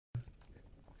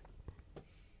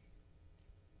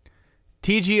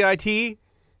TGIT. It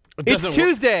It's doesn't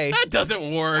Tuesday. That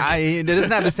doesn't work. It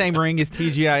doesn't have the same ring as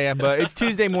TGIM, but it's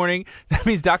Tuesday morning. That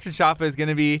means Dr. Chapa is going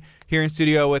to be here in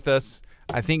studio with us.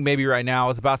 I think maybe right now. I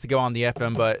was about to go on the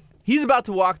FM, but he's about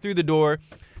to walk through the door.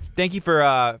 Thank you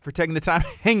for taking the time to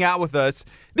hang out with us.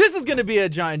 This is going to be a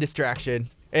giant distraction,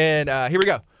 and here we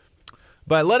go.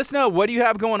 But let us know, what do you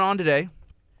have going on today?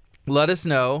 Let us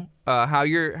know how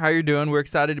you're doing. We're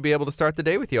excited to be able to start the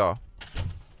day with y'all.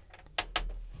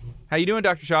 How you doing,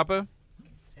 Dr. Chapa?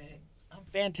 Hey, I'm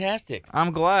fantastic.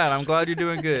 I'm glad you're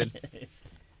doing good.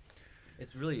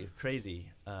 It's really crazy.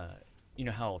 You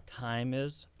know how time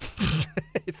is?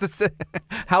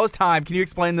 How is time? Can you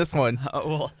explain this one?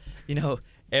 Well,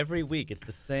 every week it's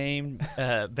the same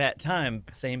bat time,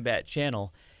 same bat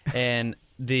channel, and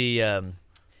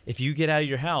if you get out of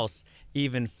your house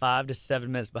even 5 to 7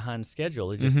 minutes behind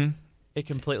schedule, it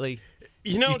completely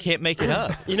you can't make it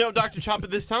up. Dr. Chapa,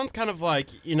 this sounds kind of like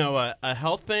a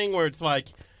health thing where it's like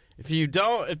if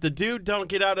the dude don't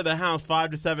get out of the house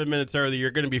 5 to 7 minutes early,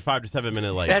 you're going to be 5 to 7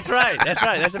 minutes late. That's right.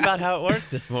 That's about how it worked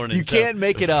this morning. You can't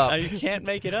make it up. You can't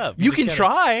make it up. You can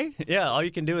try. Yeah, all you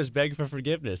can do is beg for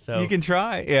forgiveness. So you can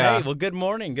try. Yeah. Hey, well, good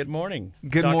morning. Good morning.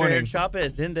 Good morning. Dr. Chapa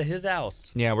is into his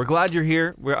house. Yeah, we're glad you're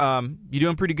here. You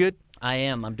doing pretty good? I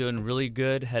am. I'm doing really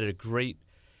good. Had a great,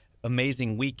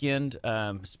 amazing weekend.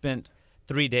 Spent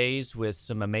 3 days with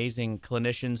some amazing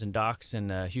clinicians and docs in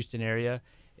the Houston area.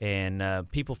 And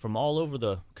people from all over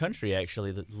the country,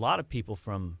 actually. A lot of people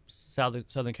from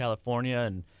Southern California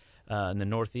and in the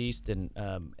Northeast, and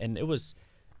it was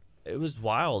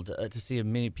wild to see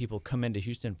many people come into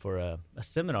Houston for a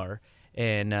seminar,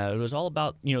 and it was all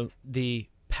about the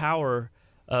power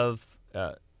of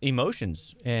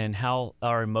emotions and how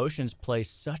our emotions play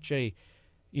such a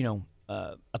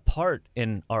part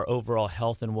in our overall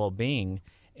health and well-being,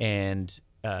 and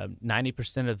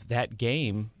 90% of that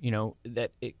game, that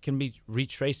it can be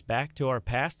retraced back to our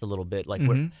past a little bit. Like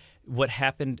what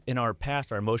happened in our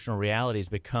past, our emotional realities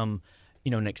become,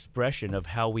 an expression of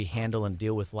how we handle and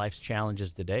deal with life's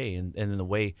challenges today. And the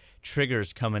way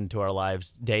triggers come into our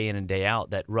lives day in and day out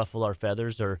that ruffle our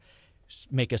feathers or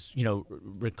make us,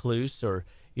 recluse, or,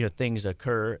 things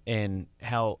occur, and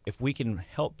how if we can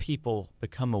help people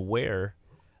become aware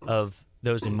of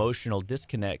those emotional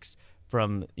disconnects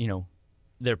from,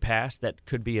 their past that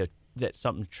could be that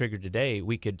something triggered today,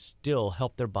 we could still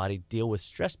help their body deal with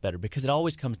stress better, because it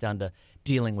always comes down to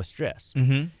dealing with stress.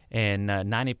 And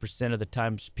 90% of the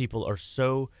times people are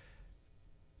so,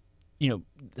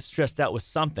 stressed out with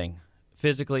something,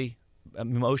 physically,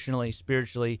 emotionally,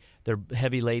 spiritually. They're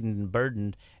heavy laden and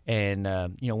burdened. And,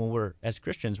 when we're, as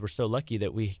Christians, we're so lucky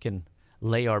that we can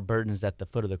lay our burdens at the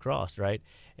foot of the cross, right?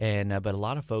 And but a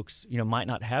lot of folks, might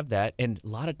not have that. And a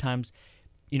lot of times,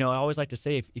 I always like to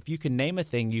say, if you can name a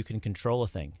thing, you can control a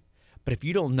thing. But if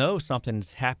you don't know something's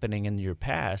happening in your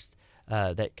past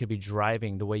that could be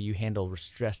driving the way you handle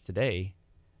stress today,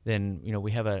 then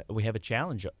we have a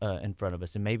challenge in front of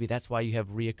us, and maybe that's why you have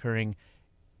reoccurring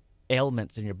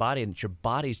ailments in your body, and it's your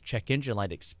body's check engine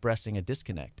light expressing a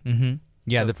disconnect.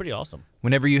 Yeah, so pretty awesome.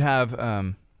 Whenever you have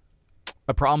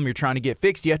a problem you're trying to get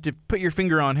fixed, you have to put your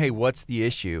finger on, hey, what's the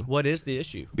issue? What is the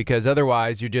issue? Because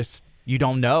otherwise, you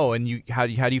don't know, and how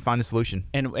do you find the solution?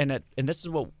 And this is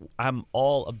what I'm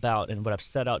all about, and what I've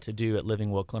set out to do at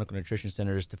Living Well Clinical Nutrition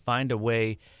Center is to find a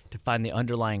way to find the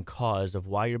underlying cause of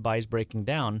why your body's breaking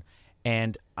down.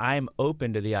 And I'm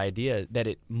open to the idea that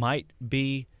it might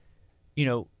be,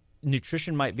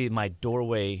 nutrition might be my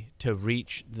doorway to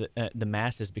reach the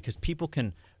masses, because people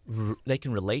can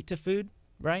relate to food,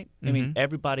 right? I mean,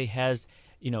 everybody has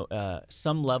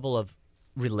some level of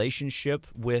relationship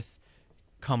with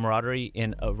camaraderie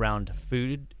in around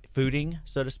fooding,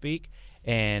 so to speak.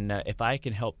 And if I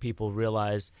can help people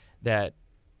realize that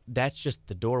that's just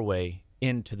the doorway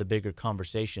into the bigger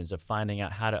conversations of finding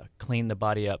out how to clean the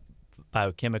body up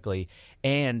biochemically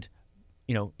and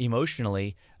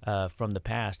emotionally from the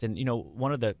past. And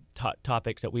one of the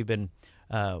topics that we've been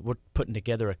we're putting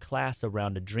together a class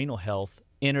around adrenal health,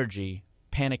 energy,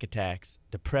 panic attacks,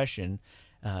 depression,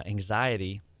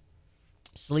 anxiety,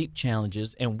 sleep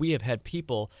challenges, and we have had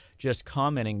people just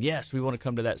commenting, yes, we want to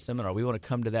come to that seminar, we want to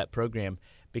come to that program,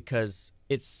 because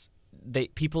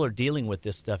people are dealing with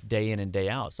this stuff day in and day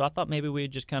out. So I thought maybe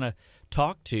we'd just kind of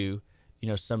talk to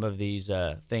some of these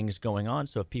things going on,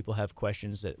 so if people have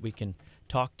questions that we can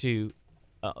talk to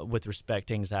with respect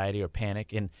to anxiety or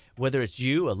panic. And whether it's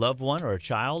you, a loved one, or a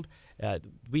child,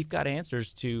 we've got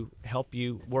answers to help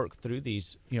you work through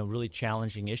these, really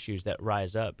challenging issues that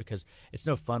rise up, because it's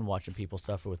no fun watching people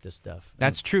suffer with this stuff.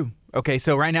 That's true. Okay,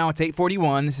 so right now it's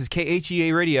 8:41. This is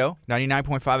KHEA Radio,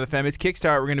 99.5 FM. It's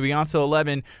Kickstart. We're going to be on till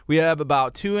 11. We have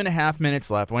about 2.5 minutes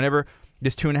left. Whenever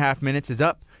this 2.5 minutes is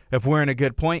up, if we're in a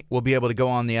good point, we'll be able to go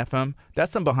on the FM.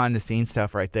 That's some behind-the-scenes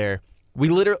stuff right there.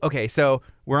 Okay, so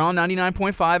we're on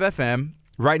 99.5 FM.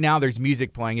 Right now there's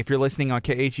music playing. If you're listening on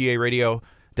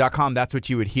KHEARadio.com, that's what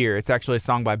you would hear. It's actually a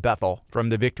song by Bethel from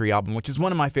the Victory album, which is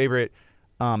one of my favorite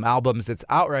albums that's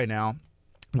out right now.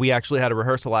 We actually had a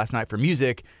rehearsal last night for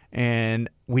music, and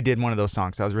we did one of those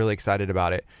songs. So I was really excited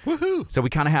about it. Woohoo! So we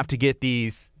kind of have to get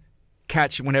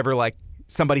catch whenever like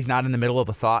somebody's not in the middle of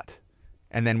a thought,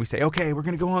 and then we say, okay, we're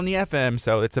going to go on the FM.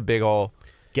 So it's a big old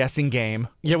guessing game.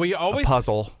 Yeah, we always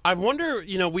puzzle. I wonder,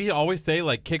 we always say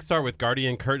like Kickstart with Gardy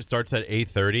and Kurt starts at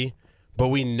 8:30, but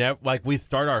we we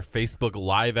start our Facebook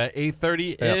Live at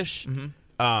 8:30-ish. Yep.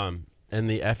 Mm-hmm. And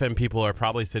the FM people are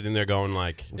probably sitting there going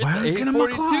like, it's Welcome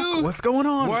 8:42. What's going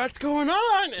on? What's going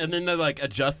on? And then they like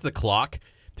adjust the clock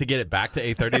to get it back to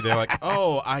 8:30. They're like,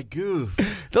 oh, I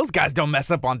goofed. Those guys don't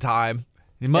mess up on time.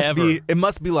 It must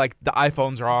be like the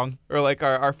iPhone's wrong, or like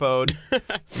our phone.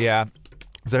 Yeah.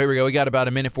 So here we go. We got about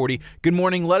 1:40. Good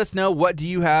morning. Let us know, what do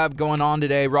you have going on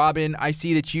today? Robin, I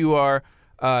see that you're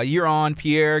on.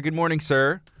 Pierre, good morning,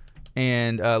 sir.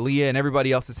 And Leah and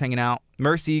everybody else that's hanging out.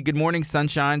 Mercy, good morning,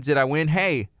 sunshine. Did I win?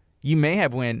 Hey, you may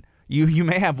have won. You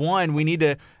may have won. We need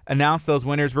to announce those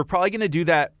winners. We're probably going to do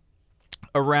that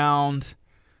around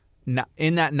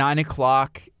in that 9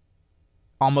 o'clock,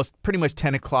 almost pretty much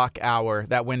 10 o'clock hour,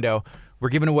 that window. We're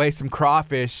giving away some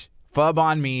crawfish. Fub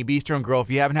on Me, Bistro and Grill. If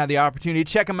you haven't had the opportunity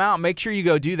to check them out, make sure you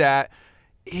go do that.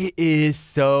 It is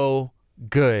so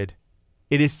good.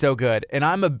 It is so good. And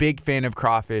I'm a big fan of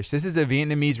crawfish. This is a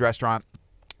Vietnamese restaurant.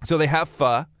 So they have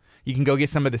pho. You can go get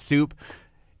some of the soup.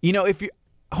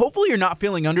 Hopefully you're not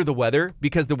feeling under the weather,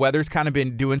 because the weather's kind of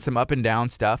been doing some up and down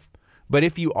stuff. But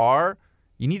if you are,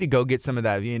 you need to go get some of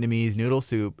that Vietnamese noodle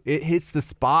soup. It hits the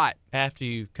spot. After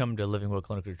you come to Living Well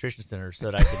Clinical Nutrition Center,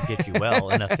 so that I can get you well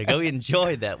enough to go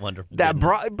enjoy that wonderful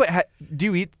goodness. But do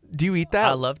you eat that?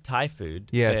 I love Thai food.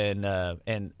 Yes. And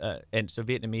so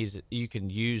Vietnamese, you can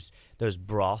use those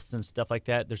broths and stuff like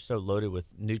that. They're so loaded with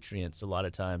nutrients a lot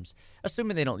of times.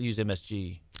 Assuming they don't use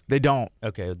MSG. They don't.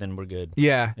 Okay, then we're good.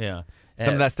 Yeah. Yeah.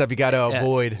 Some of that stuff you got to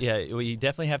avoid. Yeah, well, you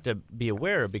definitely have to be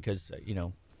aware, because,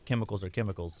 chemicals are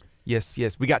chemicals. Yes.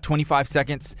 We got 25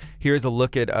 seconds. Here's a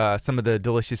look at some of the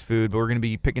delicious food, but we're going to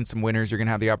be picking some winners. You're going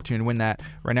to have the opportunity to win that.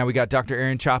 Right now we got Dr.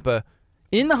 Aaron Chapa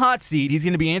in the hot seat. He's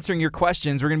going to be answering your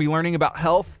questions. We're going to be learning about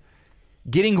health,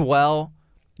 getting well,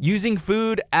 using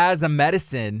food as a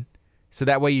medicine, so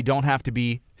that way you don't have to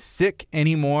be sick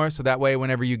anymore. So that way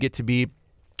whenever you get to be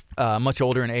much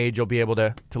older in age, you'll be able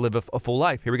to live a full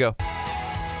life. Here we go.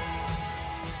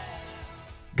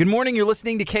 Good morning. You're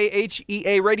listening to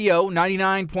KHEA Radio,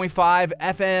 99.5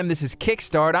 FM. This is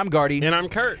Kickstart. I'm Gardy. And I'm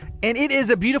Kurt. And it is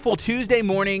a beautiful Tuesday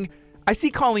morning. I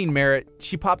see Colleen Merritt.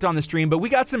 She popped on the stream, but we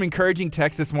got some encouraging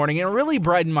texts this morning, and it really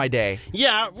brightened my day.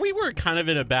 Yeah, we were kind of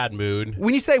in a bad mood.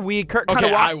 When you say we, Kurt kind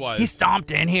of I was. He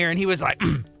stomped in here, and he was like,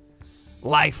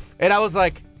 life. And I was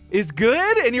like, is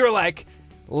good? And you were like,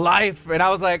 life. And I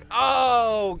was like,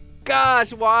 oh,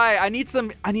 gosh, why? I need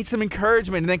some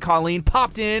encouragement. And then Colleen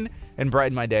popped in and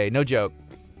brightened my day. No joke.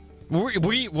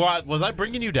 What, was I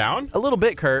bringing you down? A little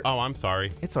bit, Kurt. Oh, I'm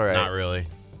sorry. It's all right. Not really.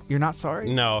 You're not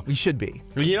sorry? No. You should be.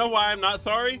 You know why I'm not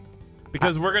sorry?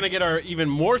 Because we're going to get our even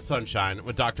more sunshine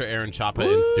with Dr. Aaron Chapa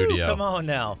in studio. Come on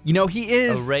now. He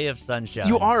is a ray of sunshine.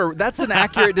 You are. That's an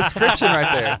accurate description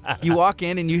right there. You walk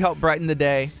in and you help brighten the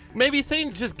day. Maybe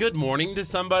saying just good morning to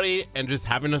somebody and just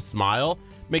having a smile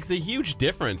makes a huge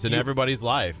difference in everybody's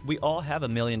life. We all have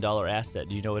 $1 million asset.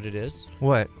 Do you know what it is?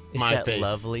 What? It's My that face.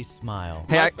 lovely smile.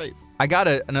 Hey, face. I got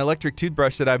an electric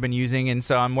toothbrush that I've been using, and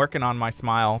so I'm working on my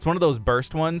smile. It's one of those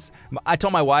burst ones. I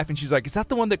told my wife, and she's like, is that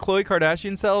the one that Khloe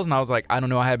Kardashian sells? And I was like, I don't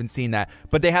know. I haven't seen that.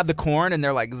 But they have the corn, and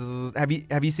they're like, zzz. Have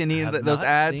you seen any of those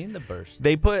ads? Seen the burst.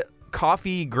 They put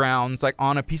coffee grounds like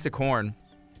on a piece of corn.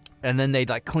 And then they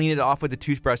like clean it off with a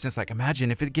toothbrush. And it's like, imagine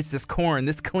if it gets this corn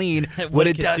this clean, what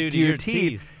it does to your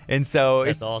teeth. And so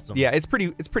That's it's awesome. Yeah, it's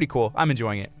pretty cool. I'm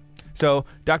enjoying it. So,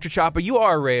 Dr. Chapa, you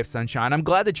are a ray of sunshine. I'm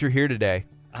glad that you're here today.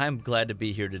 I'm glad to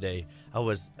be here today. I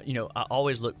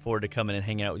always look forward to coming and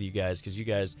hanging out with you guys, because you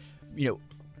guys,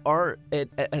 are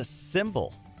a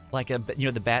symbol, like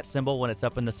the bat symbol when it's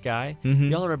up in the sky.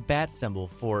 Mm-hmm. Y'all are a bat symbol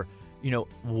for,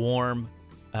 warm,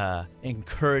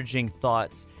 encouraging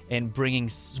thoughts and bringing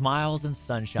smiles and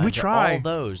sunshine. We to try. all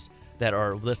those that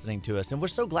are listening to us. And we're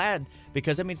so glad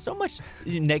because, I mean, so much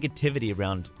negativity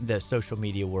around the social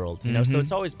media world, you know,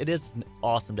 so it is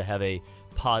awesome to have a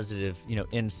positive, you know,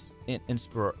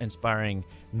 inspiring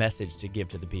message to give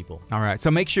to the people. All right. So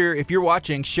make sure, if you're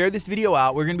watching, share this video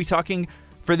out. We're going to be talking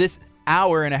for this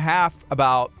hour and a half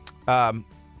about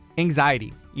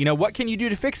anxiety. You know, what can you do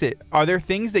to fix it? Are there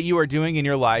things that you are doing in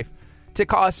your life to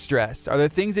cause stress? Are there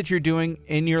things that you're doing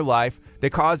in your life that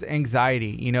cause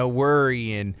anxiety, you know,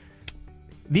 worry? And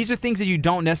these are things that you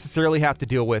don't necessarily have to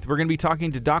deal with. We're going to be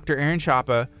talking to Dr. Aaron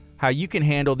Chapa, how you can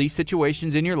handle these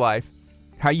situations in your life,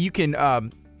 how you can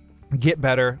get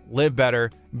better, live better,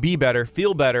 be better,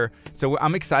 feel better. So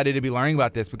I'm excited to be learning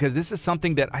about this because this is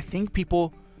something that I think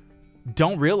people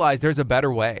don't realize there's a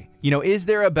better way. You know, is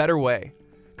there a better way?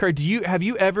 Kurt, have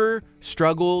you ever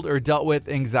struggled or dealt with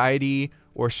anxiety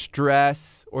or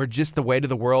stress or just the weight of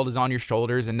the world is on your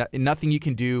shoulders and nothing you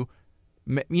can do,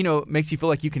 you know, makes you feel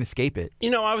like you can escape it?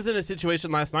 You know, I was in a situation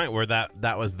last night where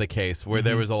that was the case, where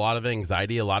there was a lot of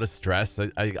anxiety, a lot of stress.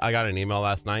 I got an email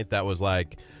last night that was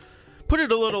like, put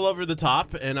it a little over the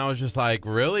top, and I was just like,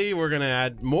 really? We're going to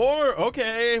add more?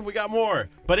 Okay, we got more.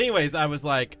 But anyways, I was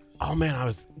like, oh man, I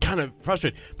was kind of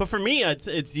frustrated. But for me,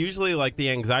 it's usually like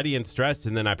the anxiety and stress,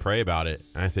 and then I pray about it.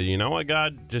 And I said, you know what,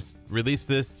 God, just release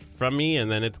this from me,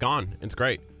 and then it's gone. It's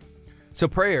great. So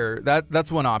prayer,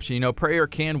 that's one option. You know, prayer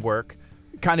can work,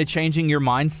 kind of changing your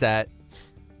mindset.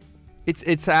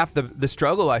 It's half the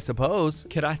struggle, I suppose.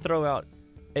 Could I throw out,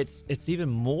 it's even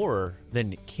more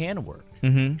than it can work.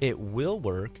 It will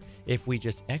work if we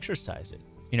just exercise it.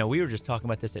 You know, we were just talking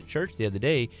about this at church the other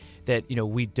day, that, you know,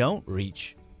 we don't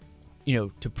reach, you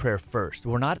know, to prayer first.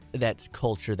 We're not that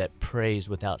culture that prays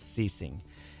without ceasing.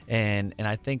 And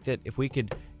I think that if we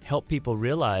could help people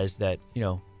realize that, you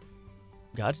know,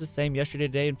 God's the same yesterday,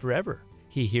 today, and forever.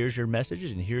 He hears your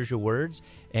messages and hears your words.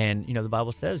 And, you know, the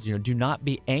Bible says, you know, do not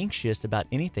be anxious about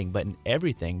anything, but in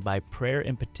everything, by prayer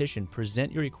and petition,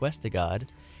 present your request to God.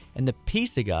 And the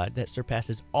peace of God that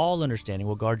surpasses all understanding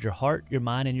will guard your heart, your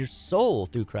mind, and your soul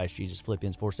through Christ Jesus.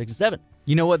 Philippians 4, 6, and 7.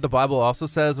 You know what the Bible also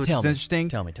says, which is Tell me. interesting?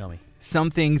 Tell me. Some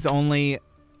things only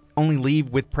leave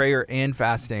with prayer and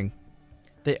fasting.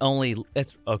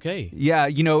 That's okay. Yeah,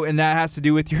 you know, and that has to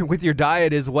do with your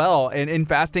diet as well. And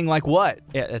fasting, like what?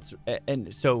 Yeah,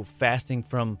 and so fasting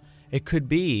from, it could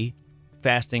be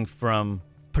fasting from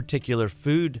particular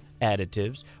food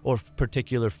additives or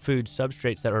particular food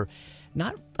substrates that are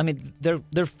not, I mean,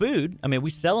 they're food. I mean,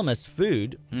 we sell them as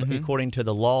food according to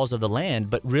the laws of the land,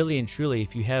 but really and truly,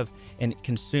 if you have and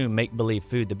consume make-believe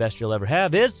food, the best you'll ever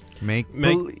have is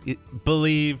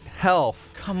Believe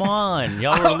health. Come on,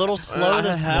 y'all were a little slow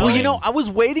this morning. Well, you know, I was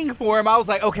waiting for him. I was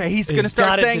like, okay, he's going to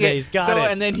start saying today. it. He's got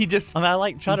it. And then he just... I mean, I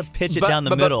like try to pitch it down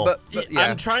the middle. But, yeah.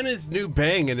 I'm trying his new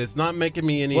bang, and it's not making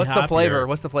me any What's happier. the flavor?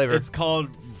 What's the flavor? It's called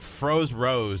Froze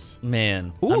Rose.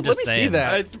 Man, Ooh, I'm just let me saying. see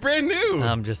that. It's brand new.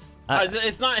 I'm just...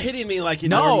 it's not hitting me like it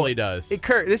normally does.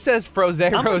 Kurt, this says rosé.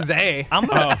 I'm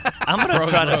gonna Froze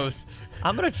try to. Rose.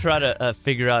 I'm gonna try to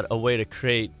figure out a way to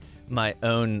create my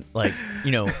own, like,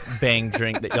 you know, bang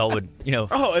drink that y'all would, you know.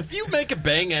 Oh, if you make a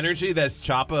Bang Energy that's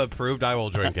Chapa approved, I will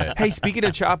drink it. Hey, speaking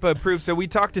of Chapa approved, so we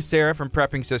talked to Sarah from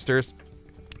Prepping Sisters,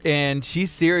 and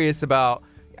she's serious about,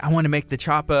 I want to make the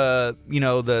Chapa, you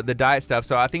know, the diet stuff.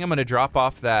 So I think I'm going to drop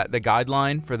off the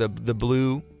guideline for the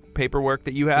blue paperwork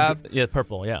that you have. Yeah,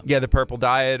 purple. Yeah. Yeah, the purple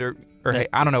diet or hey,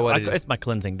 I don't know what it is. It's my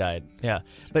cleansing diet. Yeah,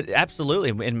 but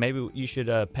absolutely, and maybe you should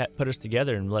put us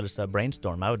together and let us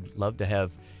brainstorm. I would love to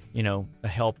have, you know, a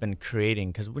help in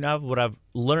creating, because what I've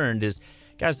learned is,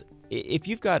 guys, if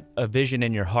you've got a vision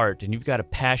in your heart and you've got a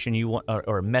passion you want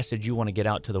or a message you want to get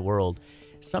out to the world,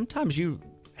 sometimes you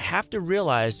have to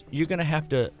realize you're going to have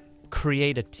to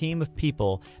create a team of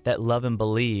people that love and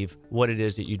believe what it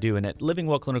is that you do. And at Living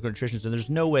Well Clinical Nutrition Center, there's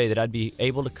no way that I'd be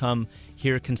able to come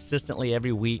here consistently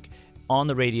every week on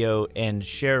the radio and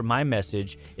share my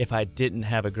message if I didn't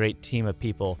have a great team of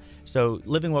people. So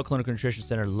Living Well Clinical Nutrition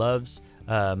Center loves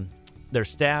their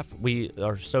staff. We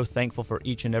are so thankful for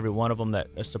each and every one of them that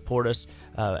support us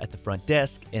at the front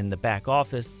desk, in the back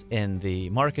office, in the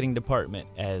marketing department,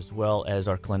 as well as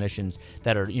our clinicians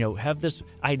that are, you know, have this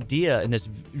idea and this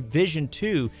vision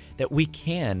too that we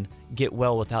can get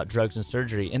well without drugs and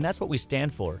surgery. And that's what we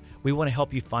stand for. We want to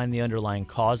help you find the underlying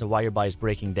cause of why your body's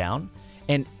breaking down.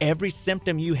 And every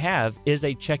symptom you have is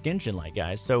a check engine light,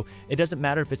 guys. So it doesn't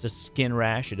matter if it's a skin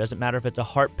rash. It doesn't matter if it's a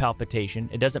heart palpitation.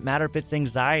 It doesn't matter if it's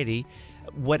anxiety.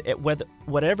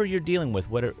 Whatever you're dealing with,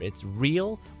 whether it's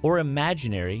real or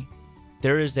imaginary,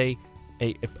 there is a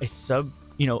sub,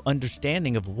 you know,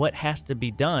 understanding of what has to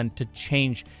be done to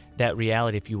change that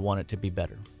reality if you want it to be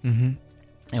better.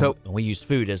 Mm-hmm. And So we use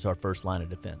food as our first line of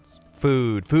defense.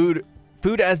 Food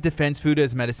as defense, food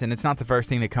as medicine. It's not the first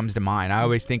thing that comes to mind. I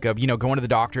always think of, going to the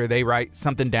doctor, they write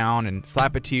something down and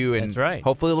slap it to you, and That's right.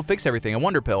 hopefully it'll fix everything. A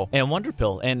wonder pill. And Wonder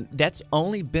Pill. And that's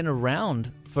only been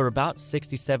around for about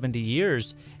 60, 70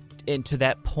 years, and to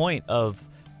that point of,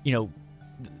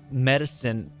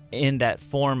 medicine in that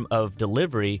form of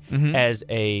delivery as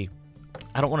I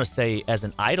don't want to say as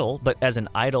an idol, but as an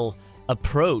idol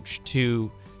approach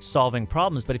to solving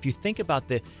problems. But if you think about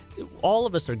all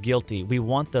of us are guilty. We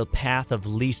want the path of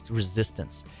least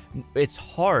resistance. It's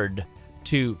hard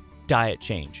to diet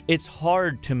change. It's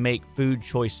hard to make food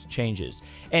choice changes.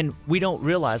 And we don't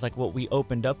realize, like what we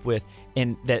opened up with,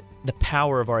 and that the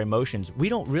power of our emotions. We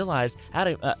don't realize. I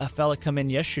had a fella come in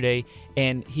yesterday,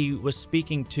 and he was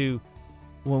speaking to,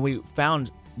 when we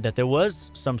found that there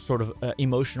was some sort of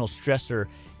emotional stressor,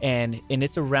 and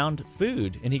it's around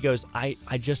food. And he goes, I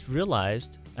just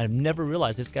realized, I've never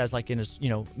realized, this guy's like in his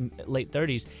late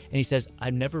 30s, and he says,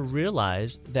 I've never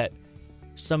realized that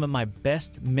some of my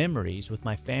best memories with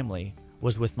my family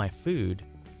was with my food,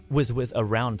 was with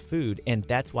around food, and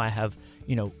that's why I have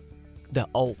the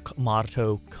old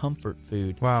motto, comfort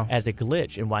food, as a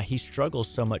glitch, and why he struggles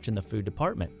so much in the food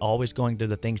department, always going to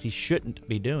the things he shouldn't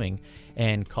be doing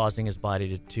and causing his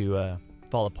body to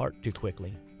fall apart too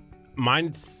quickly.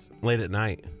 Mine's late at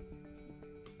night.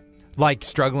 Like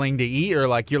struggling to eat, or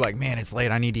like you're like, man, it's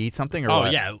late, I need to eat something, or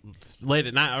what? Yeah, it's late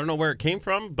at night. I don't know where it came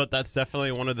from, but that's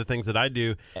definitely one of the things that I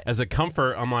do as a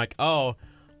comfort. I'm like, oh,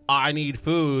 I need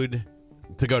food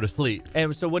to go to sleep.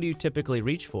 And so what do you typically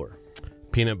reach for?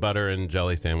 Peanut butter and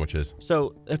jelly sandwiches.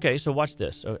 So watch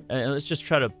this. Let's just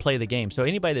try to play the game. So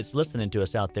anybody that's listening to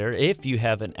us out there, if you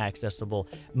have an accessible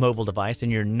mobile device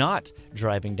and you're not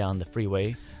driving down the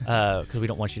freeway, because we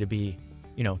don't want you to be,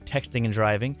 texting and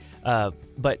driving,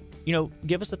 but,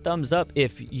 give us a thumbs up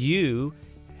if you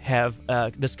have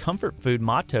this comfort food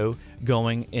motto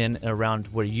going in around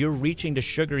where you're reaching to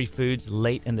sugary foods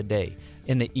late in the day,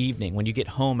 in the evening, when you get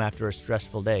home after a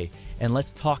stressful day. And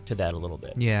let's talk to that a little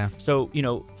bit. Yeah. So,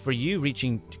 for you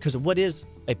reaching, because what is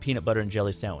a peanut butter and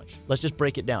jelly sandwich? Let's just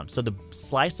break it down. So the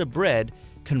slice of bread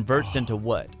converts into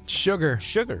what? Sugar.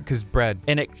 Because bread.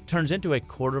 And it turns into a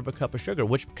quarter of a cup of sugar.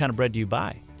 Which kind of bread do you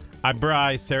buy? I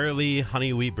buy Sara Lee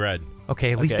honey wheat bread.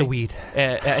 Okay, at least the wheat.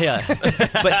 Yeah.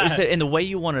 But and the way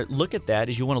you want to look at that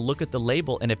is you want to look at the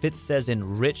label, and if it says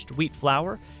enriched wheat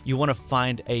flour, you want to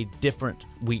find a different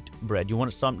wheat bread. You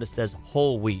want something that says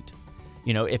whole wheat.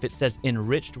 If it says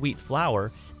enriched wheat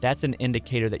flour, that's an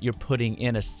indicator that you're putting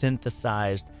in a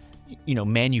synthesized,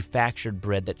 manufactured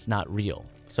bread that's not real.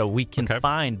 So we can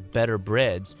find better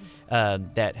breads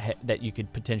that you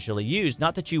could potentially use.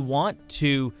 Not that you want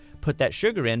to put that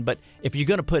sugar in, but if you're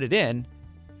going to put it in,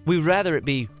 we'd rather it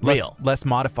be real. Less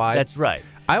modified. That's right.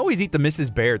 I always eat the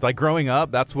Mrs. Baird's. Like growing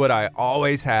up, that's what I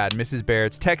always had, Mrs.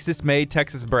 Baird's. Texas-made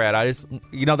Texas bread. I just,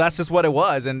 that's just what it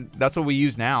was, and that's what we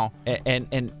use now.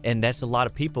 And that's a lot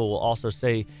of people will also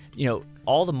say,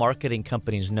 all the marketing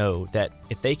companies know that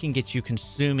if they can get you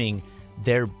consuming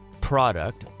their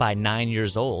product by 9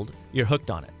 years old, you're hooked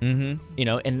on it.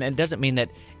 Mm-hmm. And it doesn't mean that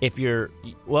if you're,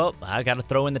 I got to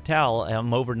throw in the towel.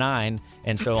 I'm over 9,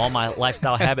 and so all my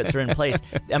lifestyle habits are in place.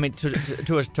 I mean,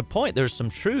 to a point, there's some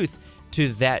truth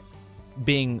to that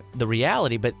being the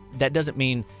reality, but that doesn't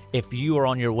mean if you are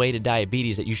on your way to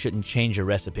diabetes that you shouldn't change your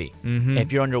recipe. Mm-hmm.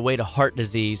 If you're on your way to heart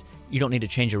disease, you don't need to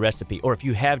change your recipe. Or if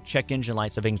you have check engine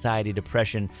lights of anxiety,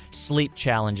 depression, sleep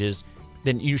challenges,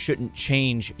 then you shouldn't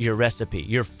change your recipe.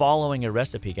 You're following a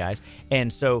recipe, guys.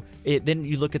 And so then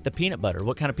you look at the peanut butter.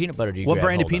 What kind of peanut butter do you What grab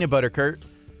brand of hold peanut butter, Kurt?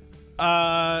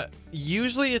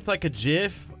 Usually it's like a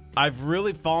Jif. I've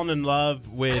really fallen in love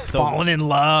with Fallen in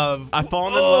love. I've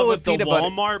fallen in love with the peanut butter.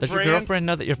 Walmart Does brand. your girlfriend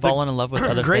know that you're falling in love with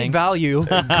other Great things? value.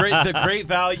 The great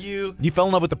value. You fell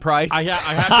in love with the price. I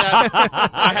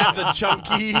have the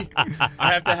chunky.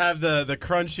 I have to have the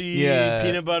crunchy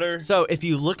peanut butter. So if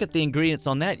you look at the ingredients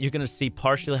on that, you're going to see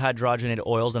partially hydrogenated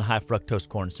oils and high fructose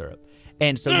corn syrup.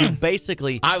 And so you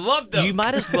basically, I love those. You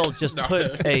might as well just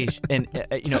put an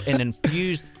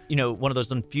infused, one of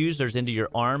those infusers into your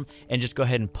arm and just go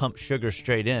ahead and pump sugar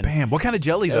straight in. Bam. What kind of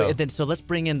jelly though? So let's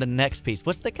bring in the next piece.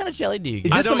 What's the kind of jelly do you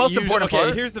Is get? this the most important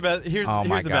part? Here's the best. Here's Oh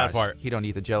my the gosh. bad part. You don't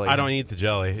eat the jelly. I don't eat the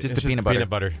jelly. Just It's the peanut butter. Peanut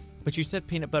butter. But you said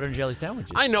peanut butter and jelly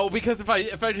sandwiches. I know, because if I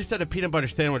just said a peanut butter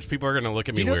sandwich, people are gonna look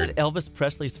at Do me you know weird. that Elvis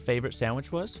Presley's favorite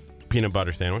sandwich was? Peanut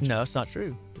butter sandwich. No, it's not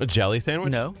true. A jelly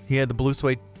sandwich. No. He had the blue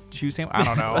suede chew sandwich? I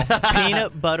don't know.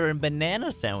 Peanut butter and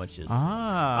banana sandwiches.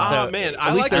 Ah. Oh man, at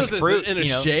I least like there's those fruit, in a you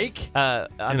know. shake. I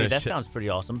mean, a that sh- sounds pretty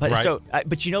awesome. But Right.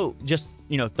 but just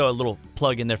throw a little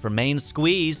plug in there for Main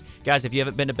Squeeze, guys. If you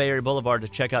haven't been to Bay Area Boulevard to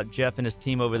check out Jeff and his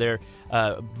team over there,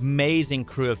 amazing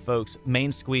crew of folks.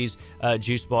 Main Squeeze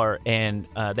Juice Bar, and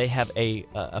they have a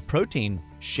protein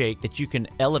shake that you can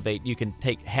elevate. You can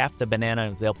take half the banana,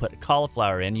 and they'll put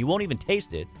cauliflower in. You won't even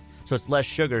taste it, so it's less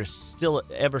sugar, still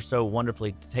ever so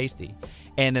wonderfully tasty.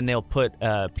 And then they'll put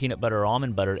peanut butter or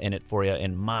almond butter in it for you,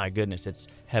 and my goodness, it's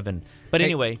heaven. But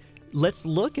anyway, let's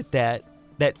look at that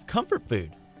comfort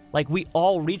food. Like, we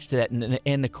all reach to that,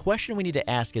 and the question we need to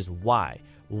ask is why?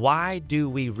 Why do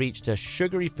we reach to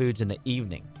sugary foods in the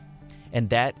evening? And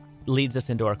that leads us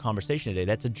into our conversation today.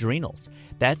 That's adrenals.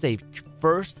 That's a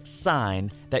first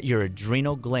sign that your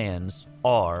adrenal glands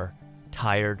are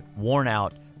tired, worn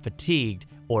out, fatigued,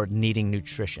 or needing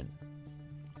nutrition.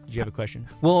 Did you have a question?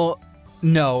 Well,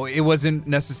 no, it wasn't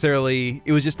necessarily.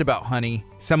 It was just about honey.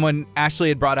 Ashley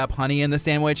had brought up honey in the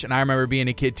sandwich, and I remember being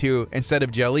a kid too. Instead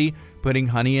of jelly, putting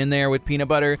honey in there with peanut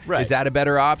butter. Right. Is that a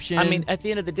better option? I mean, at the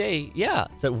end of the day, yeah,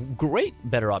 it's a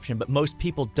better option, but most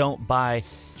people don't buy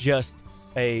just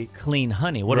a clean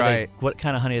honey. What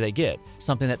kind of honey do they get?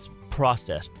 Something that's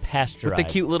processed, pasteurized. with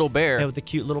the cute little bear. Yeah, with the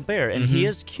cute little bear. And he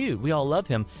is cute. We all love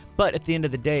him. But at the end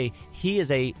of the day, he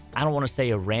is I don't want to say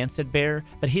a rancid bear,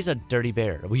 but he's a dirty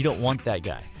bear. We don't want that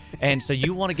guy. And so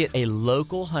you want to get a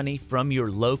local honey from your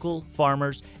local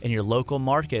farmers and your local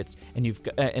markets. And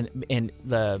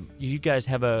you guys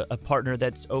have a partner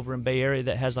that's over in Bay Area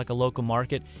that has like a local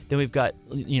market. Then we've got,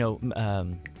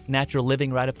 Natural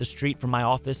Living right up the street from my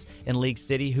office in League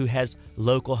City, who has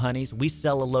local honeys. We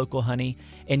sell a local honey,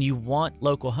 and you want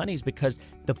local honeys because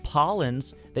the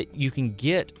pollens that you can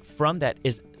get from that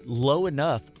is low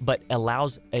enough, but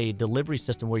allows a delivery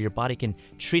system where your body can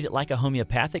treat it like a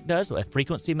homeopathic does, a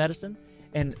frequency medicine.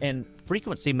 And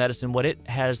frequency medicine, what it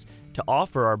has to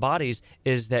offer our bodies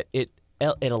is that it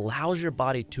allows your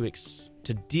body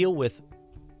to deal with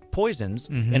poisons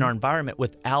in our environment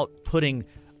without putting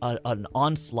an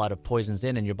onslaught of poisons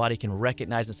in, and your body can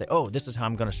recognize and say, oh, this is how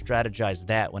I'm going to strategize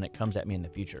that when it comes at me in the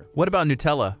future. What about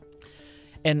Nutella?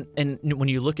 And when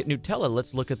you look at Nutella,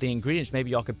 let's look at the ingredients.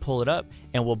 Maybe y'all could pull it up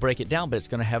and we'll break it down, but it's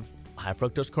going to have high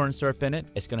fructose corn syrup in it.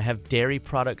 It's going to have dairy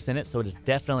products in it, so it is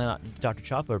definitely not Dr.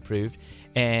 Chapa approved.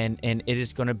 And it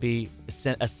is going to be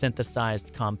a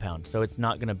synthesized compound, so it's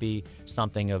not going to be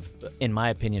something of, in my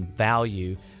opinion,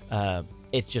 value.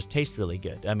 It just tastes really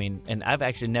good. I mean, and I've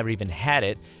actually never even had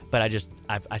it, but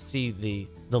I see the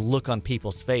look on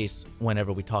people's face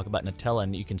whenever we talk about Nutella,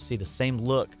 and you can see the same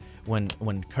look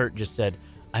when Kurt just said,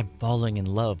 I'm falling in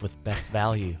love with best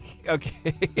value.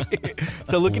 Okay.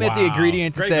 So looking at the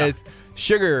ingredients, it says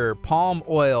sugar, palm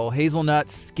oil,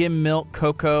 hazelnuts, skim milk,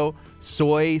 cocoa,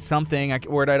 soy, something,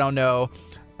 word I don't know,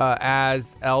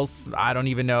 as else, I don't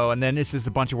even know. And then it's just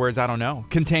a bunch of words I don't know.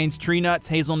 Contains tree nuts,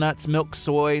 hazelnuts, milk,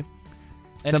 soy.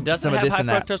 And it doesn't have high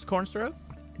fructose corn syrup?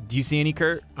 Do you see any,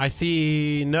 Kurt? I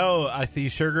see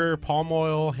sugar, palm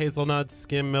oil, hazelnuts,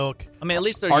 skim milk. I mean, at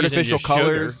least they're artificial using just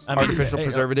colors, sugar. I mean, artificial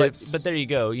preservatives. But there you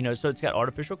go. So it's got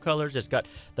artificial colors. It's got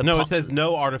the It says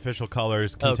no artificial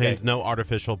colors, contains no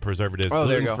artificial preservatives, Oh,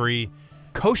 there you go. gluten-free,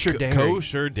 Kosher dairy.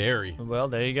 kosher dairy. Well,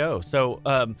 there you go. So,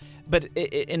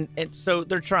 so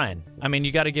they're trying. I mean,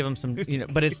 you got to give them some,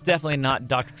 but it's definitely not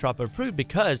Dr. Chapa approved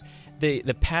because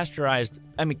the pasteurized,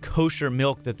 kosher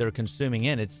milk that they're consuming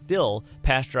it's still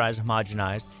pasteurized,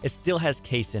 homogenized. It still has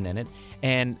casein in it,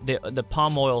 and the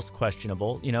palm oil's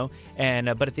questionable,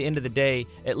 but at the end of the day,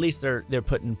 at least they're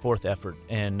putting forth effort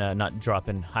and not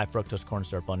dropping high fructose corn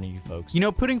syrup on you folks.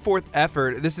 Putting forth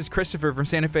effort. This is Christopher from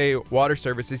Santa Fe Water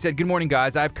Service. He said, "Good morning,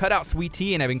 guys. I've cut out sweet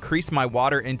tea and I've increased my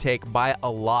water intake by a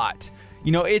lot."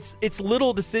 It's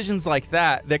little decisions like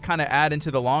that kind of add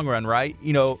into the long run, right?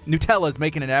 Nutella's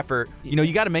making an effort.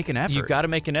 You got to make an effort. You got to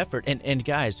make an effort. And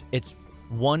guys, it's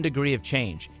 1 degree of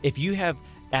change. If you have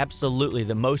absolutely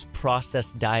the most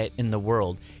processed diet in the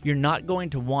world, you're not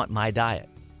going to want my diet.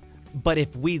 But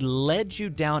if we led you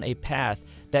down a path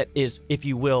that is, if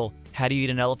you will, how do you eat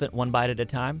an elephant 1 bite at a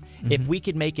time? Mm-hmm. If we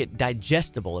could make it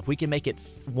digestible, if we can make it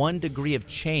 1 degree of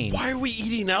change. Why are we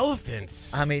eating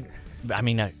elephants?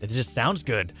 It just sounds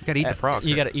good. You got to eat the frog.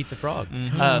 You got to eat the frog.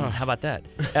 Mm-hmm. How about that?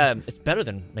 It's better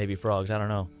than maybe frogs. I don't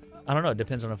know. It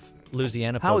depends on if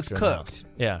Louisiana how folks it's are in the cooked. house.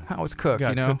 Yeah. How it's cooked,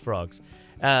 cooked frogs.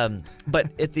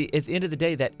 But at the end of the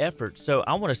day, that effort. So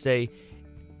I want to say,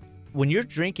 when you're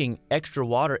drinking extra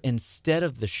water instead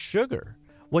of the sugar,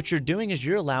 what you're doing is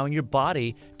you're allowing your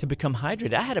body to become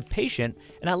hydrated. I had a patient,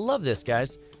 and I love this,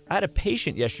 guys. I had a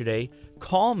patient yesterday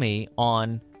call me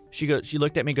on. She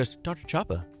looked at me and goes, Dr.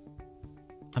 Chapa,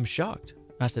 I'm shocked.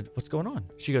 And I said, what's going on?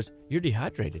 She goes, you're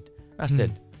dehydrated. And I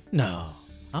said, no,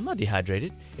 I'm not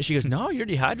dehydrated. And she goes, no, you're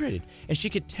dehydrated. And she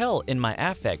could tell in my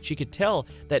affect. She could tell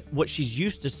that what she's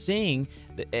used to seeing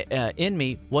in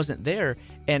me wasn't there.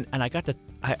 And I got to,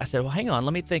 I said, well, hang on,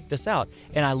 let me think this out.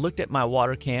 And I looked at my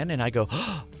water can and I go,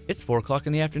 oh, it's 4 o'clock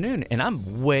in the afternoon and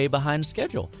I'm way behind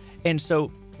schedule. And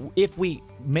so if we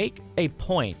make a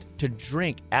point to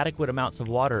drink adequate amounts of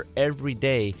water every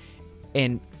day,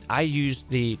 and I use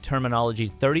the terminology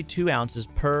 32 ounces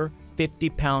per 50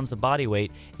 pounds of body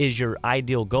weight is your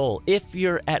ideal goal. If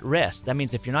you're at rest, that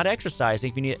means if you're not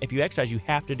exercising, if you exercise, you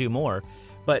have to do more.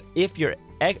 But if you're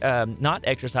not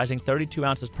exercising, 32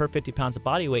 ounces per 50 pounds of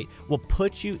body weight will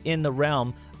put you in the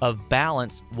realm of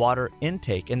balanced water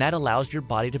intake, and that allows your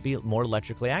body to be more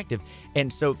electrically active.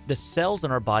 And so the cells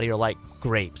in our body are like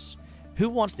grapes. Who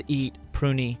wants to eat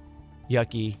pruny,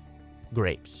 yucky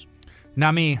grapes?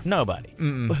 Not me. Nobody.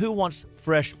 Mm-mm. But who wants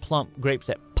fresh, plump grapes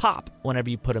that pop whenever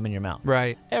you put them in your mouth?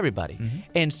 Right. Everybody. Mm-hmm.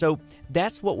 And so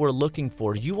that's what we're looking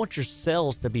for. You want your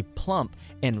cells to be plump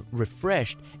and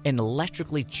refreshed and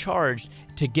electrically charged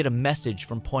to get a message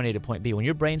from point A to point B. When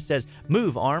your brain says,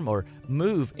 move, arm, or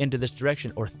move into this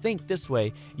direction, or think this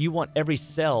way, you want every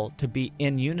cell to be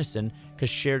in unison because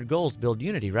shared goals build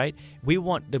unity, right? We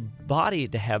want the body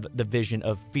to have the vision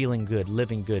of feeling good,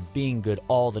 living good, being good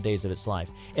all the days of its life.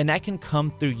 And that can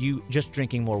come through you just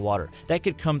drinking more water. That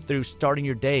could come through starting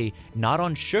your day not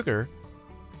on sugar,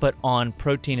 but on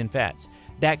protein and fats.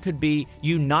 That could be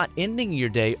you not ending your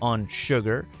day on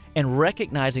sugar and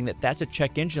recognizing that that's a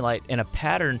check engine light and a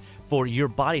pattern for your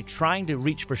body trying to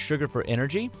reach for sugar for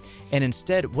energy. And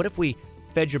instead, what if we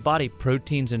fed your body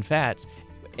proteins and fats,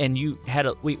 and you had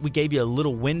we gave you a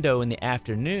little window in the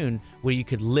afternoon where you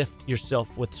could lift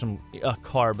yourself with some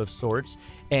carb of sorts,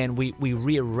 and we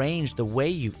rearranged the way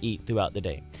you eat throughout the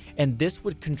day. And this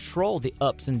would control the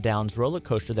ups and downs roller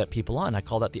coaster that people on. I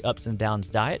call that the ups and downs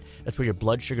diet. That's where your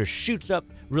blood sugar shoots up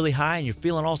really high and you're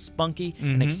feeling all spunky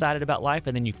and excited about life,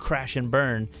 and then you crash and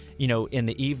burn, in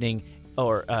the evening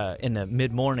or in the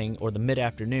mid-morning or the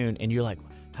mid-afternoon, and you're like,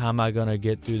 how am I going to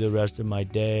get through the rest of my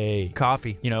day?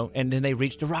 Coffee. And then they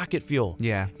reach the rocket fuel.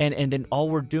 Yeah. And then all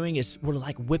we're doing is we're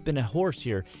like whipping a horse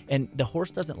here. And the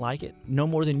horse doesn't like it no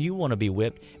more than you want to be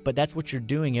whipped. But that's what you're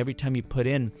doing every time you put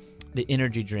in the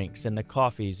energy drinks and the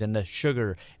coffees and the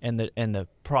sugar and the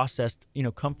processed,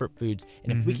 comfort foods.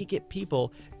 And if we could get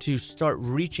people to start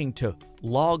reaching to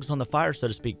logs on the fire, so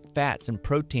to speak, fats and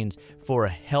proteins for a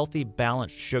healthy,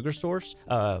 balanced sugar source,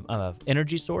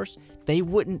 energy source, they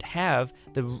wouldn't have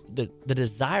the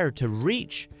desire to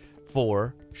reach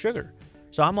for sugar.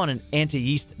 So I'm on an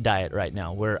anti-yeast diet right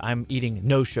now where I'm eating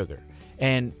no sugar.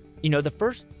 And, the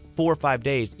first 4 or 5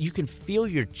 days, you can feel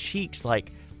your cheeks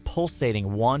like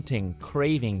pulsating, wanting,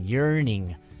 craving,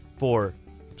 yearning for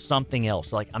something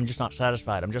else. Like, I'm just not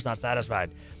satisfied.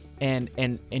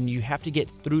 And you have to get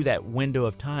through that window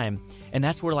of time. And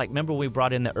that's where, remember we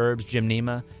brought in the herbs,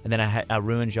 Gymnema, and then I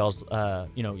ruined y'all's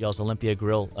Olympia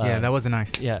grill. Yeah, that wasn't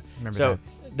nice. Yeah. Remember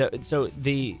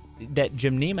that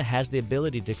Gymnema has the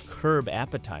ability to curb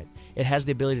appetite. It has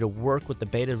the ability to work with the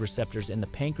beta receptors in the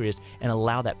pancreas and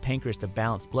allow that pancreas to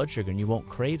balance blood sugar, and you won't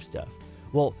crave stuff.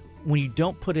 Well, when you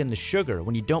don't put in the sugar,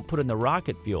 when you don't put in the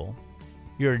rocket fuel,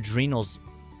 your adrenals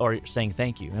are saying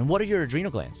thank you. And what are your adrenal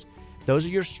glands? Those are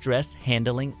your stress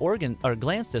handling organ or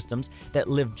gland systems that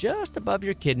live just above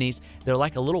your kidneys. They're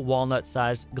like a little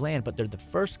walnut-sized gland, but they're the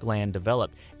first gland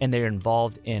developed, and they're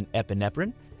involved in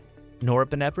epinephrine,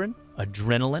 norepinephrine,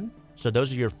 adrenaline. So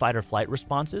those are your fight or flight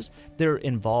responses. They're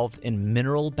involved in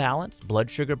mineral balance,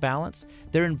 blood sugar balance.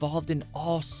 They're involved in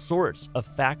all sorts of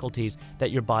faculties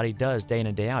that your body does day in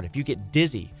and day out. If you get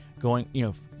dizzy going,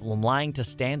 from lying to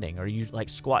standing, or you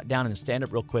squat down and stand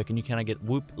up real quick and you kind of get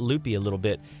loopy a little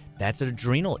bit, that's an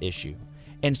adrenal issue.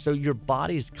 And so your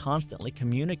body's constantly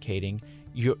communicating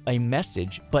a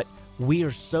message, but we are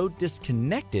so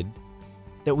disconnected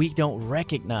that we don't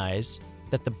recognize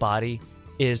that the body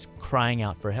is crying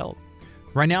out for help.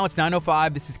 Right now it's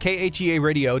 9:05. This is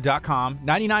KHEARadio.com.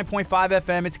 99.5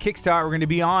 FM. It's Kickstart. We're going to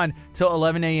be on till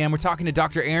 11 a.m. We're talking to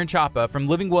Dr. Aaron Chapa from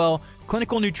Living Well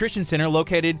Clinical Nutrition Center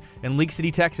located in League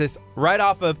City, Texas, right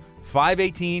off of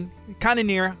 518, kind of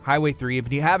near Highway 3.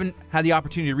 If you haven't had the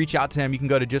opportunity to reach out to him, you can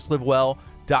go to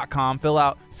justlivewell.com, fill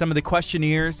out some of the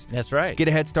questionnaires. That's right. Get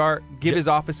a head start. Give his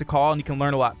office a call, and you can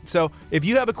learn a lot. So if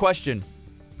you have a question,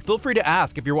 feel free to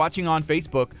ask if you're watching on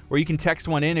Facebook, or you can text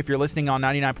one in if you're listening on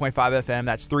 99.5 FM.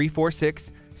 That's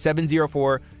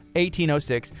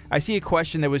 346-704-1806. I see a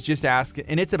question that was just asked,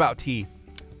 and it's about tea.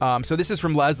 So this is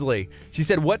from Leslie. She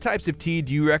said, what types of tea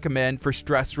do you recommend for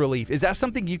stress relief? Is that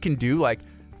something you can do?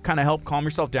 kind of help calm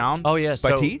yourself down? Oh yeah,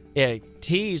 by tea. Yeah,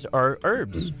 teas are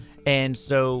herbs, and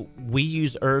so we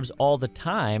use herbs all the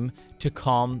time to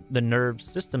calm the nerve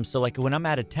system. So like when I'm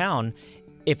out of town,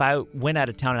 if I went out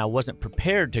of town and I wasn't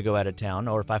prepared to go out of town,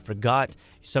 or if I forgot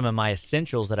some of my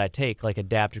essentials that I take, like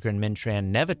adaptogrin,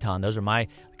 Mintran, Neviton, those are my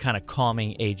kind of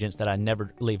calming agents that I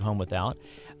never leave home without,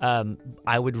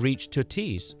 I would reach to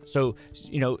teas. So,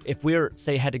 if we're,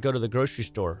 say, had to go to the grocery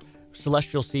store,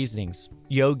 Celestial Seasonings,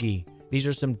 Yogi, these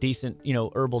are some decent,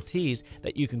 herbal teas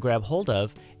that you can grab hold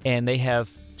of, and they have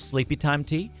sleepy time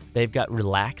tea, they've got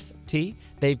relax tea,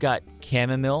 they've got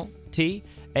chamomile tea,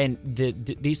 and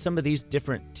some of these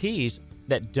different teas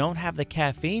that don't have the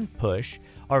caffeine push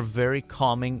are very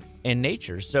calming in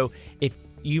nature. So if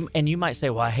you might say,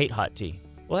 well, I hate hot tea.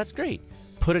 Well, that's great.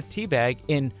 Put a tea bag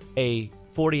in a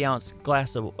 40-ounce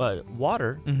glass of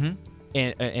water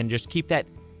and just keep that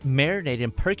marinated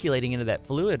and percolating into that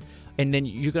fluid. And then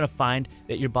you're going to find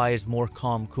that your body is more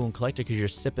calm, cool, and collected because you're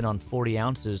sipping on 40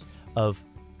 ounces of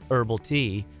herbal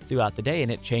tea throughout the day,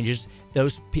 and it changes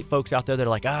those folks out there that are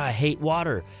like, I hate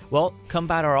water. Well, come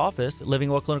by to our office, Living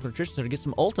Well Clinical Nutrition Center, get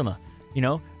some Ultima,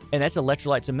 and that's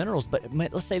electrolytes and minerals. But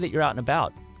let's say that you're out and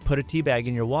about, put a tea bag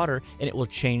in your water, and it will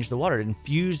change the water. It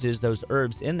infuses those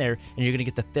herbs in there, and you're going to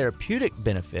get the therapeutic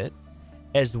benefit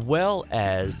as well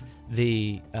as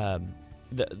the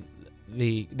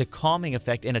calming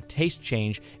effect and a taste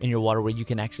change in your water where you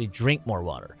can actually drink more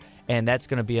water. And that's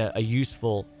going to be a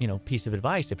useful, piece of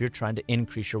advice if you're trying to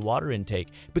increase your water intake,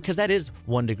 because that is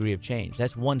 1 degree of change.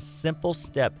 That's one simple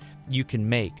step you can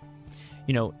make,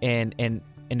 and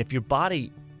if your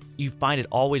body, you find it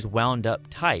always wound up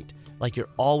tight, like you're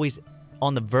always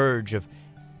on the verge of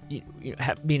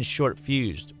being short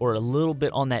fused, or a little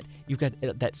bit on that, you've got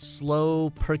that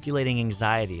slow percolating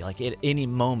anxiety, like at any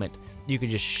moment you could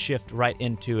just shift right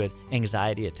into an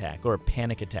anxiety attack or a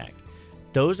panic attack.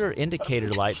 Those are indicator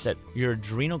lights that your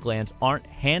adrenal glands aren't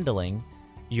handling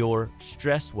your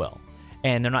stress well,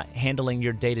 and they're not handling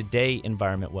your day-to-day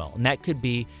environment well. And that could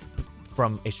be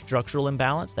from a structural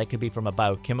imbalance, that could be from a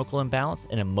biochemical imbalance,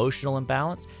 an emotional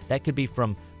imbalance, that could be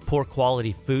from poor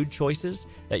quality food choices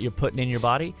that you're putting in your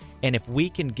body. And if we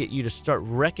can get you to start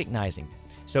recognizing,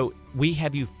 so we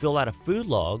have you fill out a food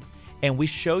log, and we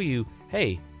show you,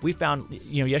 hey, we found,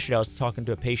 yesterday I was talking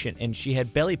to a patient and she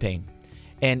had belly pain.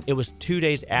 And it was 2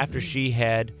 days after she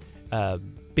had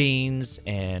beans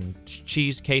and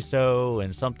cheese queso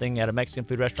and something at a Mexican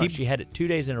food restaurant. She had it 2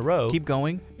 days in a row. Keep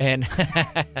going. And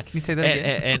can you say that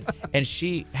again? and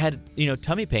she had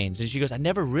tummy pains, and she goes, I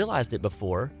never realized it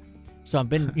before. So I've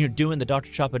been doing the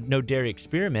Dr. Chapa no dairy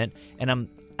experiment, and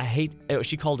I hate.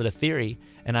 She called it a theory,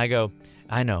 and I go,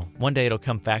 I know, one day it'll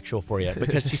come factual for you,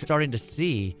 because she's starting to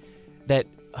see that,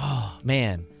 oh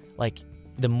man, like,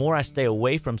 the more I stay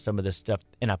away from some of this stuff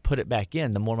and I put it back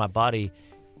in, the more my body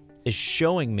is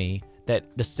showing me that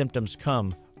the symptoms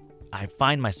come. I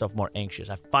find myself more anxious.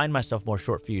 I find myself more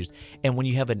short-fused. And when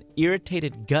you have an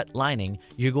irritated gut lining,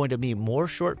 you're going to be more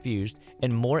short-fused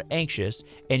and more anxious,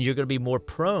 and you're going to be more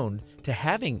prone to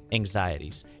having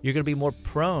anxieties. You're going to be more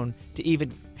prone to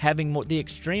even having the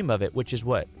extreme of it, which is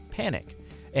what? Panic.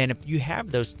 And if you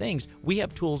have those things, we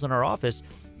have tools in our office,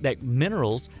 that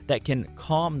minerals that can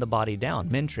calm the body down.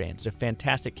 Mintran, it's a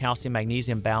fantastic calcium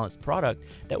magnesium balanced product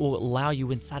that will allow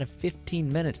you inside of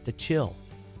 15 minutes to chill.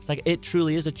 It's like, it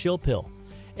truly is a chill pill,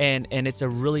 and it's a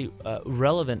really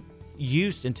relevant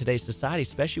use in today's society,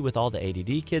 especially with all the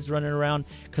ADD kids running around,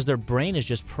 because their brain is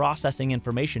just processing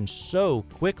information so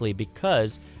quickly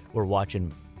because we're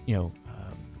watching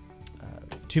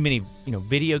too many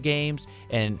video games,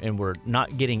 and we're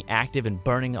not getting active and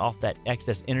burning off that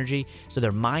excess energy. So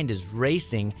their mind is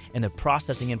racing, and they're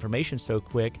processing information so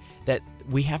quick that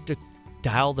we have to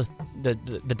dial the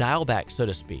dial back, so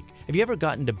to speak. Have you ever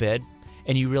gotten to bed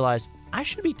and you realize, I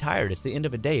should be tired, it's the end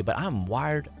of a day, but I'm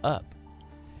wired up?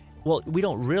 Well, we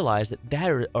don't realize that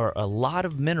there are a lot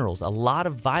of minerals, a lot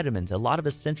of vitamins, a lot of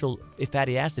essential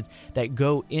fatty acids that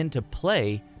go into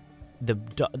play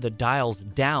the dials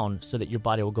down so that your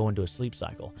body will go into a sleep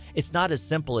cycle. It's not as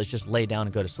simple as just lay down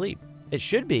and go to sleep. It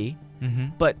should be,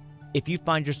 but if you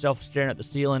find yourself staring at the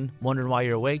ceiling, wondering why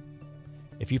you're awake,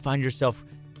 if you find yourself,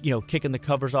 kicking the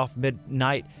covers off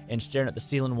midnight and staring at the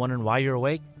ceiling, wondering why you're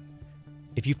awake,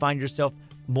 if you find yourself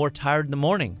more tired in the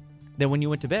morning than when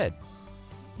you went to bed,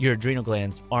 your adrenal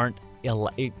glands aren't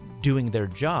doing their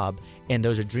job, and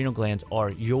those adrenal glands are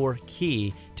your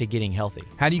key to getting healthy.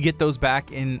 How do you get those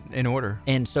back in order?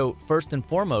 And so first and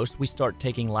foremost, we start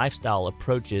taking lifestyle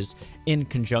approaches in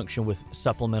conjunction with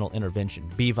supplemental intervention.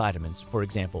 B vitamins, for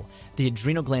example. The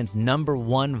adrenal gland's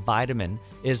 #1 vitamin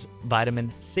is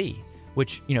vitamin C.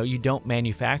 which you don't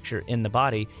manufacture in the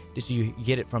body. So you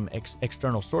get it from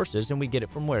external sources, and we get it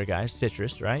from where, guys?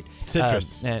 Citrus, right?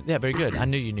 Citrus. Yeah, very good. I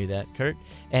knew you knew that, Kurt.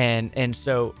 And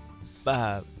so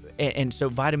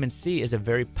vitamin C is a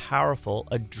very powerful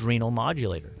adrenal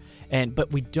modulator.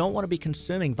 But we don't want to be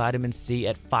consuming vitamin C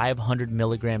at 500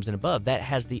 milligrams and above. That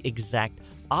has the exact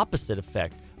opposite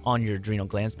effect on your adrenal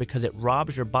glands because it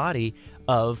robs your body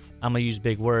of, I'm going to use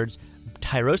big words,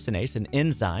 tyrosinase, an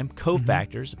enzyme,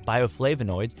 cofactors,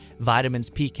 bioflavonoids,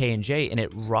 vitamins P, K, and J, and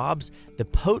it robs the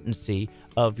potency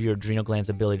of your adrenal glands'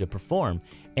 ability to perform.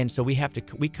 And so we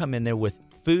come in there with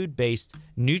food-based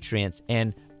nutrients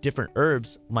and different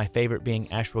herbs, my favorite being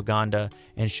ashwagandha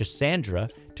and schisandra,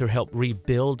 to help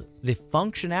rebuild the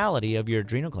functionality of your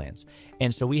adrenal glands.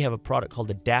 And so we have a product called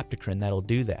Adaptocrine that'll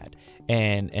do that.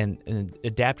 And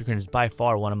Adaptocrine is by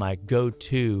far one of my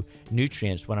go-to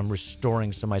nutrients when I'm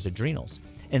restoring somebody's adrenals.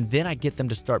 And then I get them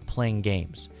to start playing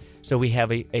games. So we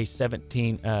have a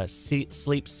 17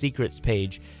 Sleep Secrets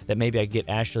page that maybe I get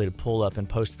Ashley to pull up and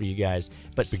post for you guys.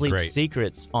 But Sleep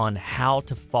Secrets on how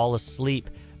to fall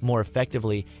asleep more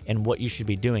effectively and what you should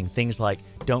be doing. Things like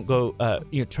don't go,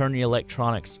 turn your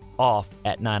electronics off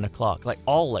at 9 o'clock, like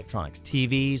all electronics,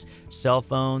 TVs, cell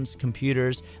phones,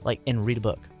 computers, and read a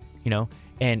book,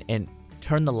 and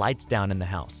turn the lights down in the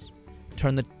house.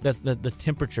 Turn the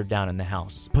temperature down in the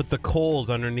house. Put the coals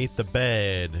underneath the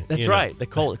bed. That's right, the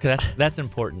coal, because that's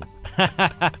important.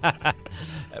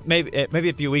 maybe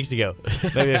a few weeks ago.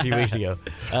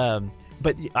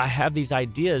 But I have these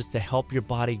ideas to help your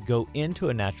body go into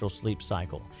a natural sleep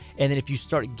cycle. And then if you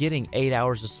start getting 8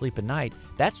 hours of sleep a night,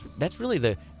 that's really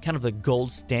the kind of the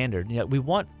gold standard. We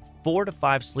want 4 to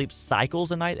 5 sleep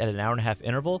cycles a night at an hour and a half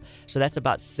interval. So that's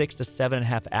about 6 to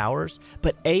 7.5 hours.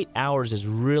 But 8 hours is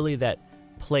really that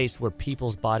place where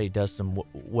people's body does some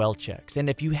well checks. And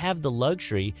if you have the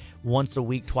luxury once a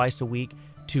week, twice a week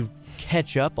to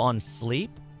catch up on sleep,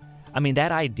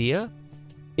 that idea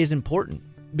is important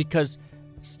because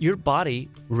your body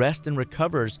rests and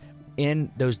recovers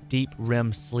in those deep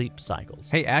REM sleep cycles.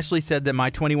 Hey, Ashley said that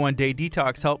my 21-day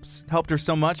detox helped her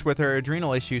so much with her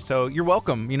adrenal issue. So you're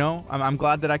welcome. I'm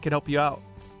glad that I could help you out.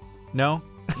 No?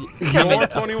 Your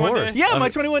 21 days? Yeah, my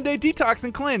 21-day detox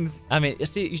and cleanse.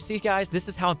 You see, guys, this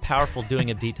is how powerful doing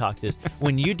a detox is.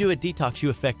 When you do a detox, you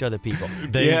affect other people.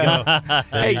 There you go.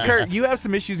 Hey, Kurt, you have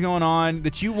some issues going on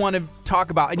that you want to talk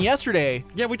about. And yesterday...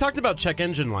 Yeah, we talked about check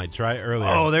engine lights, right, earlier.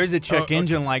 Oh, there's a check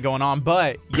engine light going on.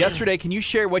 But yesterday, can you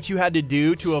share what you had to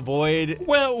do to avoid...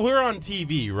 Well, we're on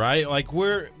TV, right?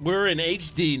 We're in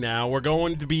HD now. We're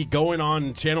going to be going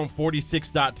on channel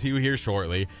 46.2 here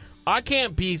shortly. I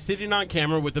can't be sitting on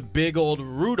camera with a big old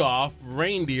Rudolph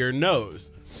reindeer nose.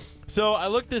 So I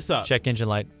looked this up. Check engine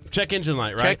light. Check engine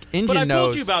light, right? Check engine But I nose.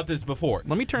 told you about this before.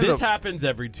 Let me turn this happens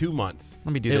every 2 months.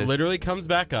 Let me do this. It literally comes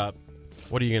back up.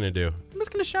 What are you going to do? I'm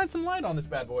just going to shine some light on this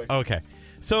bad boy. Okay.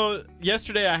 So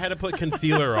yesterday I had to put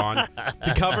concealer on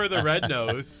to cover the red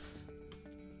nose.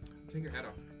 Take your head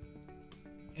off.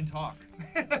 And talk.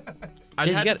 I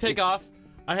had to take off.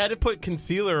 I had to put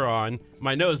concealer on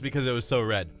my nose because it was so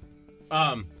red.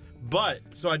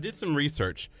 So I did some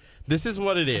research. This is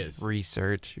what it is.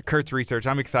 Research. Kurt's research.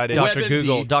 I'm excited. Dr. WebMD.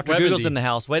 Google. Dr. Google's in the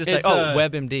house. Wait a second. It's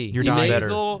WebMD. You're dying better.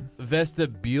 Nasal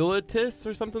vestibulitis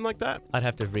or something like that. I'd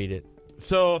have to read it.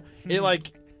 So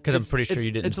it Because I'm pretty sure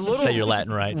you didn't say your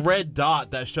Latin right. Red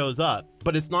dot that shows up,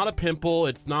 but it's not a pimple.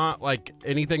 It's not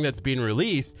anything that's being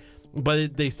released.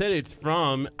 But they said it's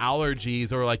from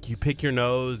allergies or you pick your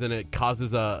nose and it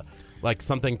causes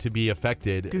something to be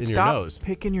affected in your nose.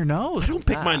 Picking your nose. I don't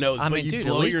pick my nose, but you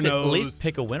blow your nose. At least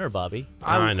pick a winner, Bobby.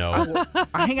 I know.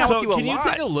 I hang out with you a lot. Can you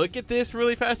take a look at this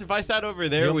really fast? If I sat over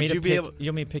there, would you be able? You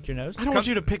want me to pick your nose? I don't want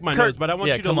you to pick my nose, but I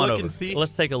want you to look and see.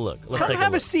 Let's take a look. Come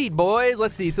have a seat, boys.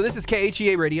 Let's see. So this is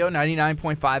KHEA Radio,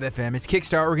 99.5 FM. It's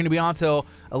Kickstart. We're going to be on till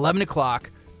 11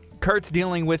 o'clock. Kurt's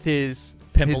dealing with his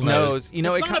nose. It's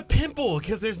not a pimple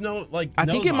because there's no I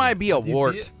think it might be a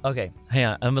wart. Okay, hang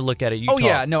on. I'm gonna look at it.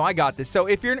 Yeah, no, I got this. So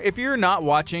if you're not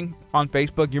watching on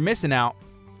Facebook, you're missing out.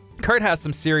 Kurt has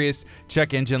some serious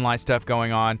check engine light stuff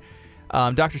going on.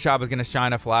 Dr. Shab is gonna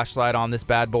shine a flashlight on this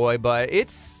bad boy, but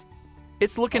it's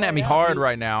looking at me hard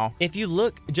right now. If you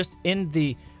look just in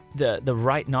the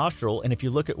right nostril, and if you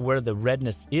look at where the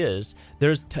redness is,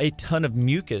 there's a ton of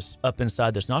mucus up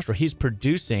inside this nostril. He's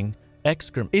producing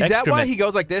excrement. Is that why he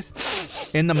goes like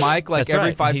this in the mic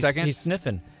every 5 seconds? He's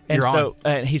sniffing.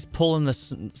 And he's pulling the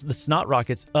snot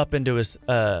rockets up into his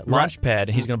launch pad,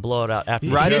 and he's going to blow it out after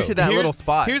the show. Into that little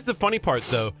spot. Here's the funny part,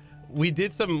 though. We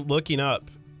did some looking up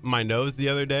my nose the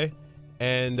other day,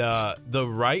 and the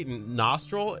right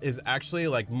nostril is actually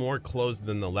like more closed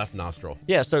than the left nostril.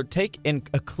 Yeah, so take and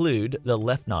occlude the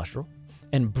left nostril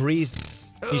and breathe.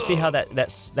 You see how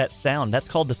that sound? That's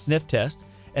called the sniff test.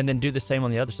 And then do the same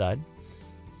on the other side.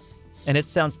 And it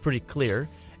sounds pretty clear.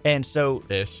 And so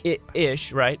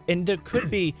ish, right? And there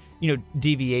could be,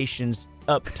 deviations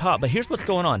up top. But here's what's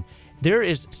going on. There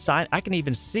is I can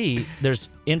even see there's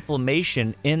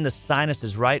inflammation in the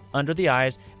sinuses right under the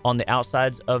eyes on the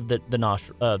outsides of the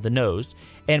nostril, the nose.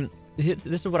 And this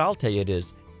is what I'll tell you it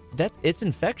is. That it's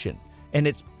infection. And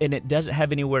it doesn't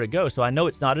have anywhere to go. So I know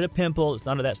it's not a pimple, it's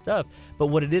none of that stuff. But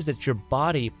what it is, it's your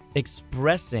body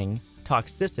expressing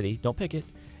toxicity. Don't pick it.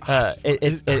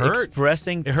 It's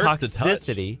expressing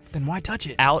toxicity. Then why touch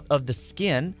it? Out of the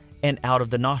skin and out of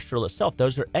the nostril itself.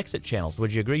 Those are exit channels.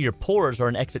 Would you agree? Your pores are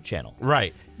an exit channel.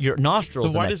 Right. Your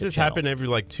nostrils. So why does this happen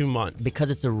every 2 months?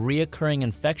 Because it's a reoccurring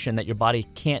infection that your body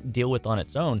can't deal with on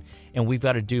its own, and we've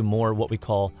got to do more what we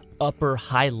call upper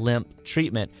high lymph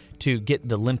treatment to get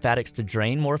the lymphatics to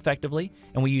drain more effectively.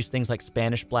 And we use things like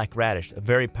Spanish black radish, a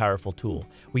very powerful tool.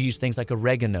 We use things like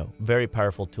oregano, very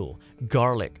powerful tool.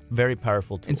 Garlic, very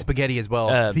powerful tool. And spaghetti as well.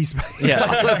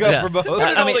 Yeah. For both.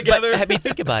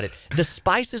 Think about it. The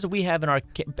spices we have in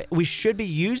we should be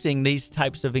using these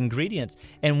types of ingredients.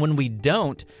 And when we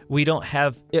don't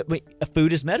have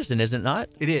food is medicine, is it not?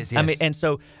 It is, yes.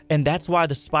 And that's why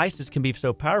the spices can be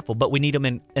so powerful. But we need them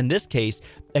in this case,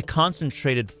 a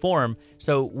concentrated form,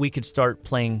 so we could start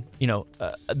playing,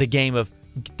 the game of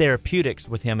therapeutics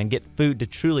with him and get food to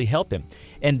truly help him.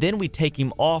 And then we take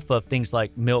him off of things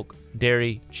like milk,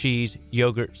 dairy, cheese,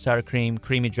 yogurt, sour cream,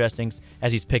 creamy dressings,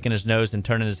 as he's picking his nose and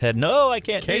turning his head. No, I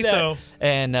can't do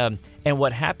that. And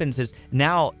what happens is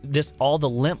now all the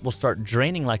lymph will start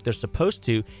draining like they're supposed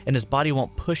to, and his body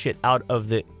won't push it out of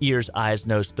the ears, eyes,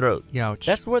 nose, throat. Youch.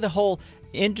 That's where the whole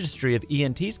industry of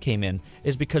ENTs came in,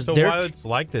 is because so while it's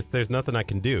like this, there's nothing I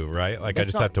can do, right? Like I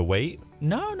just have to wait?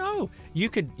 No. You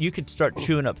could start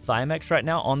chewing up Thymex right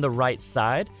now on the right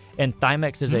side, and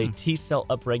Thymex is a T-cell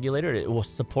upregulator. It will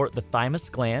support the thymus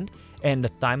gland, and the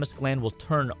thymus gland will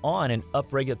turn on and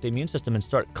upregulate the immune system and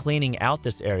start cleaning out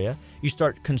this area. You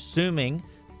start consuming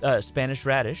Spanish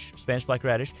black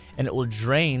radish, and it will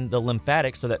drain the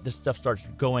lymphatics so that this stuff starts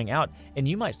going out, and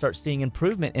you might start seeing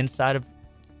improvement inside of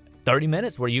 30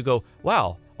 minutes where you go,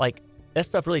 wow, like that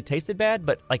stuff really tasted bad,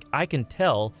 but like I can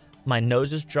tell my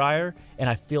nose is drier and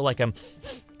I feel like I'm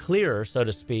clearer, so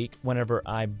to speak, whenever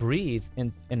I breathe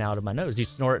in and out of my nose. Do you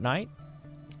snore at night?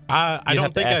 I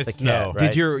don't think I snore.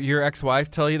 Right? Did your ex-wife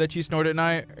tell you that you snored at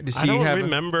night? I don't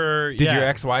remember. Did your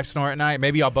ex-wife snore at night?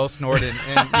 Maybe y'all both snored in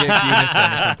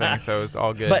unison or something, so it's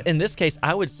all good. But in this case,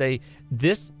 I would say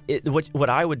what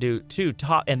I would do too,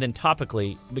 and then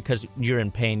topically, because you're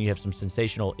in pain, you have some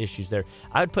sensational issues there,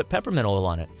 I would put peppermint oil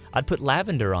on it. I'd put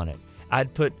lavender on it.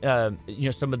 I'd put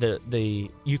some of the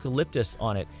eucalyptus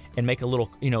on it and make a little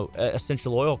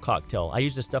essential oil cocktail. I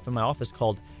use this stuff in my office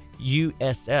called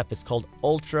USF. It's called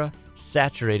ultra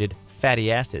saturated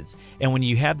fatty acids. And when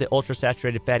you have the ultra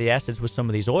saturated fatty acids with some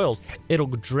of these oils,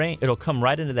 it'll come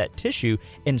right into that tissue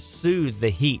and soothe the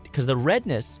heat, because the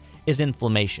redness is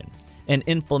inflammation. And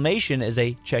inflammation is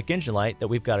a check engine light that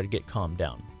we've got to get calmed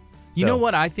down. You know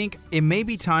what? I think it may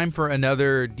be time for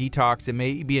another detox. It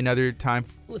may be another time,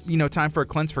 time for a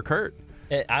cleanse for Kurt.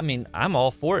 I mean, I'm all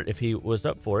for it if he was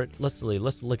up for it. Let's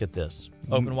look at this.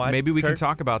 Open wide. Maybe we Kurt? can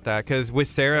talk about that, because with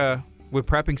Sarah, with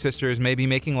Prepping Sisters, maybe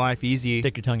making life easy.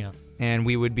 Stick your tongue out. And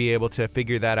we would be able to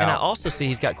figure that out. And I also see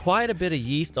he's got quite a bit of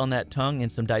yeast on that tongue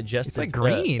and some digestive. It's like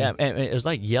green. And it was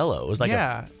like yellow. It was like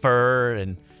a fur.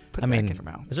 And Put it back in your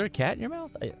mouth. Is there a cat in your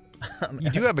mouth? You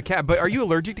do have a cat, but are you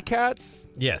allergic to cats?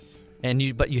 Yes.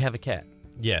 But you have a cat.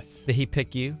 Yes. Did he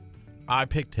pick you? I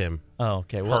picked him. Oh,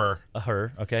 okay. Well,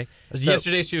 her. Okay.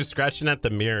 Yesterday she was scratching at the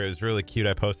mirror. It was really cute.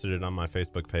 I posted it on my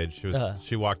Facebook page.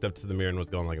 She walked up to the mirror and was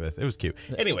going like this. It was cute.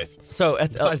 Anyways, so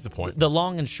besides the point. The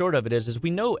long and short of it is we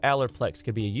know Allerplex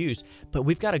could be used, but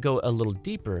we've got to go a little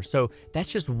deeper. So that's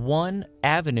just one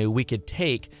avenue we could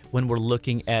take when we're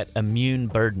looking at immune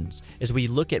burdens. Is we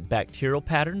look at bacterial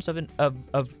patterns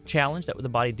of challenge that the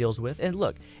body deals with, and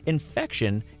look,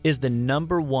 infection is the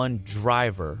number one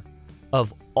driver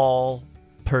of all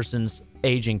persons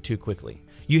aging too quickly.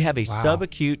 You have a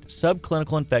subacute,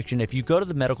 subclinical infection. If you go to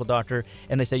the medical doctor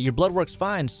and they say your blood work's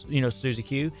fine, Susie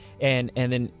Q,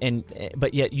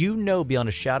 but yet beyond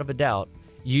a shadow of a doubt,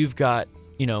 you've got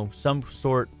some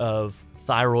sort of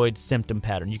thyroid symptom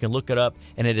pattern. You can look it up,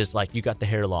 and it is like you got the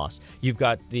hair loss, you've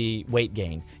got the weight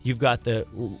gain, you've got the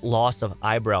loss of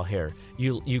eyebrow hair,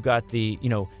 you got the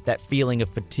that feeling of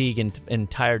fatigue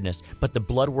and tiredness. But the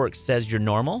blood work says you're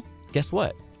normal. Guess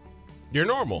what? You're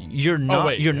normal. You're not.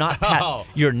 wait. You're not. Oh.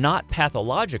 You're not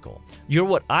pathological. You're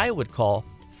what I would call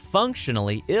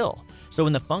functionally ill. So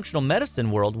in the functional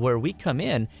medicine world, where we come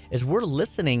in is we're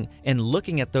listening and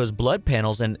looking at those blood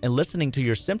panels and listening to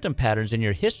your symptom patterns and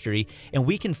your history, and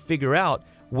we can figure out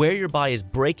where your body is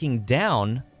breaking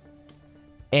down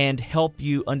and help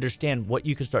you understand what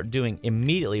you can start doing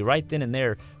immediately, right then and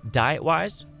there,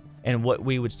 diet-wise. And what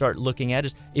we would start looking at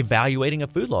is evaluating a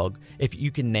food log. If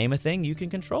you can name a thing, you can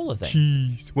control a thing.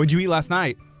 Jeez. What'd you eat last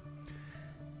night?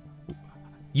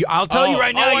 I'll tell you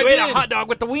right now, I you ate did. a hot dog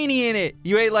with the weenie in it.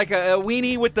 You ate like a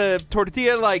weenie with the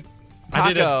tortilla, like taco. I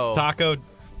did a taco.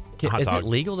 hot Is dog. it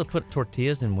legal to put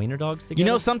tortillas and wiener dogs together? You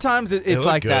know, sometimes it's look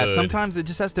like that. good. Sometimes it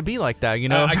just has to be like that, you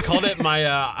know? I called it my.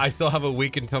 I still have a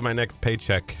week until my next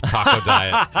paycheck taco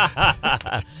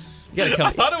diet. You gotta come.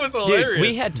 I thought it was hilarious. Dude,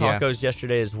 we had tacos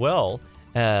yesterday as well,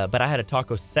 but I had a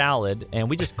taco salad, and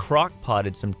we just crock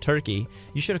potted some turkey.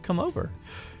 You should have come over,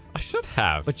 I should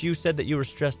have. but you said that you were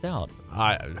stressed out.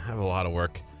 I have a lot of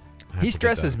work. I have He to get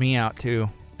stresses done. me out, too.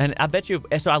 And I bet you.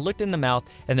 So I looked in the mouth,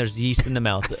 and there's yeast in the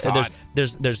mouth. saw there's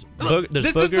it. there's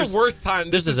This boogers. is the worst time.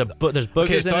 There's there's boogers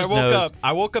Okay, in so his I woke nose. up.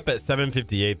 I woke up at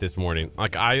 7:58 this morning.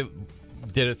 Like I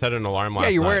didn't set an alarm last Yeah,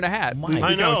 you're night. wearing a hat. My We can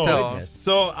I know. always tell. goodness.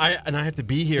 So I had to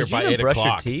be here Did you by even 8 brush your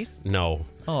o'clock. teeth? No.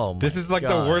 Oh, my This is like the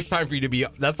gosh. worst time for you to be.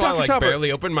 That's why I Dr. like Chopper.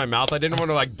 barely opened my mouth. I didn't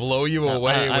want to like blow you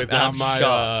away I'm without my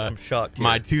shocked. I'm shocked here.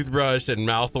 my toothbrush and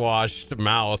mouthwash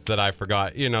mouth that I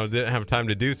forgot. Didn't have time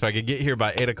to do, so I could get here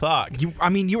by 8 o'clock. You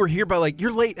were here by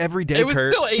you're late every day, It was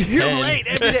Kurt. still 8:10. You're late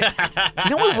every day.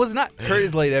 No, it was not. Kurt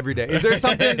is late every day. Is there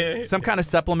some kind of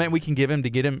supplement we can give him to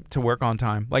get him to work on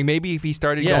time? Like maybe if he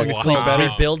started going to it's sleep called better.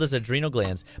 rebuild his adrenal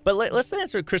glands. But let's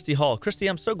answer Christy Hall. Christy,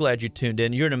 I'm so glad you tuned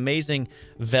in. You're an amazing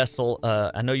vessel.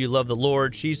 I know you love the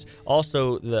Lord. She's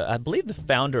also I believe the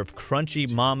founder of Crunchy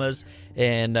Mamas,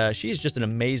 and she's just an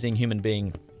amazing human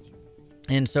being.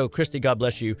 And so, Christy, God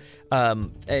bless you.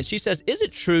 And she says, is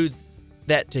it true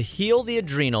that to heal the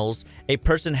adrenals, a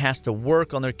person has to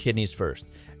work on their kidneys first?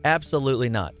 Absolutely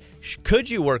not. Could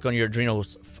you work on your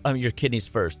adrenals, your kidneys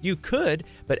first? You could,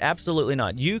 but absolutely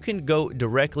not. You can go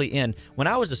directly in. When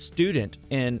I was a student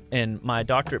in my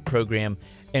doctorate program,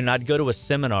 and I'd go to a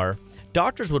seminar,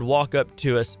 doctors would walk up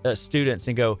to us students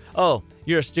and go, "Oh,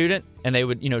 you're a student," and they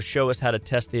would, show us how to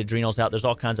test the adrenals out. There's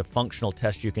all kinds of functional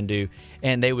tests you can do,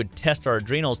 and they would test our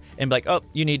adrenals and be like, "Oh,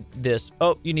 you need this.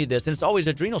 Oh, you need this," and it's always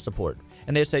adrenal support.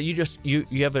 And they say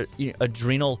you have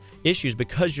adrenal issues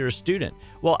because you're a student.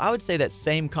 Well, I would say that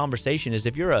same conversation is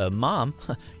if you're a mom,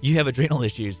 you have adrenal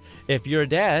issues. If you're a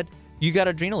dad, you got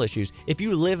adrenal issues. If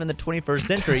you live in the 21st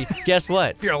century, guess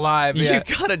what? If you're alive, You yeah.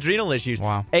 got adrenal issues.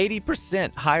 Wow.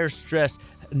 80% higher stress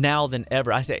now than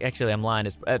ever. I think actually I'm lying.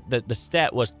 It's, the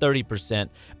stat was 30%.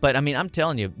 But I mean, I'm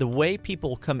telling you, the way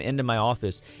people come into my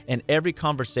office and every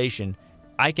conversation,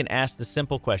 I can ask the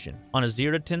simple question on a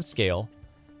 0 to 10 scale,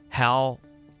 how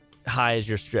high is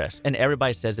your stress? And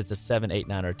everybody says it's a 7, 8,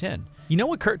 9, or 10. You know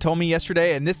what Kurt told me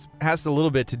yesterday? And this has a little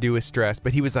bit to do with stress,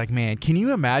 but he was like, man, can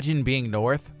you imagine being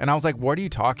North? And I was like, what are you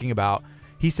talking about?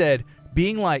 He said,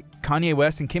 being like Kanye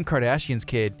West and Kim Kardashian's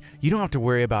kid, you don't have to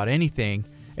worry about anything.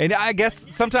 And I guess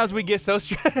sometimes we get so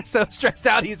stressed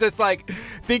out. He's just like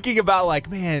thinking about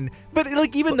like, man, but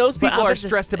like even those But people I are was just-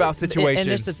 stressed about situations.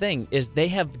 And that's the thing is they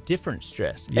have different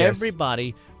stress. Yes.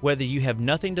 Everybody, whether you have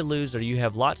nothing to lose or you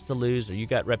have lots to lose or you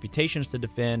got reputations to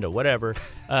defend or whatever,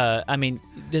 I mean,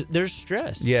 there's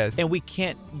stress. Yes. And we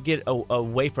can't get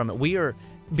away from it. We are,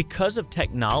 because of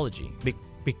technology,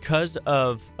 because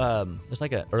of, there's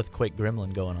like an earthquake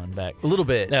gremlin going on back. A little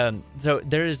bit. So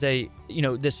there is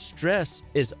this stress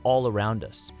is all around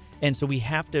us. And so we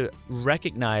have to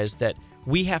recognize that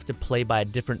we have to play by a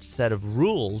different set of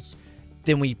rules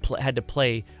than we had to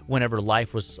play whenever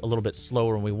life was a little bit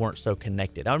slower and we weren't so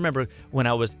connected. I remember when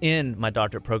I was in my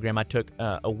doctorate program, I took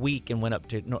a week and went up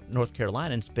to North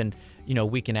Carolina and spent, a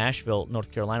week in Asheville,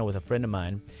 North Carolina with a friend of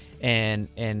mine. And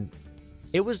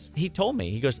it was, he told me,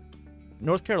 he goes,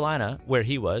 North Carolina, where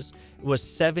he was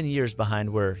 7 years behind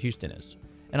where Houston is.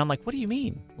 And I'm like, what do you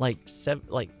mean?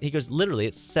 He goes, literally,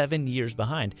 it's 7 years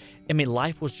behind. I mean,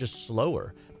 life was just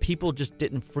slower. People just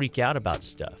didn't freak out about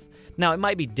stuff. Now, it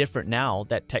might be different now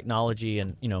that technology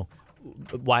and,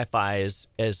 Wi-Fi is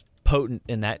as potent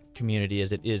in that community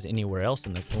as it is anywhere else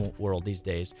in the world these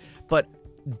days. But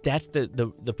that's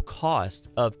the cost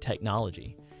of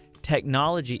technology.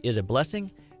 Technology is a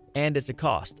blessing. and it's a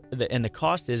cost. And the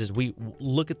cost is we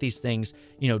look at these things,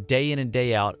 day in and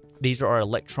day out. These are our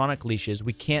electronic leashes.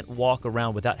 We can't walk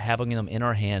around without having them in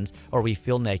our hands, or we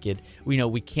feel naked.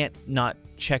 We can't not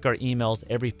check our emails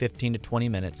every 15 to 20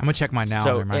 minutes. I'm gonna check mine now.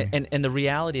 So, and the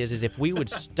reality is if we would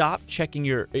stop checking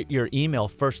your email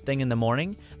first thing in the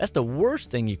morning, that's the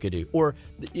worst thing you could do. Or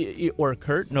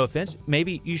Kurt, no offense,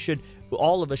 maybe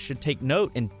all of us should take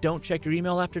note and don't check your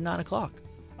email after 9 o'clock.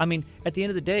 I mean, at the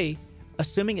end of the day,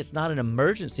 assuming it's not an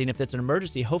emergency, and if it's an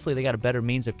emergency, hopefully they got a better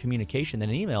means of communication than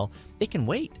an email. They can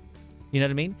wait. You know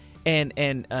what I mean? And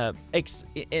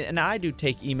I do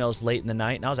take emails late in the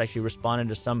night, and I was actually responding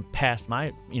to some past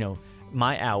my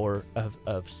hour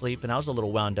of sleep, and I was a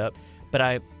little wound up. But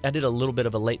I did a little bit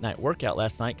of a late night workout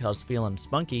last night because I was feeling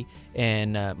spunky,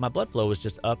 and my blood flow was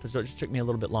just up, so it just took me a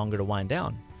little bit longer to wind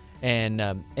down.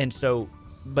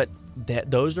 But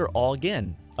those are all,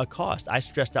 again, a cost. I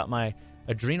stressed out my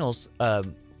adrenals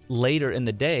later in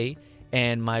the day,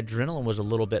 and my adrenaline was a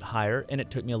little bit higher, and it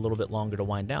took me a little bit longer to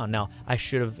wind down. Now, I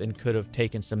should have and could have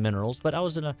taken some minerals, but I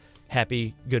was in a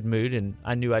happy, good mood, and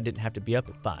I knew I didn't have to be up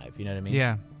at 5. You know what I mean?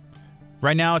 Yeah.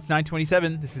 Right now, it's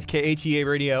 9:27. This is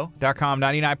KHEARadio.com,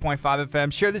 99.5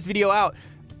 FM. Share this video out.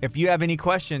 If you have any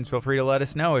questions, feel free to let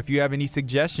us know. If you have any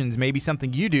suggestions, maybe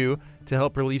something you do to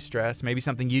help relieve stress, maybe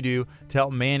something you do to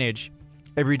help manage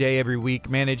every day, every week,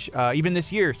 manage even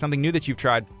this year, something new that you've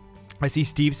tried. I see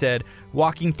Steve said,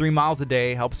 walking 3 miles a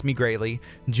day helps me greatly.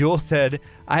 Jewel said,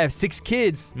 I have 6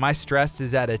 kids. My stress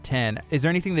is at a 10. Is there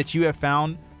anything that you have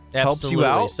found helps you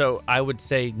out? So I would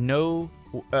say no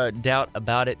doubt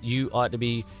about it. You ought to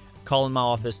be calling my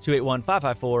office,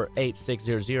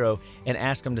 281-554-8600, and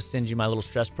ask them to send you my little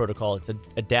stress protocol. It's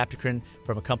Adaptocrine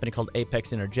from a company called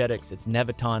Apex Energetics. It's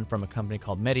Neviton from a company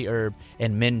called MediHerb,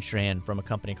 and Mentran from a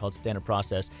company called Standard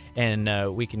Process.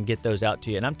 And we can get those out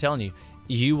to you. And I'm telling you,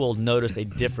 you will notice a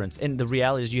difference. And the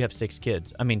reality is you have 6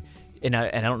 kids. I mean, and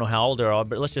I don't know how old they are,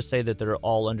 but let's just say that they're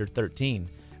all under 13.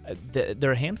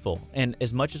 They're a handful. And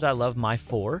as much as I love my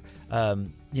 4,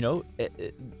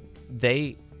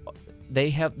 they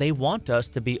want us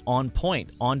to be on point,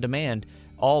 on demand,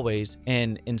 always,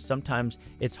 and sometimes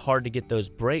it's hard to get those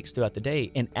breaks throughout the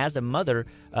day. And as a mother,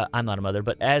 I'm not a mother,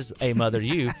 but as a mother,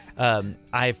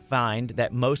 I find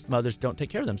that most mothers don't take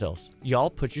care of themselves. Y'all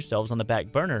put yourselves on the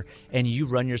back burner and you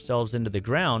run yourselves into the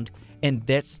ground, and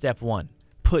that's step 1.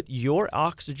 Put your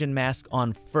oxygen mask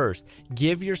on first.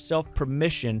 Give yourself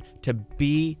permission to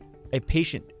be a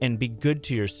patient and be good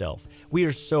to yourself. We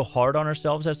are so hard on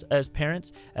ourselves as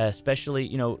parents, especially,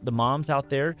 the moms out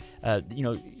there.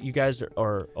 You guys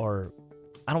are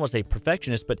I don't want to say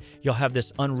perfectionists, but you'll have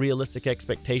this unrealistic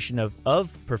expectation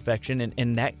of perfection,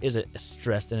 and that is a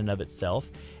stress in and of itself.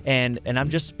 And I'm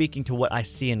just speaking to what I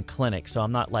see in clinic, so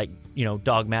I'm not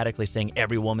dogmatically saying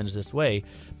every woman is this way,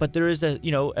 but there is a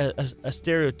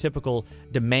stereotypical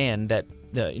demand that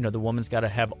the woman's got to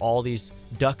have all these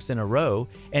ducks in a row,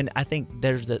 and I think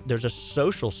there's a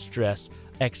social stress,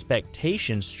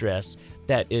 expectation stress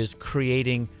that is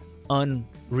creating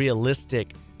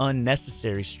unrealistic,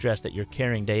 unnecessary stress that you're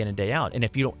carrying day in and day out. And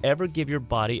if you don't ever give your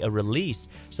body a release,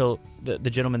 so the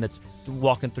gentleman that's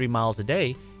walking 3 miles a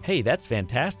day, hey, that's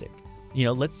fantastic.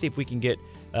 Let's see if we can get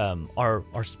our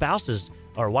spouses,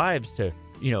 our wives to,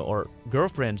 or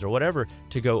girlfriends or whatever,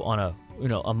 to go on a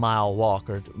mile walk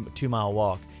or 2 mile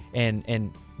walk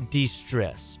and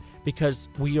de-stress, because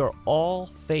we are all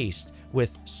faced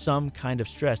with some kind of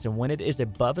stress. And when it is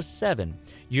above a 7,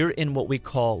 you're in what we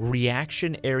call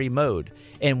reactionary mode.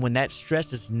 And when that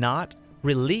stress is not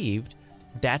relieved,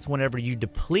 that's whenever you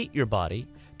deplete your body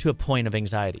to a point of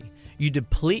anxiety. You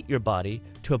deplete your body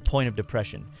to a point of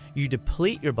depression. You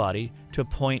deplete your body to a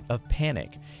point of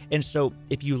panic. And so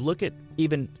if you look at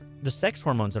even the sex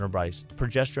hormones in our bodies,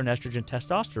 progesterone, estrogen,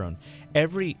 testosterone,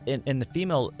 and the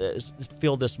female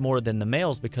feel this more than the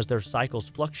males because their cycles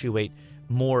fluctuate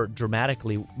more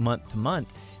dramatically month to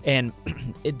month. And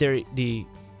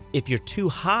if you're too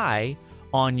high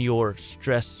on your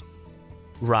stress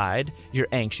ride, you're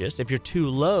anxious. If you're too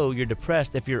low, you're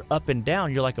depressed. If you're up and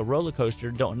down, you're like a roller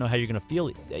coaster, don't know how you're going to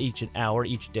feel each hour,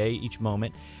 each day, each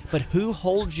moment. But who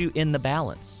holds you in the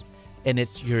balance? And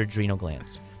it's your adrenal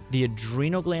glands. The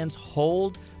adrenal glands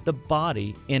hold the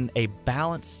body in a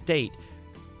balanced state,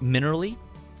 minerally,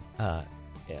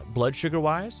 blood sugar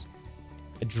wise,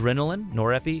 adrenaline,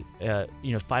 norepi,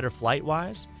 fight or flight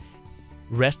wise,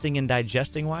 resting and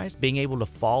digesting wise, being able to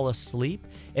fall asleep.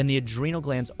 And the adrenal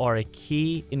glands are a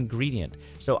key ingredient.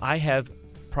 So I have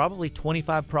probably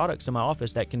 25 products in my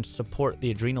office that can support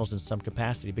the adrenals in some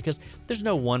capacity, because there's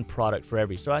no one product for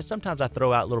every. So sometimes I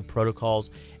throw out little protocols,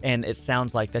 and it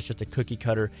sounds like that's just a cookie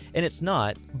cutter, and it's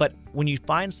not. But when you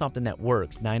find something that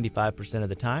works 95% of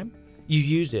the time, you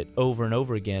use it over and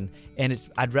over again. And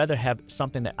I'd rather have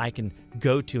something that I can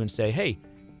go to and say, hey,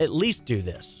 at least do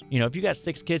this. If you got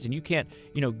 6 kids and you can't,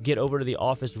 get over to the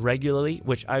office regularly,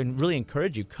 which I really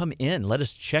encourage you, come in, let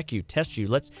us check you, test you.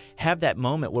 Let's have that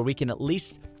moment where we can at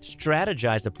least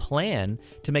strategize a plan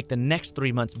to make the next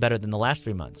 3 months better than the last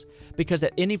 3 months. Because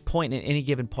at any point in any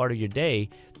given part of your day,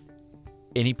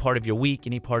 any part of your week,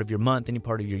 any part of your month, any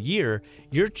part of your year,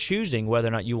 you're choosing whether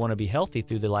or not you want to be healthy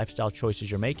through the lifestyle choices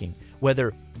you're making.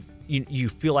 Whether you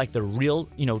feel like they're real,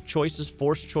 choices,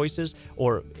 forced choices,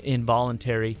 or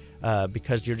involuntary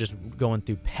because you're just going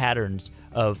through patterns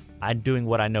of I'm doing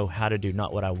what I know how to do,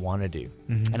 not what I want to do.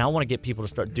 Mm-hmm. And I want to get people to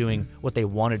start doing what they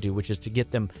want to do, which is to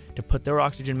get them to put their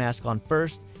oxygen mask on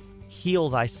first, heal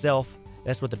thyself.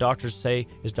 That's what the doctors say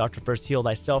is doctor first, heal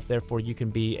thyself. Therefore, you can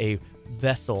be a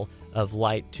vessel of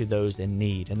light to those in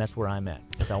need. And that's where I'm at,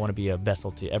 because I want to be a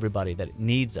vessel to everybody that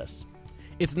needs us.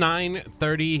 It's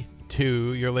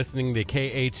 9:32. You're listening to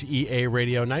KHEA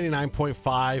Radio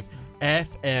 99.5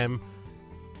 FM.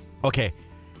 Okay,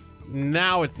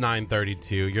 now it's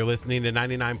 9:32. You're listening to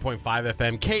 99.5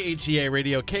 FM, KHEA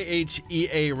Radio,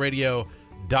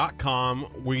 KHEARadio.com.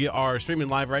 We are streaming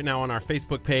live right now on our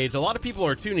Facebook page. A lot of people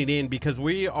are tuning in because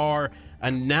we are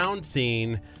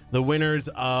announcing the winners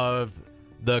of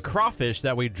the crawfish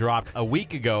that we dropped a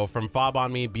week ago from Fob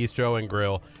on Me Bistro and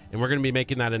Grill, and we're going to be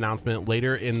making that announcement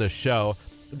later in the show.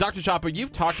 Dr. Chapa,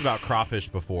 you've talked about crawfish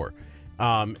before,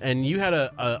 and you had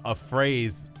a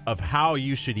phrase of how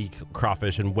you should eat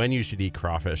crawfish and when you should eat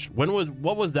crawfish.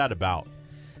 What was that about?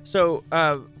 So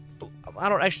I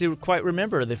don't actually quite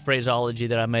remember the phraseology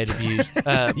that I might have used.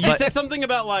 You said something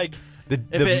about like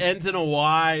if it ends in a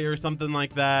Y or something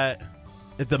like that.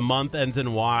 If the month ends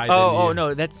in Y.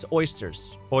 No, that's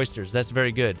oysters. Oysters. That's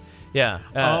very good. Yeah.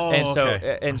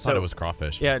 Okay. I thought it was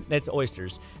crawfish. Yeah, it's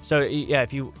oysters. So yeah,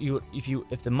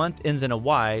 if the month ends in a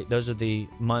Y, those are the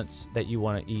months that you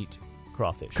want to eat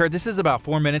crawfish. Kurt, this is about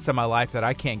 4 minutes of my life that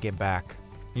I can't get back.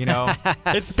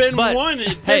 It's been one.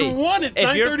 It's been one. It's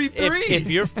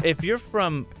 9:33. If you're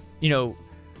from the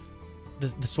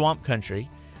swamp country,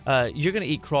 you're gonna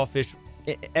eat crawfish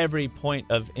every point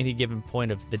of any given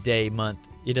point of the day, month.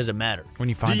 It doesn't matter. When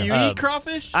you find them. Do you eat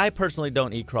crawfish? I personally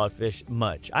don't eat crawfish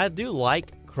much. I do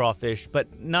like crawfish,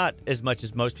 but not as much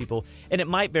as most people. And it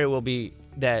might very well be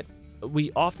that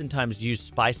we oftentimes use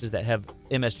spices that have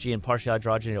MSG and partially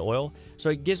hydrogenated oil.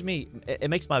 So it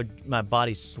makes my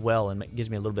body swell and it gives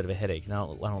me a little bit of a headache, and I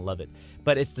don't love it.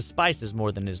 But it's the spices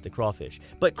more than it is the crawfish.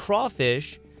 But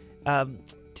crawfish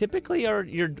typically are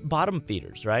your bottom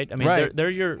feeders, right? I mean, right.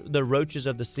 They're the roaches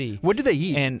of the sea. What do they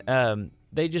eat? And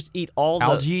they just eat all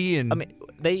algae and. I mean,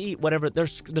 they eat whatever. They're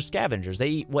scavengers. They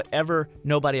eat whatever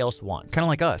nobody else wants. Kind of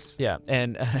like us. Yeah,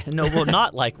 and no, well,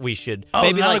 not like we should. Oh,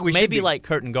 maybe like like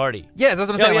Kurt and Gardy. Yes, that's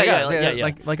what I'm saying. Yeah.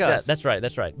 Like us. Yeah,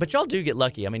 that's right. But y'all do get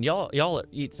lucky. I mean, y'all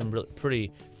eat some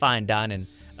pretty fine dining.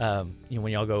 When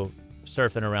y'all go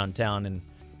surfing around town and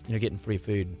getting free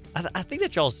food. I think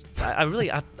that y'all's.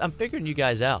 I'm figuring you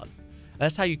guys out.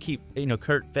 That's how you keep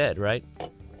Kurt fed, right?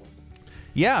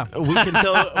 Yeah, we can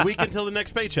till the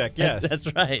next paycheck. Yes, that's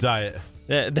right. Diet.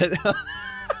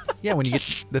 Yeah, when you get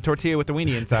the tortilla with the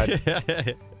weenie inside.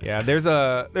 Yeah, there's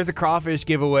a crawfish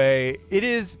giveaway. It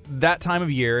is that time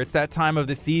of year. It's that time of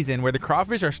the season where the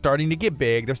crawfish are starting to get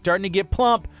big. They're starting to get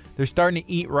plump. They're starting to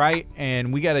eat right,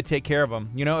 and we got to take care of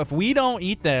them. If we don't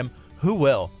eat them, who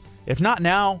will? If not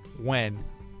now, when?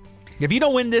 If you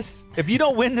don't win this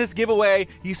giveaway,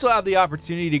 you still have the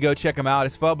opportunity to go check them out.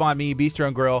 It's Fob on Me Bistro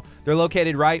and Grill. They're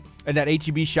located right in that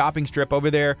HEB shopping strip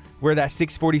over there where that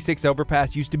 646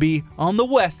 overpass used to be on the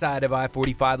west side of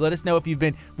I-45. Let us know if you've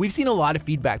been. We've seen a lot of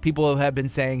feedback. People have been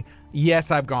saying,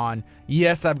 yes, I've gone.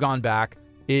 Yes, I've gone back.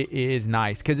 It is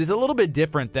nice because it's a little bit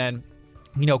different than,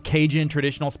 Cajun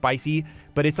traditional spicy,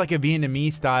 but it's like a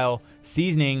Vietnamese style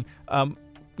seasoning.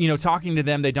 Talking to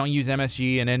them, they don't use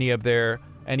MSG in any of their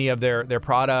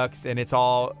products, and it's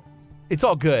all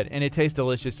good and it tastes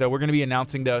delicious. So we're going to be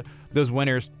announcing those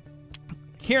winners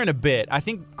here in a bit. I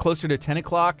think closer to 10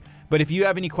 o'clock. But if you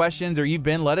have any questions or you've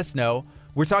been, let us know.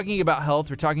 We're talking about health.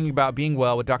 We're talking about being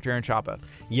well with Dr. Aaron Chapa.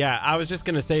 Yeah, I was just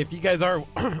going to say, if you guys are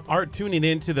tuning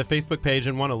into the Facebook page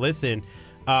and want to listen,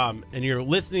 and you're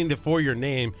listening for your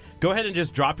name, go ahead and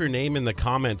just drop your name in the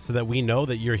comments so that we know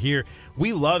that you're here.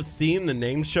 We love seeing the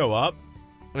names show up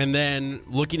and then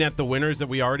looking at the winners that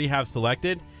we already have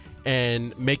selected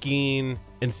and making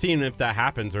and seeing if that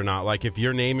happens or not. Like if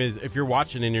you're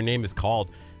watching and your name is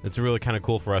called, it's really kind of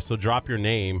cool for us. So drop your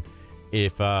name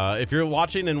if you're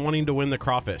watching and wanting to win the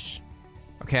crawfish.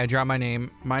 Okay, I dropped my name.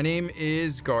 My name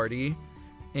is Gardy,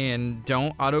 and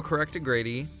don't autocorrect to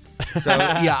Grady. So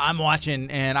yeah, I'm watching,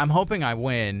 and I'm hoping I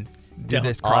win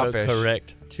this crawfish.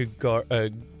 Correct to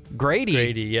Grady.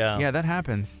 Grady, yeah. Yeah, that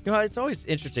happens. You know, it's always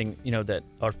interesting, that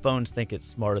our phones think it's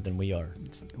smarter than we are.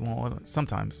 Well,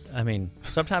 sometimes. I mean,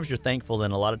 sometimes you're thankful,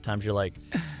 and a lot of times you're like,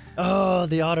 oh,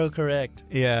 the autocorrect.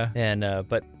 Yeah. And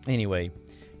but anyway,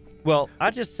 well,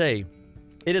 I just say,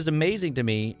 it is amazing to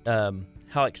me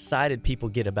how excited people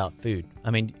get about food.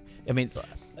 I mean,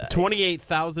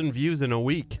 28,000 views in a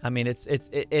week. I mean,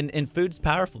 and food's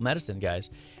powerful medicine, guys.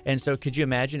 And so, could you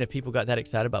imagine if people got that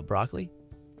excited about broccoli?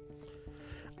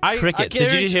 Crickets.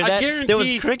 Did you hear that? There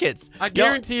was crickets. I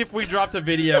guarantee if we dropped a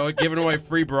video giving away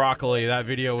free broccoli, that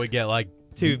video would get like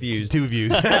 2 views. 2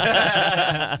 views.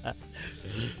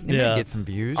 You may get some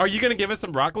views. Are you going to give us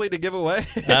some broccoli to give away?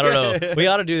 I don't know. We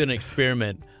ought to do an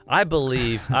experiment. I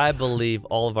believe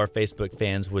all of our Facebook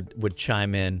fans would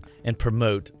chime in and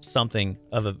promote something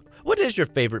of a. What is your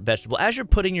favorite vegetable? As you're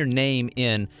putting your name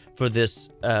in for this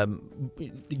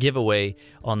giveaway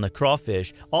on the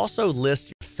crawfish, also list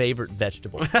your favorite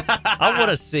vegetable. I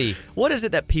want to see, what is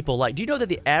it that people like? Do you know that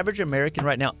the average American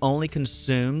right now only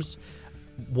consumes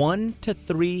 1 to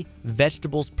 3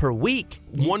 vegetables per week?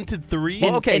 1 to 3?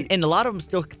 And, okay. And a lot of them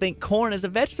still think corn is a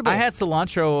vegetable. I had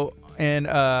cilantro and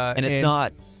it's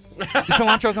not.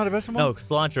 Cilantro's not a vegetable? No,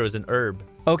 cilantro is an herb.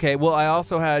 Okay, well, I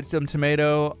also had some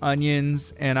tomato,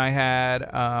 onions, and I had,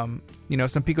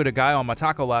 some pico de gallo on my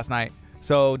taco last night.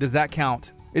 So does that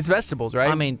count? It's vegetables, right?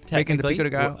 I mean, Making the technically. pico de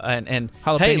gallo. And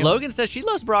Jalapeno. hey, Logan says she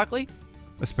loves broccoli.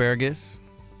 Asparagus.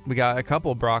 We got a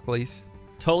couple of broccolis.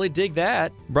 Totally dig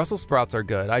that. Brussels sprouts are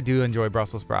good. I do enjoy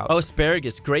Brussels sprouts. Oh,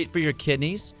 asparagus, great for your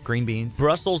kidneys. Green beans.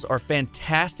 Brussels are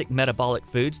fantastic metabolic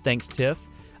foods. Thanks, Tiff.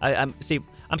 I'm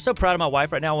so proud of my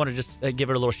wife right now. I want to just give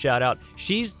her a little shout out.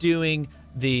 She's doing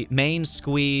the Main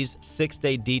Squeeze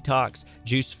 6-day detox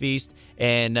juice feast,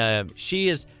 and she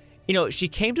is, she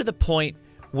came to the point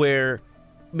where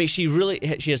she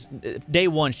has day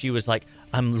one. She was like,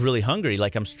 I'm really hungry,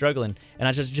 like I'm struggling, and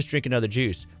I just drink another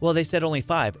juice. Well, they said only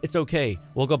 5. It's okay.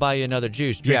 We'll go buy you another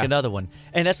juice. Drink another one.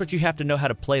 And that's what you have to know how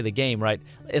to play the game, right?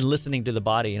 And listening to the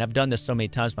body. And I've done this so many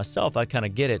times myself, I kind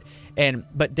of get it.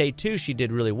 But day 2, she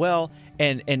did really well,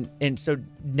 and so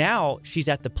now she's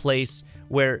at the place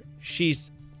where she's,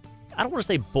 I don't want to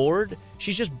say bored.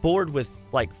 She's just bored with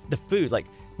like the food. Like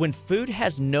when food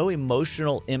has no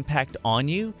emotional impact on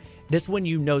you, that's when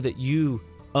you know that you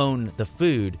own the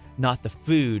food, not the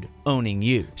food owning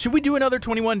you. Should we do another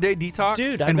 21-day detox?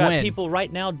 Dude, I've got people right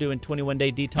now doing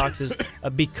 21-day detoxes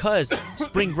because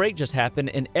spring break just happened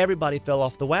and everybody fell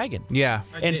off the wagon. Yeah.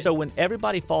 And so when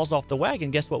everybody falls off the wagon,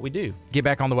 guess what we do? Get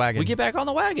back on the wagon. We get back on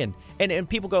the wagon. And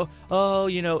people go, oh,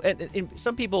 and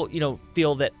some people,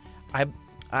 feel that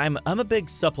I'm a big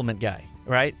supplement guy.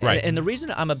 Right? And the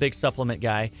reason I'm a big supplement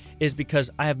guy is because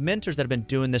I have mentors that have been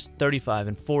doing this 35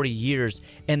 and 40 years,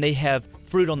 and they have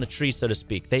fruit on the tree, so to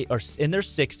speak. They are in their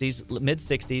 60s,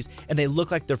 mid-60s, and they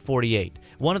look like they're 48.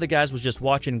 One of the guys was just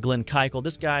watching Glenn Keuchel.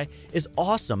 This guy is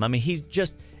awesome. I mean, he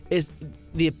just is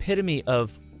the epitome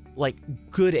of like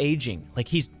good aging. Like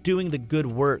he's doing the good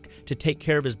work to take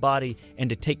care of his body and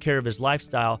to take care of his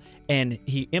lifestyle, and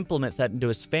he implements that into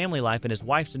his family life. And his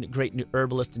wife's a great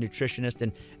herbalist and nutritionist,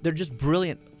 and they're just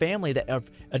brilliant family that have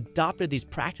adopted these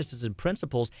practices and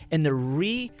principles, and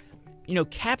they're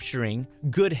capturing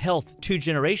good health 2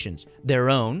 generations, their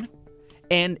own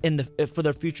and for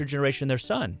their future generation, their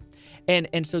son.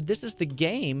 And so this is the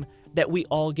game that we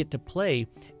all get to play.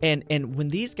 And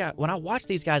when I watch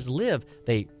these guys live,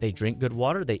 they drink good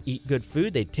water, they eat good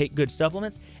food, they take good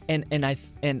supplements,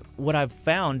 and what I've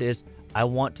found is I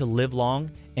want to live long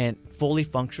and fully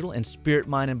functional in spirit,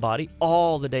 mind, and body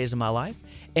all the days of my life.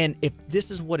 And if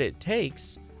this is what it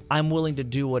takes, I'm willing to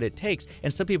do what it takes.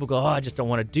 And some people go, oh, I just don't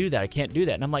want to do that. I can't do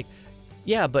that. And I'm like,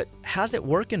 yeah, but how's it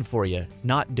working for you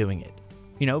not doing it?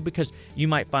 Because you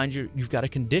might find you've got a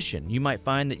condition. You might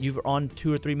find that you're on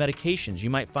 2 or 3 medications. You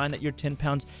might find that you're 10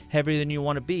 pounds heavier than you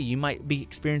want to be. You might be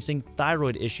experiencing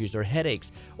thyroid issues or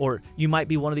headaches, or you might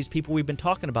be one of these people we've been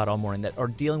talking about all morning that are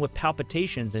dealing with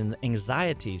palpitations and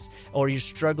anxieties, or you're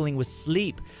struggling with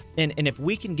sleep. And if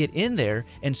we can get in there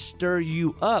and stir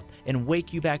you up and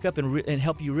wake you back up and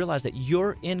help you realize that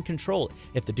you're in control.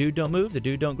 If the dude don't move, the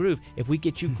dude don't groove. If we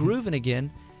get you grooving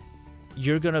again,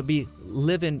 you're going to be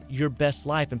living your best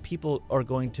life, and people are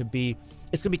going to be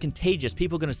it's going to be contagious.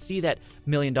 People are going to see that $1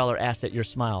 million asset, your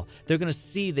smile. They're going to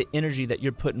see the energy that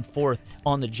you're putting forth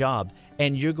on the job,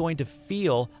 and you're going to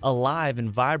feel alive and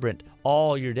vibrant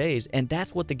all your days, and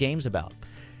that's what the game's about.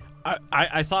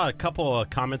 I saw a couple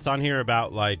of comments on here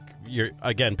about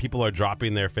people are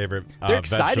dropping their favorite They're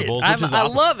excited. vegetables. Which is I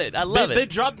awesome. love it. I love it. They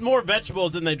dropped more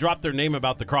vegetables than they dropped their name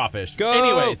about the crawfish. Go.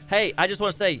 Anyways, Hey, I just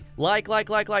want to say, like.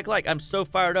 I'm so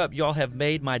fired up. Y'all have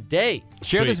made my day.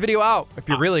 Share Sweet. this video out if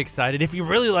you're really excited. If you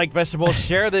really like vegetables,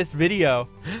 share this video.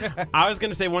 I was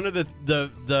gonna say one of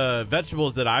the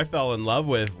vegetables that I fell in love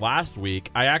with last week.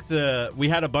 We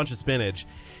had a bunch of spinach,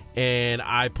 and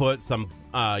I put some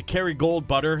Kerrygold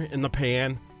butter in the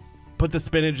pan, put the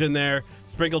spinach in there,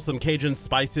 sprinkled some Cajun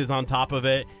spices on top of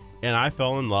it, and I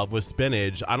fell in love with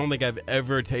spinach. I don't think I've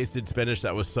ever tasted spinach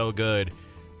that was so good,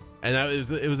 and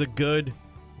it was a good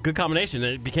combination.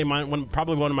 It became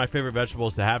probably one of my favorite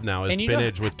vegetables to have now is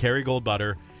spinach with Kerrygold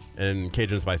butter and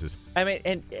Cajun spices. I mean,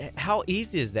 and how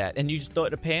easy is that? And you just throw it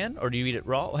in a pan, or do you eat it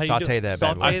raw? How do you Saute do it? that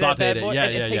bad boy. I sauteed bad it. boy? Yeah,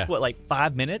 And yeah, it takes yeah. what, like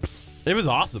 5 minutes? It was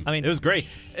awesome. I mean, it was great.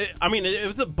 It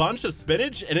was a bunch of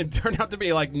spinach, and it turned out to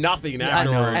be like nothing I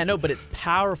afterwards. know, but it's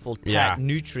powerful packed Yeah.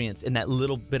 nutrients in that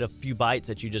little bit of few bites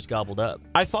that you just gobbled up.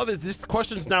 I saw that this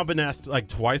question's now been asked like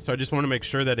twice, so I just want to make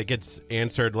sure that it gets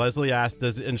answered. Leslie asked,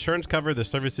 does insurance cover the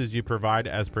services you provide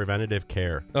as preventative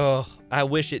care? Oh, I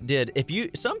wish it did.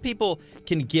 Some people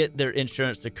can get their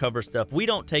insurance to cover stuff. We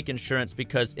don't take insurance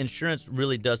because insurance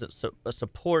really doesn't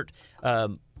support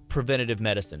preventative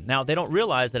medicine. Now, they don't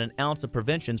realize that an ounce of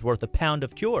prevention is worth a pound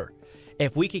of cure.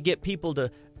 If we could get people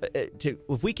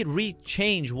if we could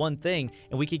rechange one thing,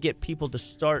 and we could get people to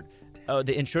start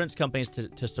the insurance companies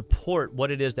to support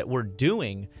what it is that we're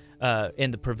doing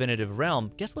in the preventative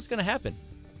realm, guess what's going to happen?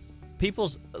 We're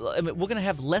going to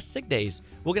have less sick days.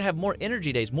 We're going to have more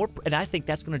energy days, and I think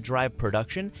that's going to drive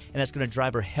production, and that's going to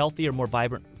drive a healthier, more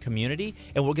vibrant community,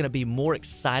 and we're going to be more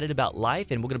excited about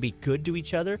life, and we're going to be good to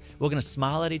each other. We're going to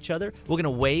smile at each other. We're going to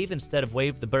wave instead of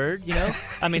wave the bird, you know?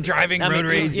 I mean, Road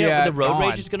rage, the it's road gone.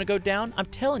 rage is going to go down. I'm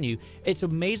telling you, it's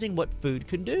amazing what food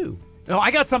can do. No, I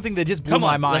got something that just blew Come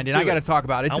my on, mind, let's and I do got to it. talk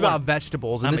about it. It's about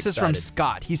vegetables, and I'm this is from excited.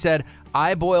 Scott. He said,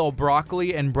 I boil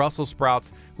broccoli and Brussels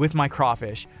sprouts with my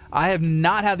crawfish. I have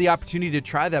not had the opportunity to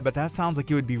try that, but that sounds like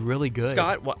it would be really good.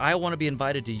 Scott, well, I want to be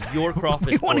invited to your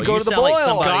crawfish. We wanna boil. go You to the sound like boil.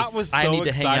 somebody Scott was I so need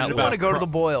to hang excited out I with. want to go to the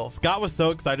boil. Scott was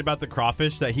so excited about the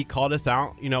crawfish that he called us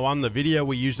out. You know, on the video,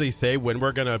 we usually say when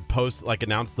we're going to post,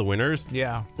 announce the winners.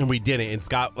 Yeah. And we didn't. And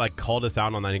Scott, called us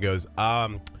out on that. He goes,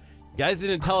 you guys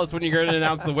didn't tell us when you're going to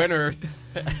announce the winners.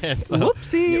 And so,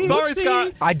 Whoopsie. Sorry, Whoopsie.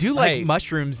 Scott. I do like Hey.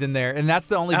 mushrooms in there, and that's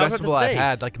the only I was about to vegetable I've say,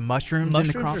 had, like mushrooms in the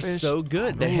Mushrooms crawfish. are so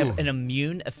good. They have an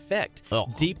immune effect, Oh.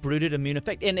 deep-rooted immune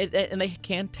effect, and they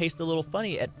can taste a little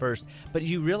funny at first. But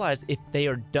you realize if they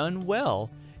are done well,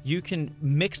 you can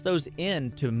mix those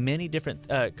into many different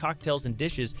cocktails and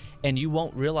dishes, and you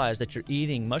won't realize that you're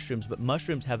eating mushrooms. But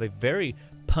mushrooms have a very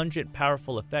pungent,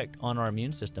 powerful effect on our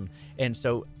immune system, and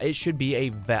so it should be a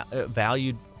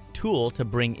valued tool to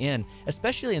bring in,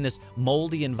 especially in this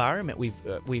moldy environment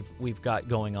we've got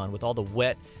going on with all the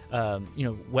wet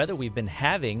weather we've been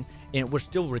having, and we're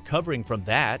still recovering from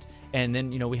that. And then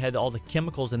we had all the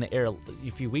chemicals in the air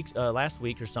a few weeks last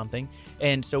week or something,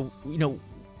 and so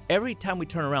every time we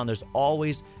turn around, there's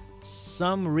always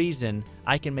some reason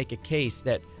I can make a case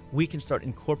that we can start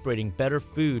incorporating better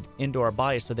food into our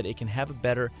bodies so that it can have a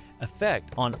better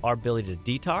effect on our ability to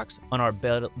detox, on our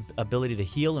ability to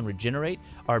heal and regenerate,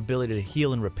 our ability to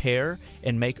heal and repair,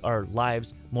 and make our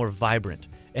lives more vibrant.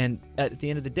 And at the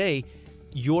end of the day,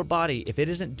 your body, if it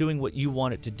isn't doing what you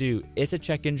want it to do, it's a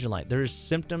check engine light. There's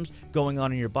symptoms going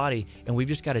on in your body, and we've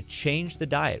just got to change the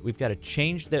diet. We've got to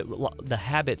change the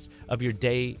habits of your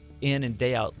day in and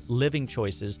day out living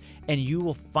choices, and you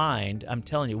will find, I'm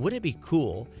telling you, wouldn't it be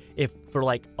cool if for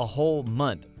a whole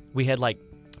month we had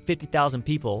 50,000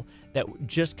 people that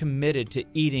just committed to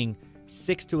eating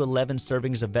 6 to 11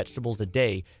 servings of vegetables a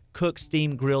day, cooked,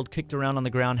 steamed, grilled, kicked around on the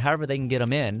ground, however they can get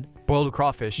them in, Boiled with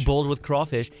crawfish. boiled with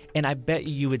crawfish, and I bet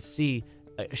you would see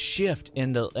a shift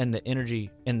in the energy,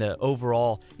 in the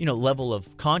overall level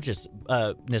of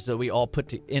consciousness that we all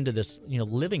put into this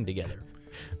living together.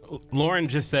 Lauren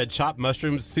just said, chop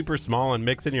mushrooms super small and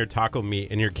mix in your taco meat,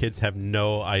 and your kids have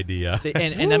no idea. See,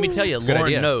 and let me tell you, a good Lauren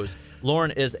idea. knows.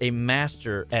 Lauren is a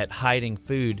master at hiding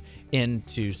food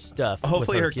into stuff. with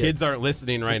Hopefully her kids aren't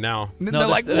listening right now. And No, they're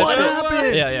like, that's- what that's-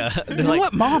 happened? Yeah. They're You know like,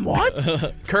 what, Mom?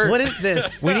 What? Kurt. what is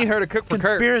this? We need her to cook for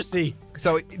Kurt. Conspiracy.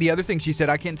 So the other thing she said,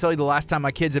 I can't tell you the last time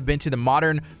my kids have been to the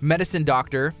modern medicine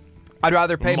doctor. I'd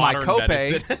rather pay my Modern copay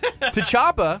medicine. to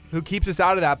Chapa, who keeps us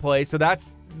out of that place. So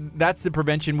that's the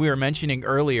prevention we were mentioning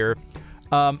earlier.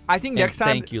 I think next time.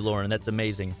 Thank you, Lauren. That's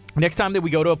amazing. Next time that we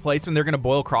go to a place when they're going to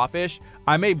boil crawfish,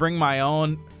 I may bring my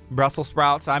own Brussels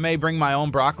sprouts. I may bring my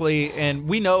own broccoli. And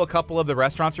we know a couple of the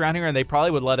restaurants around here, and they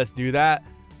probably would let us do that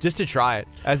just to try it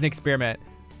as an experiment.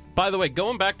 By the way,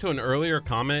 going back to an earlier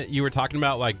comment, you were talking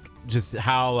about like just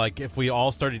how like if we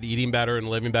all started eating better and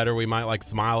living better, we might like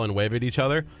smile and wave at each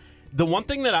other. The one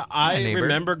thing that I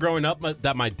remember growing up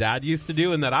that my dad used to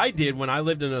do and that I did when I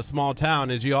lived in a small town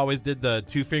is you always did the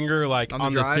two finger like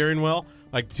on the steering wheel,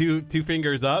 like two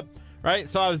fingers up, right?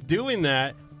 So I was doing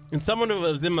that and someone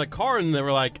was in my car and they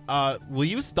were like, will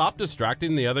you stop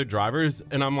distracting the other drivers?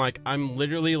 And I'm like, I'm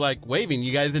literally like waving.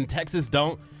 You guys in Texas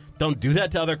don't do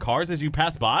that to other cars as you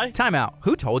pass by? Time out.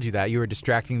 Who told you that you were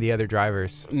distracting the other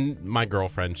drivers? My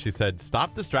girlfriend. She said,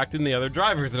 stop distracting the other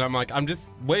drivers. And I'm like, I'm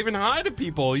just waving hi to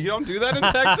people. You don't do that in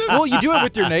Texas? Well, you do it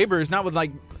with your neighbors, not with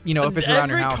like, if it's around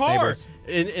your house car. neighbors.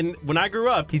 And when I grew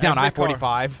up, he's down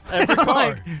I-45. Every car.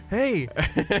 Like, hey,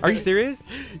 are you serious?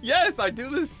 Yes, I do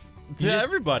this to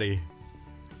everybody.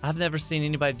 I've never seen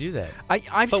anybody do that.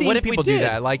 I've seen people do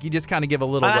that. Like, you just kind of give a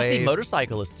little wave. I've seen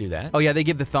motorcyclists do that. Oh, yeah, they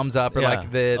give the thumbs up or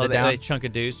like the down. They chunk a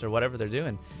deuce or whatever they're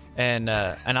doing. And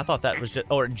I thought that was just,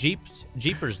 or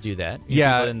Jeepers do that.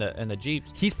 Yeah. In the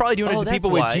Jeeps. He's probably doing it to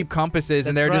people with Jeep compasses,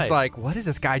 and they're just like, what is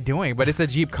this guy doing? But it's a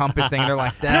Jeep compass thing, and they're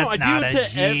like, that's not a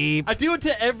Jeep. I do it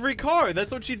to every car. That's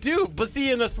what you do. But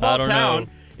see, in a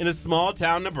small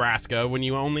town, Nebraska, when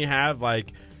you only have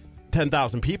like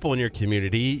 10,000 people in your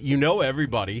community, you know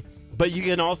everybody, but you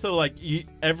can also like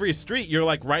every street you're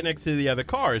like right next to the other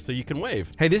cars, so you can wave.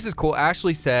 Hey, this is cool.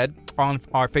 Ashley said on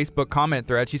our Facebook comment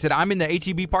thread, she said, I'm in the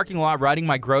HEB parking lot writing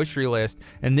my grocery list,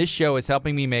 and this show is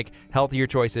helping me make healthier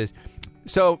choices.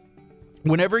 So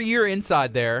whenever you're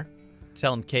inside there,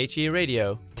 tell them KHE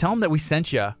Radio. Tell them that we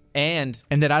sent you. And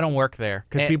that I don't work there,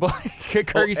 because people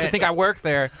Kurt used to think I worked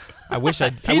there. I wish I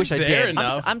did.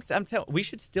 I'm telling. We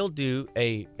should still do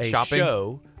a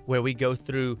show where we go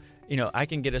through. I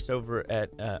can get us over at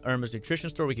Irma's Nutrition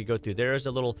Store. We could go through. There is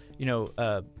a little,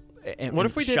 what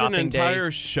if we did an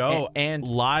entire show and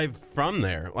live from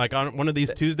there, like on one of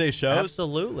these Tuesday shows?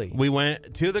 Absolutely. We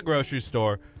went to the grocery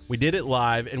store. We did it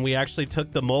live, and we actually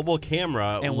took the mobile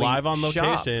camera and live on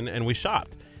location, and we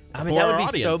shopped. I mean, that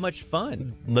would be so much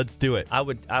fun. Let's do it. I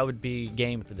would be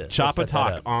game for this. Chop a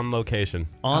talk on location.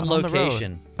 On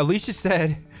location. Alicia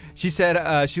said,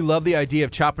 she loved the idea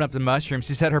of chopping up the mushrooms.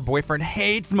 She said her boyfriend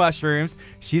hates mushrooms.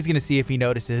 She's going to see if he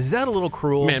notices. Is that a little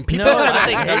cruel? Man, people are going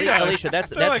to hate us. Alicia,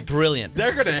 that's brilliant.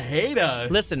 They're going to hate us.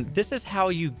 Listen, this is how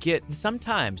you get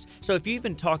sometimes. So if you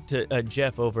even talk to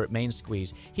Jeff over at Main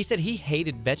Squeeze, he said he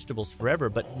hated vegetables forever,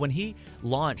 but when he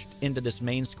launched into this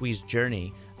Main Squeeze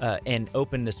journey, and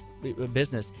opened this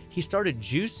business, he started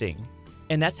juicing,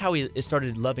 and that's how he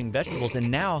started loving vegetables. And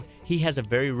now he has a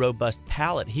very robust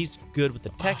palate. He's good with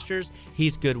the textures.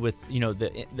 He's good with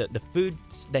the food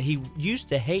that he used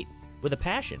to hate with a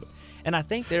passion. And I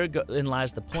think therein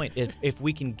lies the point. If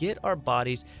we can get our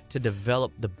bodies to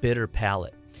develop the bitter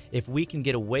palate, if we can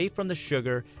get away from the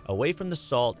sugar, away from the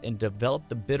salt, and develop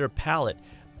the bitter palate,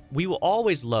 we will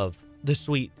always love the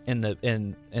sweet and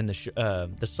the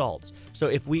salts. So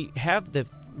if we have the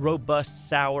robust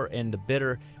sour and the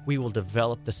bitter, we will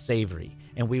develop the savory,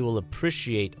 and we will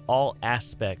appreciate all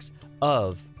aspects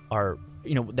of our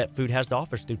that food has to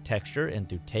offer us through texture and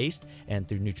through taste and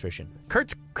through nutrition.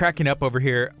 Kurt's cracking up over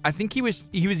here. I think he was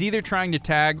either trying to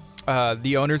tag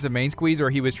the owners of Main Squeeze,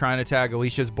 or he was trying to tag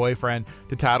Alicia's boyfriend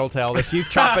to tattletale that she's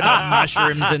chopping up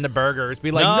mushrooms in the burgers. Be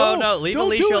like, no, leave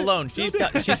Alicia alone. She's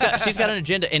got an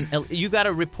agenda, and you got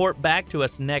to report back to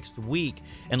us next week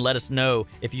and let us know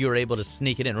if you were able to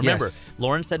sneak it in. Remember,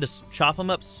 Lauren said to chop them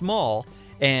up small.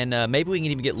 And maybe we can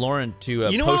even get Lauren to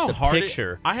post a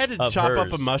picture. I had to chop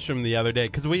up a mushroom the other day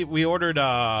because we ordered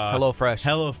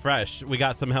HelloFresh. We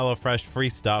got some HelloFresh free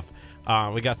stuff.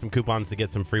 We got some coupons to get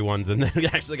some free ones, and then we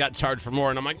actually got charged for more.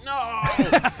 And I'm like, no.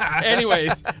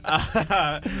 Anyways,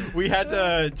 we had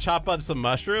to chop up some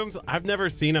mushrooms. I've never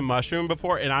seen a mushroom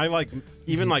before, and I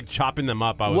even chopping them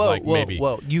up. I was maybe.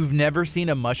 Whoa! You've never seen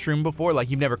a mushroom before? Like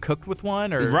you've never cooked with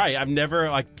one, or right? I've never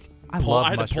I had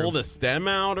mushrooms. to pull the stem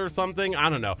out or something. I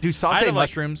don't know. Do sauteed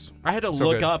mushrooms. I had to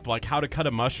look up how to cut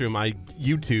a mushroom. I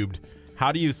YouTubed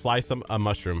how do you slice a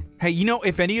mushroom. Hey,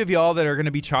 if any of y'all that are going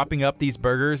to be chopping up these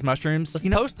burgers, mushrooms, let's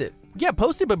post it. Yeah,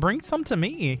 post it, but bring some to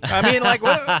me. I mean,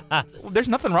 what, there's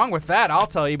nothing wrong with that. I'll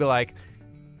tell you, but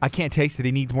I can't taste it.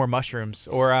 He needs more mushrooms,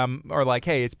 or like,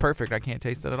 hey, it's perfect. I can't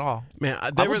taste it at all. Man,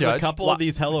 there will was a judge. couple of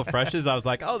these Hello Freshes. I was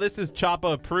like, oh, this is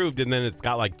Choppa approved, and then it's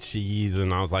got like cheese,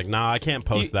 and I was like, nah, I can't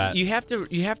post that. You have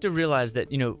to realize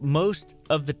that most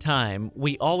of the time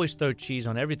we always throw cheese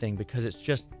on everything because it's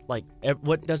just like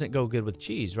what doesn't go good with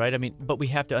cheese, right? I mean, but we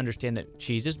have to understand that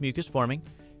cheese is mucus forming,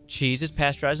 cheese is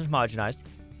pasteurized and homogenized,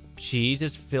 cheese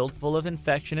is filled full of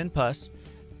infection and pus.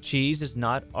 Cheese is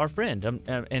not our friend,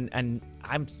 and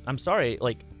I'm sorry.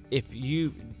 Like, if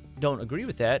you don't agree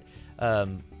with that,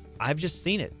 I've just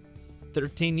seen it,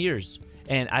 13 years,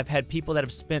 and I've had people that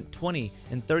have spent $20,000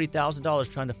 and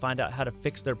 $30,000 trying to find out how to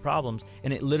fix their problems,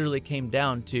 and it literally came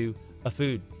down to a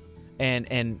food,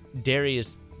 and dairy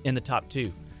is in the top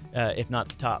two, if not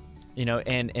the top.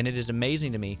 And it is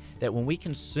amazing to me that when we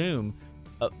consume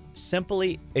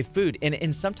simply a food,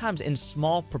 and sometimes in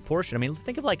small proportion. I mean,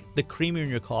 think of like the creamer in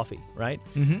your coffee, right?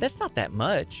 Mm-hmm. That's not that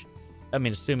much. I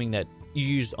mean, assuming that you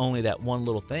use only that one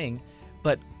little thing,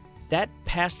 but that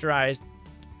pasteurized,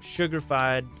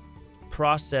 sugar-fied,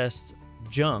 processed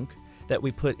junk that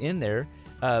we put in there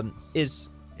is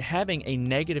having a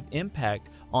negative impact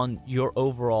on your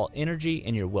overall energy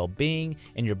and your well-being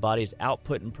and your body's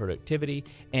output and productivity,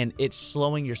 and it's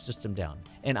slowing your system down.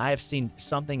 And I have seen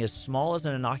something as small as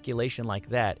an inoculation like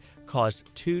that cause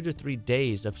 2 to 3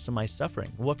 days of somebody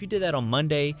suffering. Well, if you did that on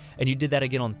Monday and you did that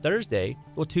again on Thursday,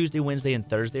 well, Tuesday, Wednesday, and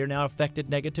Thursday are now affected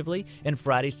negatively, and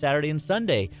Friday, Saturday, and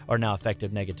Sunday are now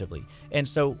affected negatively. And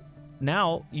so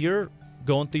now you're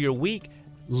going through your week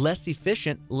less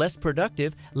efficient, less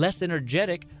productive, less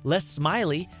energetic, less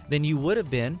smiley than you would have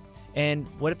been. And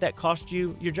what if that cost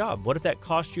you your job? What if that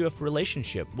cost you a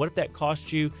relationship? What if that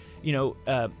cost you,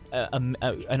 an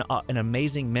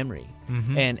amazing memory?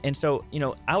 Mm-hmm. And so,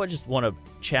 I would just want to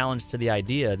challenge to the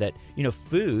idea that,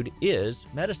 food is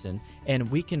medicine, and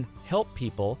we can help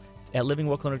people at Living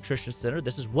Well Clinical Nutrition Center.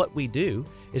 This is what we do,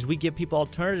 is we give people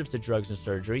alternatives to drugs and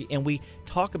surgery, and we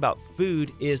talk about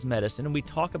food is medicine, and we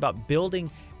talk about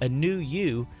building a new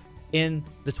you in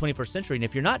the 21st century. And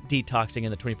if you're not detoxing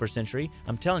in the 21st century,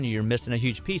 I'm telling you, you're missing a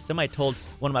huge piece. Somebody told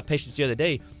one of my patients the other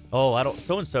day,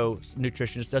 so-and-so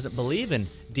nutritionist doesn't believe in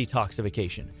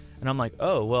detoxification. And I'm like,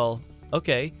 oh, well,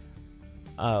 okay.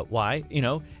 Why?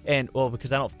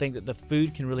 Because I don't think that the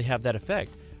food can really have that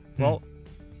effect. Well,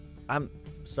 I'm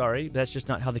sorry, that's just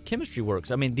not how the chemistry works.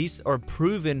 I mean, these are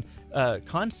proven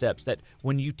concepts that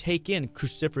when you take in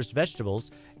cruciferous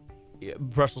vegetables,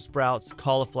 Brussels sprouts,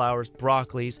 cauliflowers,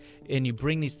 broccolis, and you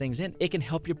bring these things in, it can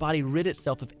help your body rid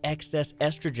itself of excess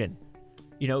estrogen.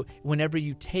 Whenever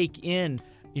you take in,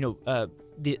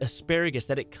 the asparagus,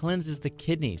 that it cleanses the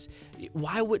kidneys.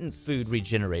 Why wouldn't food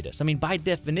regenerate us? I mean, by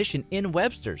definition, in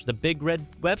Webster's, the Big Red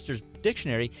Webster's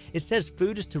dictionary, it says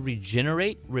food is to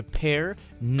regenerate, repair,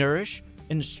 nourish,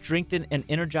 and strengthen and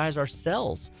energize our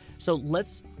cells. So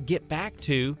let's get back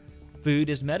to food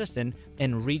is medicine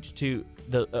and reach to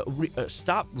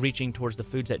stop reaching towards the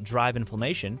foods that drive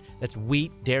inflammation. That's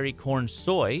wheat, dairy, corn,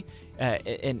 soy,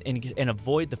 and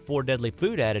avoid the 4 deadly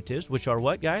food additives, which are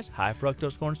what, guys? High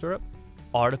fructose corn syrup,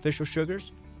 artificial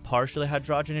sugars, partially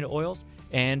hydrogenated oils,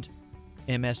 and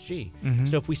MSG. Mm-hmm.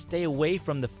 So if we stay away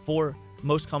from the 4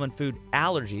 most common food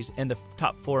allergies and the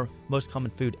top 4 most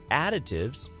common food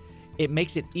additives, it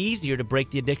makes it easier to break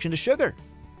the addiction to sugar.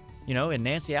 And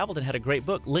Nancy Appleton had a great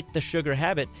book, Lick the Sugar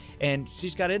Habit, and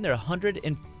she's got in there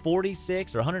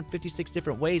 146 or 156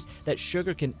 different ways that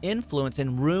sugar can influence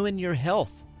and ruin your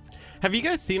health. Have you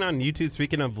guys seen on YouTube,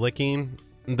 speaking of licking,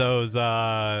 those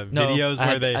videos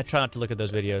I try not to look at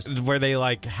those videos. Where they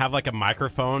like have like a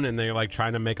microphone and they're like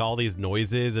trying to make all these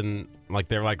noises and like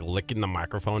they're like licking the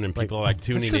microphone and people are like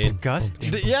tuning That's in.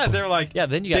 disgusting. Yeah, they're like, yeah,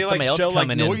 then you got they somebody like else show like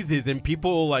coming in. noises and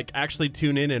people like actually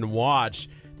tune in and watch.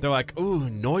 They're like, ooh,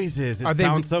 noises. It Are they-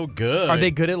 sounds so good. Are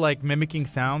they good at like mimicking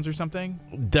sounds or something?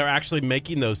 They're actually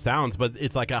making those sounds, but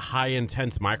it's like a high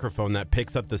intense microphone that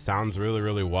picks up the sounds really,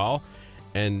 really well.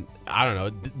 And I don't know,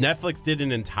 Netflix did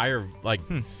an entire like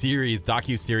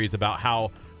docu-series about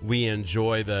how we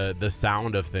enjoy the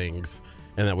sound of things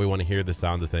and that we want to hear the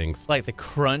sound of things. Like the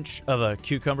crunch of a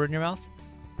cucumber in your mouth?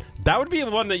 That would be the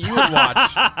one that you would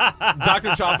watch. Dr.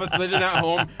 Choppa sitting at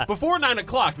home before 9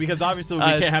 o'clock, because obviously we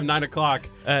can't have 9 o'clock.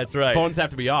 That's right. Phones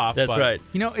have to be off. That's right.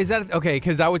 Is that okay?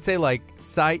 Because I would say like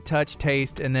sight, touch,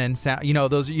 taste, and then sound.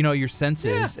 Those. Your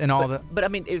senses and all that. But I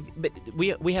mean,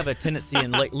 we have a tendency in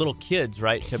like little kids,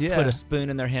 right, to put a spoon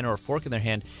in their hand or a fork in their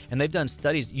hand, and they've done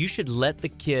studies. You should let the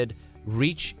kid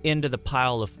reach into the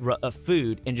pile of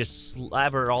food and just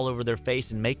slaver it all over their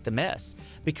face and make the mess,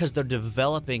 because they're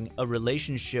developing a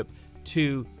relationship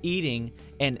to eating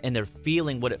and they're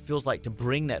feeling what it feels like to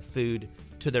bring that food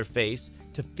to their face,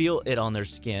 to feel it on their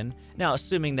skin. Now,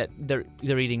 assuming that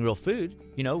they're eating real food,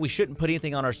 we shouldn't put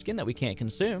anything on our skin that we can't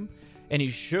consume. And you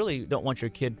surely don't want your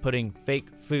kid putting fake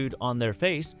food on their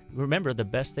face. Remember, the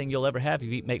best thing you'll ever have if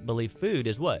you eat make-believe food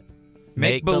is what?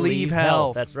 Make-believe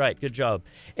health. That's right. Good job.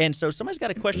 And so somebody's got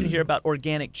a question here about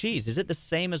organic cheese. Is it the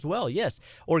same as well? Yes.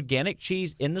 Organic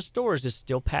cheese in the stores is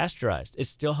still pasteurized. It's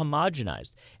still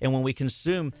homogenized. And when we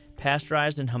consume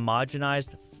pasteurized and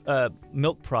homogenized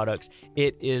milk products,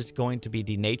 it is going to be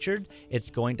denatured. It's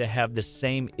going to have the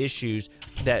same issues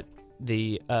that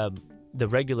the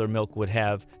regular milk would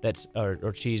have,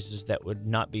 or cheeses that would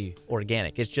not be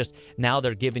organic. It's just now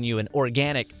they're giving you an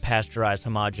organic, pasteurized,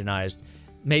 homogenized,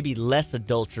 maybe less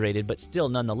adulterated, but still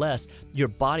nonetheless, your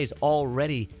body's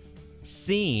already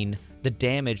seen the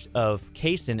damage of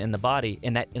casein in the body,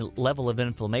 and that level of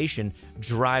inflammation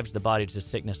drives the body to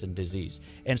sickness and disease.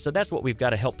 And so that's what we've got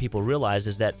to help people realize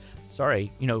is that,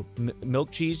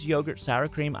 milk, cheese, yogurt, sour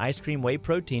cream, ice cream, whey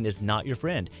protein is not your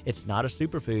friend. It's not a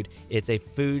superfood. It's a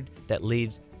food that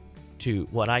leads to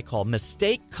what I call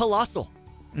mistake colossal.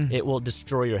 It will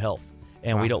destroy your health.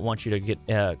 And we don't want you to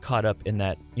get caught up in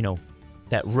that,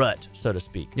 that rut, so to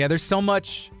speak. Yeah, there's so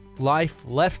much life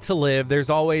left to live. There's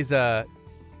always a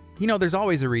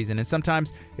reason. And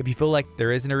sometimes if you feel like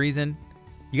there isn't a reason,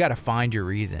 you got to find your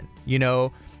reason.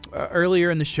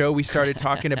 Earlier in the show, we started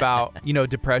talking about,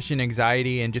 depression,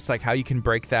 anxiety, and just like how you can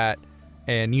break that,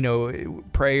 and,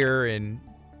 prayer and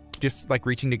just like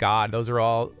reaching to God. Those are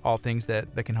all things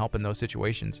that can help in those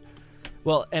situations.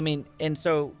 Well, I mean, and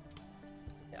so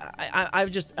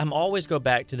I'm always go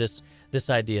back to this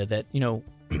idea that,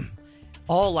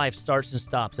 all life starts and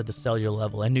stops at the cellular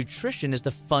level, and nutrition is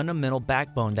the fundamental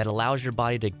backbone that allows your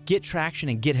body to get traction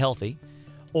and get healthy,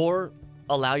 or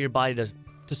allow your body to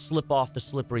slip off the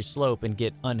slippery slope and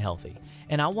get unhealthy.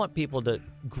 And I want people to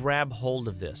grab hold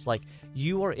of this. Like,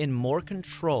 you are in more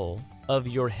control of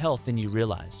your health than you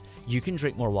realize. You can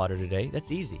drink more water today.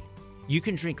 That's easy. You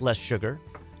can drink less sugar.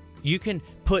 You can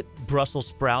put Brussels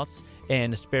sprouts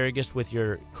and asparagus with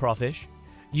your crawfish.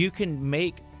 You can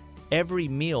make every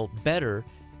meal better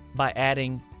by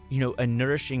adding, a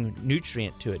nourishing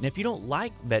nutrient to it. And if you don't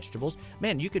like vegetables,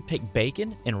 man, you could take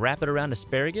bacon and wrap it around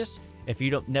asparagus. If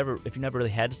you never really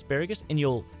had asparagus, and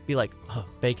you'll be like, oh,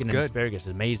 bacon and asparagus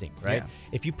is amazing, right?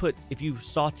 Yeah. If you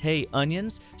saute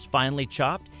onions finely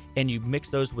chopped and you mix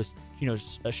those with,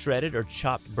 a shredded or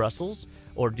chopped Brussels,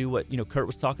 or do what, Kurt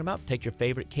was talking about, take your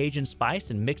favorite Cajun spice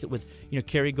and mix it with,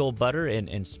 Kerrygold butter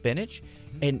and spinach,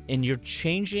 and you're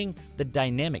changing the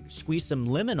dynamic. Squeeze some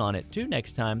lemon on it too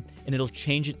next time, and it'll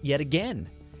change it yet again.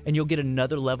 And you'll get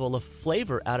another level of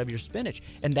flavor out of your spinach.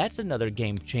 And that's another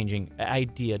game-changing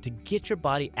idea, to get your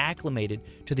body acclimated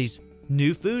to these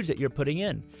new foods that you're putting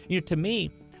in. To me,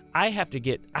 I have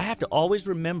to always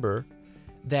remember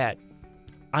that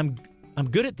I'm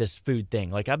good at this food thing.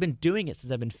 Like, I've been doing it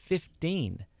since I've been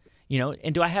 15.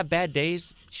 And do I have bad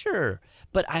days? Sure.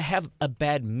 But I have a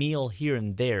bad meal here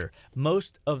and there.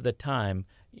 Most of the time,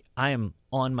 I am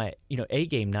on my, A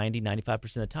game 90-95%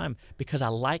 of the time, because I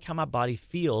like how my body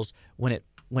feels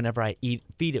whenever I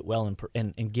feed it well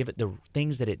and give it the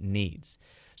things that it needs.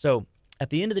 So at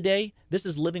the end of the day, this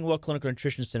is Living Well Clinical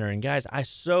Nutrition Center. And guys, I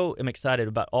so am excited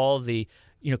about all the,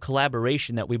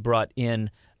 collaboration that we brought in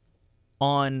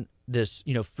on this,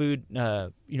 food,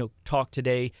 talk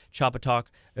today, Choppa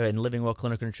Talk, and Living Well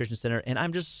Clinical Nutrition Center. And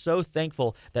I'm just so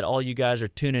thankful that all you guys are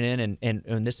tuning in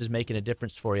and this is making a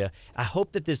difference for you. I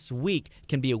hope that this week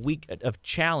can be a week of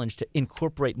challenge to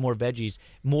incorporate more veggies,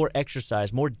 more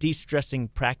exercise, more de-stressing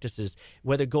practices,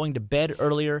 whether going to bed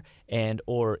earlier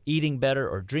or eating better,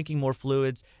 or drinking more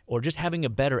fluids, or just having a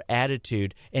better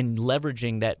attitude and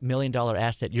leveraging that $1 million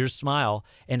asset, your smile,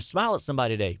 and smile at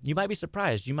somebody today. You might be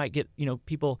surprised. You might get,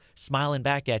 people smiling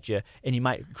back at you, and you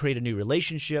might create a new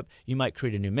relationship. You might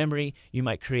create a new memory. You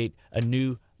might create a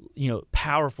new,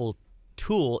 powerful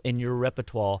tool in your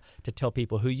repertoire to tell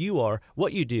people who you are,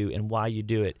 what you do, and why you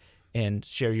do it, and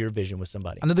share your vision with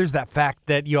somebody. I know there's that fact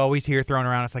that you always hear thrown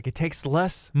around. It's like, it takes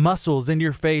less muscles in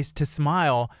your face to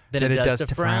smile than it does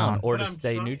to frown or to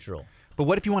stay neutral. But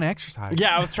what if you want to exercise?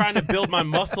 Yeah, I was trying to build my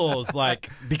muscles,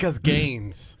 because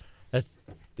gains. That's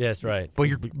right. But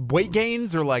your weight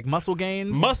gains or like muscle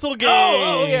gains? Muscle gains.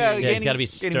 Oh yeah. It's got to be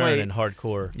stern and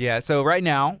hardcore. Yeah. So right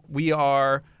now we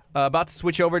are about to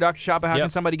switch over, Dr. Choppa. How can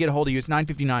somebody get a hold of you? It's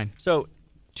 9:59. So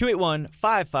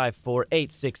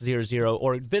 281-554-8600,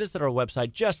 or visit our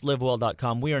website,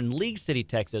 justlivewell.com. We are in League City,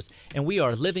 Texas, and we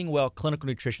are Living Well Clinical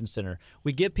Nutrition Center.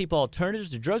 We give people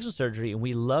alternatives to drugs and surgery, and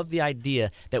we love the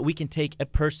idea that we can take a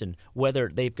person, whether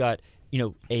they've got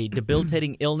a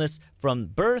debilitating illness from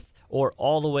birth or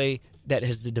all the way that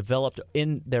has developed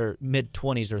in their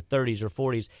mid-20s or 30s or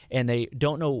 40s, and they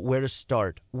don't know where to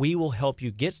start. We will help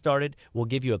you get started. We'll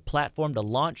give you a platform to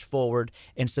launch forward,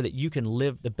 and so that you can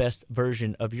live the best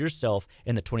version of yourself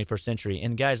in the 21st century.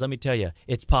 And guys, let me tell you,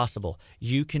 it's possible.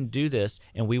 You can do this,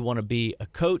 and we want to be a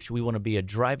coach. We want to be a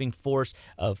driving force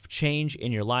of change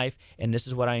in your life, and this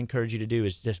is what I encourage you to do,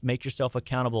 is just make yourself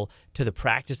accountable to the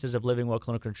practices of Living Well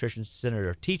Clinical Nutrition Center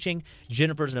are teaching.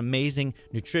 Jennifer's an amazing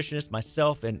nutritionist.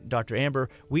 Myself and Dr. Amber,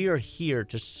 we are here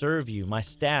to serve you. My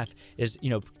staff is,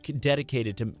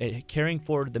 dedicated to carrying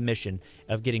forward the mission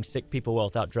of getting sick people well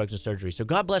without drugs and surgery. So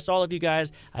God bless all of you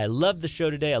guys. I love the show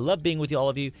today. I love being with all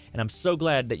of you, and I'm so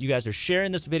glad that you guys are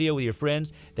sharing this video with your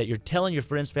friends, that you're telling your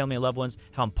friends, family, and loved ones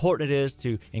how important it is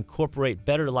to incorporate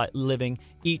better living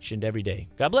each and every day.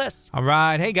 God bless. All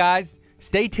right. Hey, guys.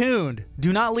 Stay tuned.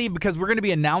 Do not leave, because we're going to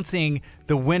be announcing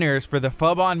the winners for the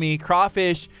Fub on Me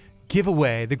Crawfish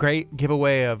giveaway, the great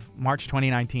giveaway of March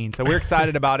 2019. So we're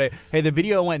excited about it. Hey, the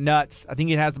video went nuts. I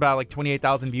think it has about like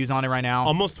 28,000 views on it right now.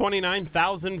 Almost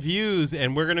 29,000 views,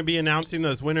 and we're going to be announcing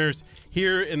those winners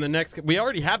here in the next. We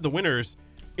already have the winners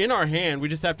in our hand. We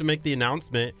just have to make the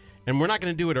announcement, and we're not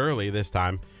going to do it early this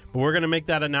time, but we're going to make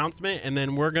that announcement, and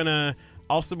then we're going to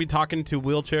also be talking to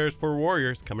Wheelchairs for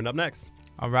Warriors coming up next.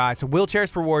 All right, so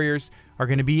Wheelchairs for Warriors are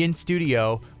going to be in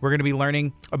studio. We're going to be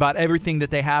learning about everything that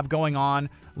they have going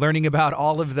on, learning about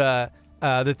all of the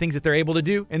things that they're able to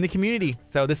do in the community.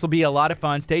 So this will be a lot of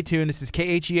fun. Stay tuned. This is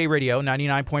KHEA Radio,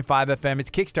 99.5 FM.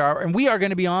 It's Kickstarter, and we are going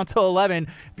to be on till 11.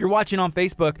 If you're watching on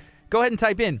Facebook, go ahead and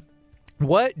type in,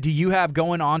 what do you have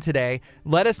going on today?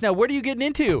 Let us know. What are you getting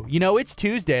into? It's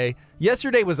Tuesday.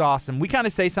 Yesterday was awesome. We kind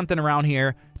of say something around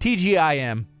here,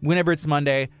 TGIM, whenever it's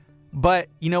Monday. But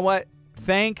you know what?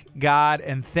 Thank God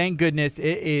and thank goodness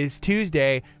it is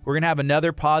Tuesday. We're going to have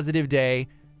another positive day.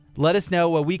 Let us know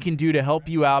what we can do to help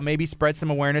you out. Maybe spread some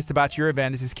awareness about your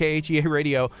event. This is KHEA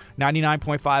Radio,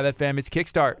 99.5 FM. It's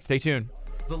Kickstart. Stay tuned.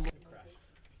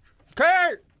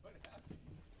 Kurt!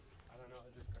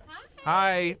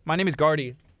 Hi, my name is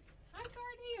Gardy. Hi,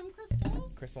 Gardy. I'm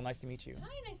Crystal. Crystal, nice to meet you.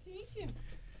 Hi, nice to meet you.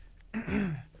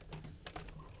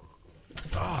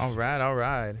 All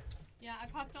right. Yeah, I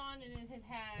popped on and it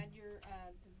had your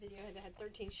the video had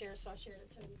 13 shares, so I shared it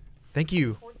to Thank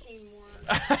you. 14 more.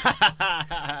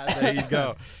 There you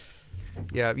go.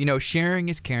 Yeah, sharing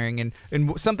is caring, and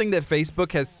something that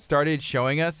Facebook has started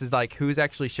showing us is like who's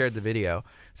actually shared the video.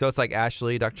 So it's like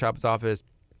Ashley, Dr. Chop's office.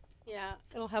 Yeah,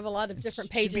 it'll have a lot of different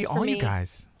Should pages be for all me. you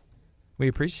guys. We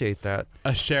appreciate that.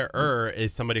 A sharer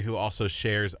is somebody who also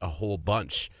shares a whole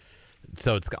bunch.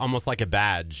 So it's almost like a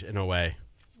badge in a way.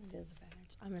 It is a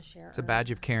badge. I'm a sharer. It's a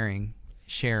badge of caring,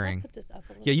 sharing. I'll put this up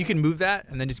a little Yeah, you bit. can move that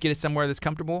and then just get it somewhere that's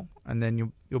comfortable, and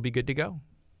then you'll be good to go.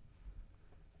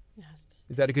 Yeah, it's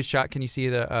just- Is that a good shot? Can you see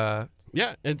the?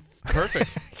 Yeah, it's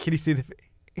perfect. Can you see the?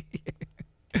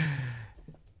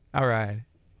 All right.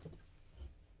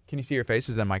 Can you see your face?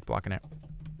 Or is that mic blocking it?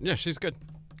 Yeah, she's good.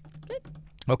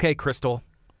 Okay, Crystal.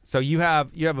 So you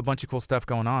have a bunch of cool stuff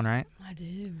going on, right? I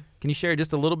do. Can you share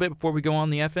just a little bit before we go on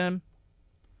the FM?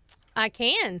 I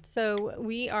can. So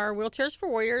we are Wheelchairs for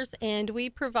Warriors, and we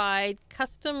provide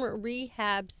custom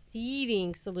rehab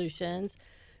seating solutions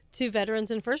to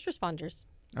veterans and first responders.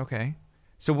 Okay.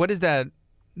 So what does that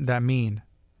mean?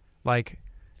 Like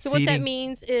So what that seating?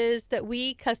 means is that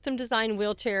we custom design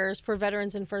wheelchairs for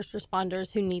veterans and first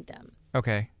responders who need them.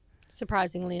 Okay.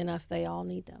 Surprisingly enough, they all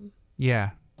need them.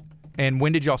 Yeah. And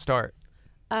when did y'all start?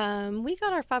 We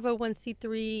got our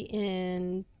 501c3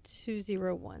 in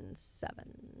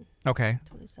 2017. Okay.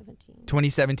 2017.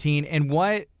 2017. And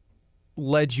what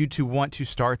led you to want to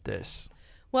start this?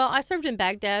 Well, I served in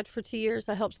Baghdad for 2 years.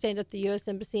 I helped stand up the U.S.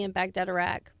 Embassy in Baghdad,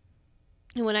 Iraq.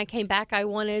 And when I came back, I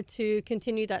wanted to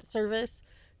continue that service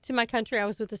to my country. I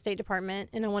was with the State Department,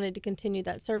 and I wanted to continue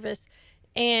that service.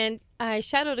 And I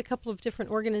shadowed a couple of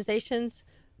different organizations,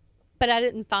 but I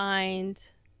didn't find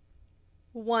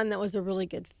one that was a really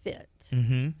good fit.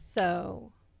 Mm-hmm.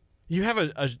 So You have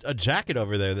a jacket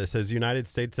over there that says United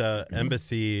States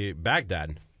Embassy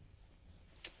Baghdad.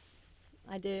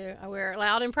 I do. I wear it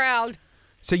loud and proud.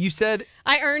 So you said,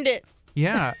 I earned it.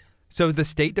 yeah. So the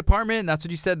State Department, that's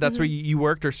what you said? That's where you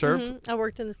worked or served? Mhm. I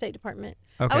worked in the State Department.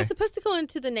 Okay. I was supposed to go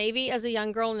into the Navy as a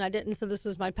young girl, and I didn't, so this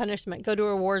was my punishment. Go to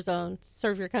a war zone,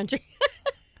 serve your country.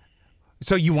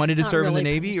 So you wanted to Not serve in the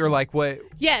really Navy or like what?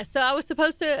 Yeah, so I was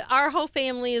supposed to, our whole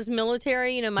family is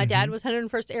military. You know, my dad was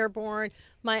 101st Airborne.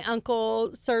 My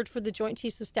uncle served for the Joint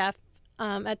Chiefs of Staff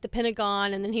at the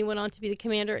Pentagon, and then he went on to be the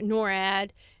commander at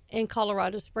NORAD in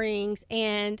Colorado Springs.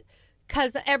 And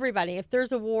because everybody, if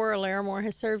there's a war, Larimore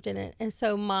has served in it. And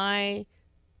so my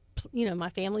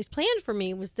family's plan for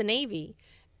me was the Navy.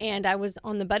 And I was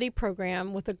on the buddy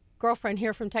program with a girlfriend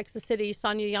here from Texas City,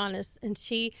 Sonia Yanis, and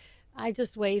I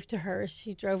just waved to her.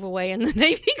 She drove away in the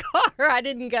Navy car. I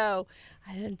didn't go.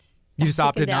 You just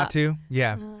opted not to?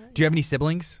 Yeah. Do you have any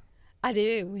siblings? I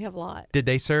do. We have a lot. Did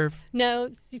they serve? No,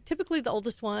 typically the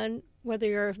oldest one, whether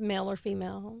you're male or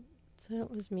female. So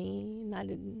it was me, and I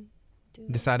didn't do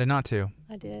it. Decided not to.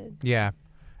 I did. Yeah.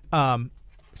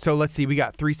 So let's see. We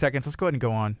got 3 seconds. Let's go ahead and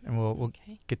go on, and we'll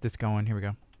Okay. get this going. Here we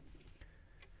go.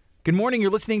 Good morning. You're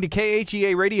listening to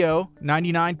KHEA Radio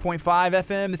 99.5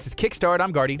 FM. This is Kickstart.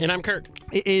 I'm Gardy. And I'm Kurt.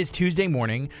 It is Tuesday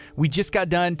morning. We just got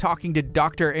done talking to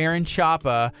Dr. Aaron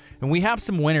Chapa, and we have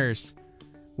some winners.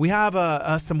 We have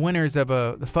some winners of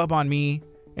the Fub on Me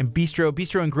and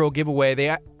Bistro and Grill giveaway.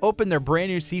 They opened their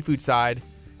brand new seafood side,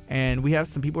 and we have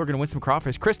some people who are going to win some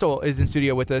crawfish. Crystal is in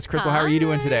studio with us. Crystal, how are you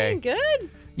doing today?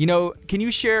 Good. You know, can you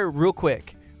share real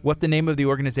quick what the name of the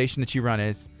organization that you run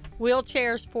is?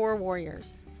 Wheelchairs for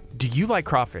Warriors. Do you like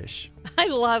crawfish? I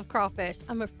love crawfish.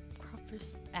 I'm a crawfish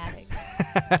addict.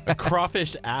 A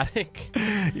crawfish addict?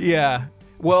 Yeah.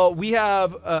 Well, we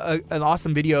have an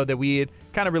awesome video that we had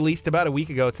kind of released about a week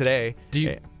ago today.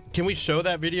 Can we show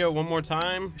that video one more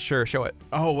time? Sure, show it.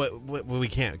 Oh, we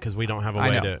can't because we don't have a I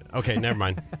way know. to. Okay, never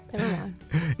mind. Never mind.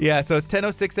 Yeah, so it's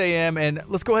 10:06 a.m. and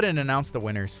let's go ahead and announce the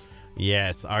winners.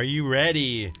 Yes. Are you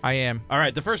ready? I am. All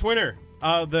right. The first winner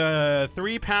of the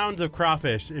 3 pounds of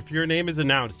crawfish. If your name is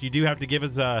announced, you do have to give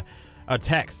us a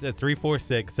text at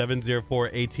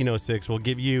 346-704-1806. We'll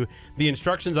give you the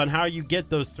instructions on how you get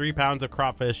those 3 pounds of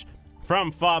crawfish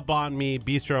from Fub on Me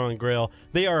Bistro and Grill.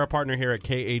 They are a partner here at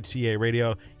KHCA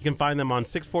Radio. You can find them on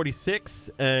 646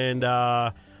 and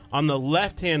on the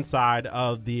left-hand side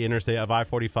of the interstate of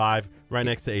I-45, right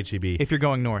next to HEB. If you're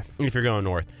going north. If you're going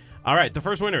north. All right, the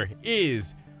first winner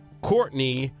is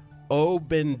Courtney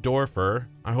Obendorfer.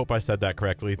 I hope I said that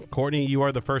correctly. Courtney, you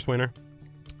are the first winner.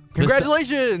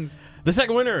 Congratulations! The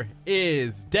second winner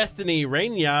is Destiny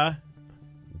Raina.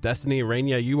 Destiny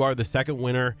Raina, you are the second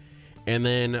winner. And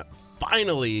then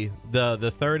finally,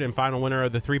 the third and final winner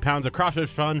of the 3 pounds of crawfish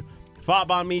fun, Fub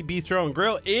on Me Bistro and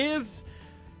Grill, is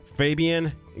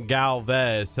Fabian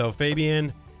Galvez. So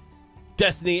Fabian,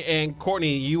 Destiny, and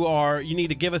Courtney, you need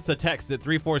to give us a text at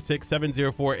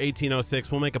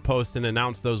 346-704-1806. We'll make a post and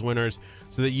announce those winners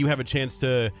so that you have a chance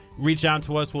to reach out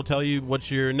to us. We'll tell you what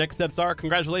your next steps are.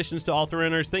 Congratulations to all 3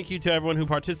 winners. Thank you to everyone who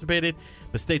participated.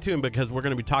 But stay tuned because we're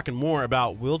going to be talking more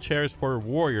about wheelchairs for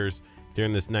warriors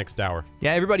during this next hour.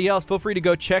 Yeah, everybody else, feel free to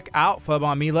go check out Fub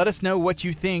on Me. Let us know what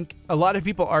you think. A lot of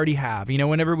people already have. You know,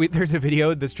 whenever there's a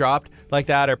video that's dropped like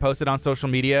that or posted on social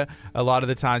media, a lot of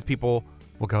the times people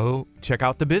will go check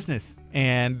out the business.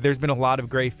 And there's been a lot of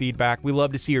great feedback. We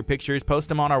love to see your pictures. Post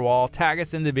them on our wall. Tag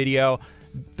us in the video.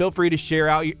 Feel free to share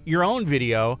out your own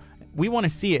video. We want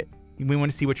to see it. We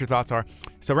want to see what your thoughts are.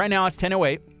 So right now it's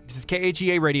 10:08. This is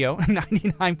KHEA Radio,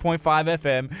 99.5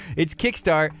 FM. It's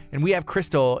Kickstart, and we have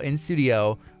Crystal in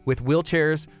studio with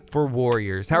Wheelchairs for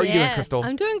Warriors. How are you doing, Crystal?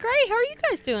 I'm doing great. How are you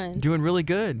guys doing? Doing really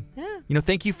good. Yeah. You know,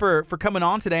 thank you for coming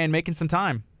on today and making some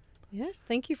time. Yes,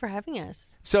 thank you for having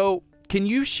us. So can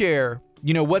you share,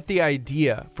 what the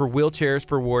idea for Wheelchairs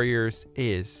for Warriors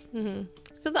is? Mm-hmm.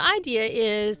 So the idea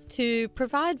is to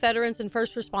provide veterans and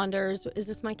first responders. Is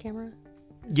this my camera?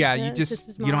 Yeah, you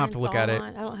don't have to look at it.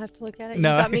 I don't have to look at it.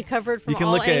 No. You got me covered from You can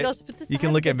all look at- angles. But you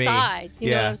can look at me. Side,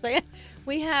 you know Yeah. what I'm saying?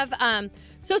 We have,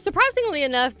 so surprisingly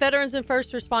enough, veterans and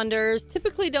first responders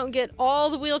typically don't get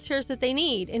all the wheelchairs that they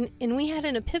need. And we had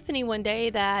an epiphany one day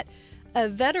that a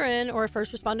veteran or a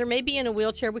first responder may be in a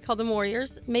wheelchair. We call them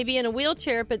warriors. May be in a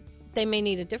wheelchair, but they may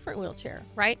need a different wheelchair,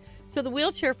 right? So the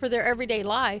wheelchair for their everyday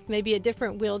life may be a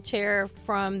different wheelchair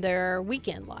from their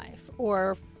weekend life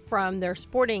or from their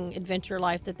sporting adventure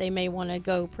life that they may want to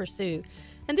go pursue.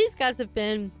 And these guys have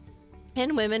been,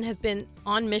 and women have been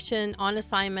on mission, on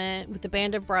assignment with the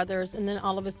Band of Brothers, and then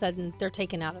all of a sudden they're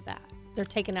taken out of that. They're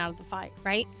taken out of the fight,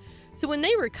 right? So when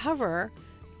they recover,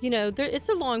 it's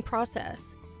a long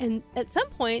process. And at some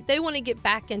point, they want to get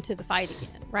back into the fight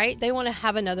again, right? They want to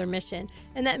have another mission.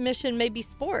 And that mission may be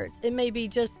sports. It may be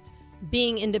just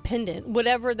being independent.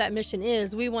 Whatever that mission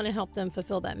is, we want to help them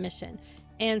fulfill that mission.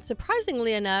 And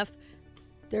surprisingly enough,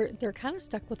 they're kind of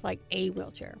stuck with like a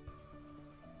wheelchair.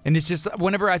 And it's just,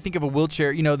 whenever I think of a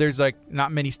wheelchair, there's like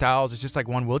not many styles. It's just like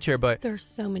one wheelchair, but There's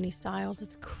so many styles.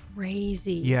 It's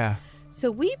crazy. yeah. So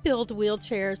we build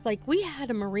wheelchairs. Like we had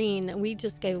a Marine that we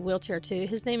just gave a wheelchair to.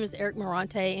 His name is Eric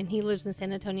Morante, and he lives in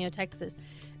San Antonio, Texas.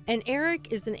 And Eric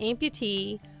is an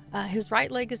amputee. His right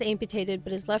leg is amputated,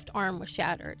 but his left arm was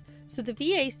shattered. So the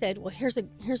VA said, well, here's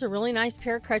a really nice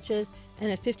pair of crutches and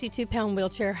a 52-pound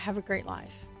wheelchair. Have a great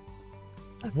life.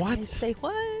 Okay, What? Say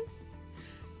what?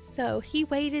 So he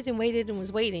waited and waited and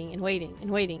was waiting and waiting and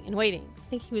waiting and waiting. I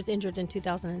think he was injured in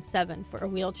 2007 for a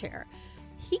wheelchair.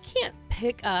 He can't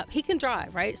pick up, he can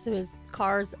drive, right? So his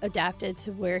car's adapted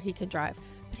to where he can drive.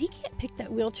 But he can't pick that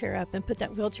wheelchair up and put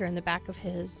that wheelchair in the back of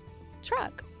his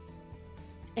truck.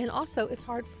 And also, it's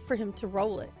hard for him to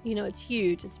roll it. You know, it's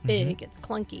huge, it's big, it's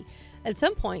clunky. At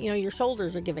some point, you know, your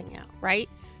shoulders are giving out, right?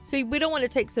 So we don't want to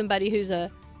take somebody who's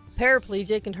a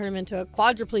paraplegic and turn them into a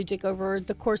quadriplegic over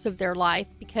the course of their life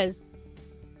because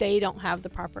they don't have the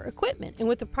proper equipment. And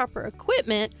with the proper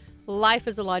equipment, life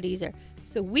is a lot easier.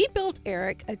 So we built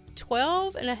Eric a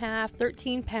 12.5,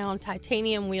 13-pound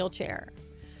titanium wheelchair.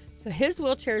 So his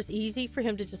wheelchair is easy for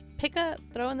him to just pick up,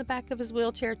 throw in the back of his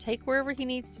wheelchair, take wherever he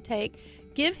needs to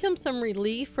take, give him some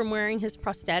relief from wearing his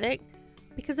prosthetic.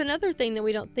 Because another thing that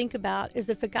we don't think about is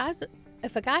if a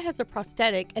guy has a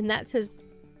prosthetic and that's his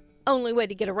only way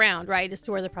to get around, right, is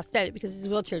to wear the prosthetic because his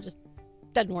wheelchair just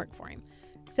doesn't work for him.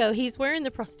 So he's wearing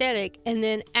the prosthetic, and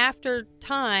then after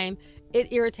time,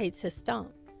 it irritates his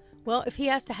stump. Well, if he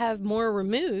has to have more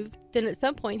removed, then at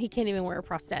some point he can't even wear a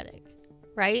prosthetic,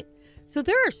 right? So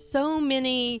there are so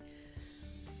many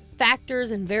factors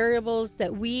and variables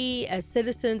that we as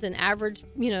citizens and average,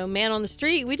 you know, man on the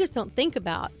street, we just don't think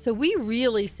about. So we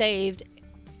really saved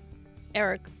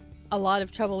Eric a lot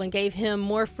of trouble and gave him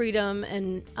more freedom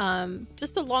and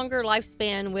just a longer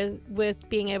lifespan with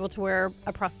being able to wear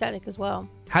a prosthetic as well.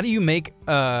 How do you make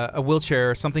a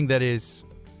wheelchair something that is,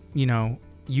 you know,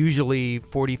 usually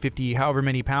 40, 50, however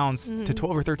many pounds to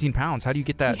 12 or 13 pounds? How do you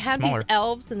get that we have smaller? These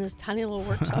elves in this tiny little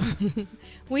workshop.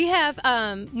 we have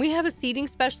a seating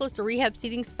specialist, a rehab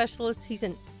seating specialist. He's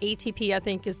an ATP, I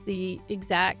think is the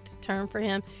exact term for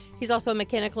him. He's also a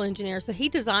mechanical engineer. So he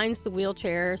designs the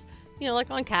wheelchairs, you know,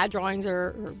 like on CAD drawings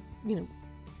or you know,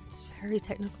 it's very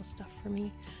technical stuff for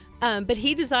me. But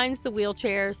he designs the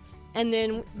wheelchairs. And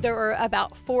then there are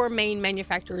about 4 main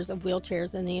manufacturers of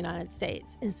wheelchairs in the United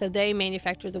States. And so they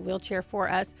manufacture the wheelchair for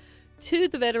us to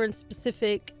the veteran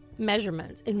specific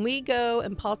measurements. And we go,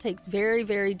 and Paul takes very,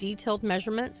 very detailed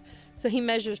measurements. So he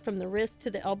measures from the wrist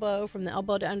to the elbow, from the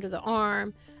elbow to under the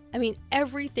arm. I mean,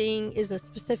 everything is a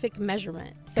specific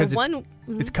measurement. So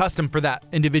it's custom for that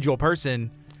individual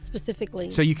person. Specifically.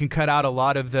 So you can cut out a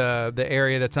lot of the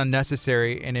area that's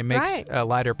unnecessary, and it makes a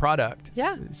lighter product.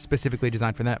 Yeah. Specifically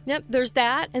designed for that. Yep, there's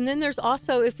that. And then there's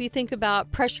also, if you think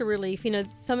about pressure relief, you know,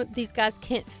 some of these guys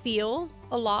can't feel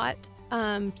a lot.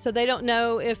 So they don't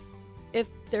know if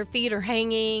their feet are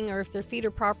hanging or if their feet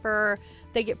are proper.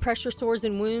 They get pressure sores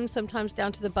and wounds sometimes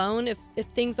down to the bone if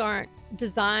things aren't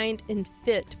designed and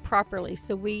fit properly.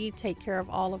 So we take care of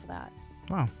all of that.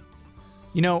 Wow.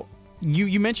 You know,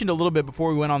 You mentioned a little bit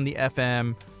before we went on the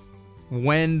FM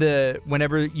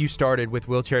whenever you started with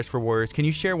Wheelchairs for Warriors. Can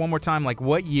you share one more time, like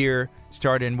what year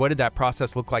started and what did that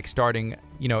process look like starting?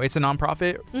 You know, it's a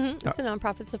nonprofit. It's a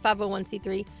nonprofit. It's a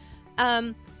 501c3.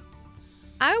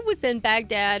 I was in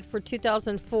Baghdad for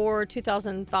 2004,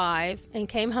 2005, and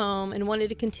came home and wanted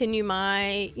to continue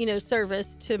my, you know,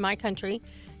 service to my country.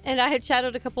 And I had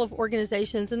shadowed a couple of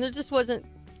organizations, and there just wasn't,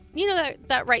 you know,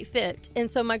 that right fit. And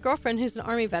so my girlfriend, who's an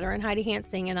Army veteran, Heidi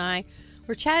Hansing, and I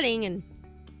were chatting, and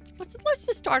let's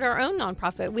just start our own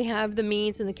nonprofit. We have the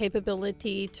means and the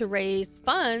capability to raise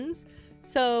funds,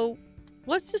 so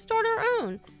let's just start our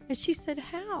own. And she said,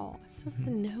 how? I said, I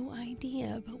have no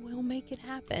idea, but we'll make it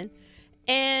happen.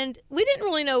 And we didn't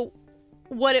really know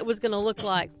what it was going to look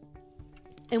like.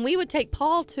 And we would take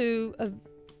Paul to a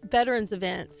veterans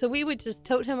event. So we would just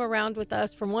tote him around with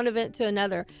us from one event to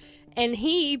another. And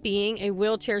he, being a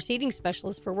wheelchair seating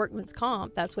specialist for Workman's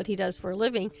Comp, that's what he does for a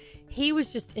living, he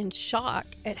was just in shock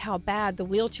at how bad the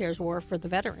wheelchairs were for the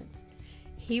veterans.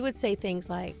 He would say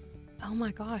things like, oh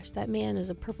my gosh, that man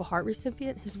is a Purple Heart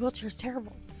recipient. His wheelchair is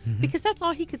terrible. Because that's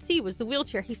all he could see was the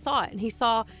wheelchair. He saw it, and he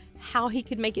saw how he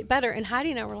could make it better. And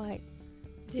Heidi and I were like,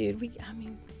 dude,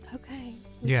 okay.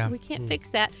 We can't fix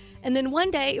that. And then one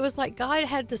day, it was like God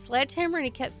had the sledgehammer,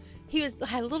 and had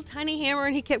a little tiny hammer,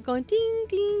 and he kept going ding,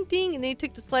 ding, ding. And then he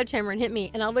took the sledgehammer and hit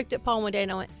me. And I looked at Paul one day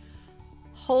and I went,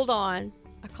 hold on.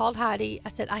 I called Heidi. I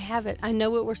said, I have it. I know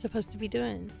what we're supposed to be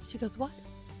doing. She goes, what?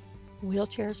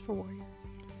 Wheelchairs for Warriors.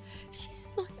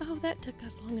 She's like, oh, that took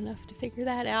us long enough to figure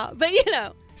that out. But, you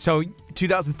know. So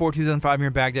 2004, 2005, you're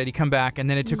in Baghdad. You come back, and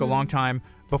then it took a long time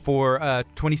before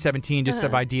 2017 just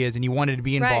of ideas, and you wanted to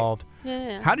be involved. Right.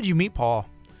 Yeah. How did you meet Paul?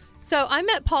 So I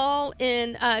met Paul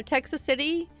in Texas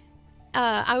City.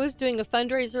 I was doing a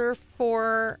fundraiser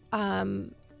for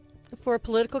a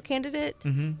political candidate,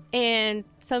 and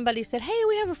somebody said, hey,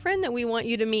 we have a friend that we want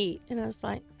you to meet. And I was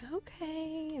like,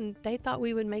 okay. And they thought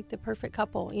we would make the perfect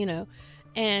couple, you know.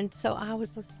 And so I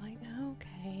was just like,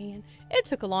 okay. And it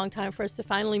took a long time for us to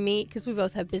finally meet because we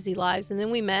both have busy lives. And then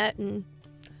we met, and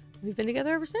we've been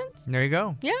together ever since. There you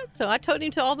go. Yeah, so I towed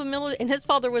him to all the military, and his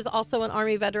father was also an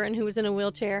Army veteran who was in a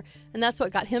wheelchair, and that's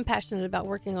what got him passionate about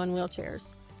working on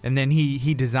wheelchairs. And then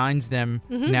he designs them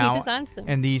now. He designs them.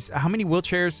 And these, how many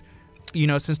wheelchairs,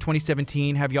 since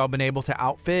 2017 have y'all been able to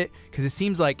outfit? Because it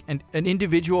seems like an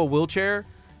individual wheelchair,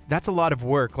 that's a lot of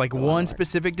work. Like one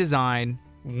specific design,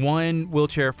 one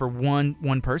wheelchair for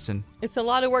one person. It's a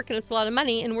lot of work and it's a lot of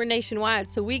money, and we're nationwide.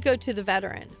 So we go to the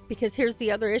veteran because here's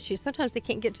the other issue. Sometimes they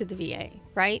can't get to the VA,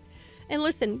 right? And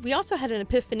listen, we also had an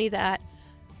epiphany that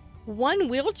one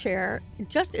wheelchair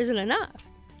just isn't enough.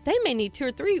 They may need 2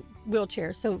 or 3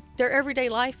 wheelchairs. So their everyday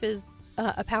life is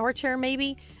a power chair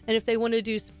maybe. And if they want to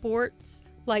do sports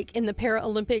like in the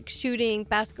Paralympics, shooting,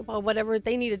 basketball, whatever,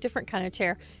 they need a different kind of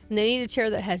chair. And they need a chair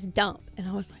that has dump. And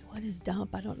I was like, what is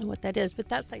dump? I don't know what that is. But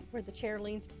that's like where the chair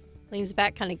leans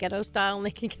back kind of ghetto style, and they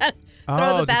can kind of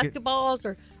throw the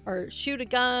basketballs or shoot a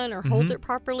gun or hold it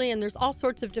properly. And there's all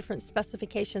sorts of different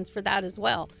specifications for that as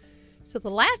well. So the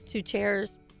last 2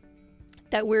 chairs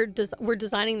that we're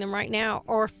designing them right now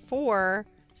are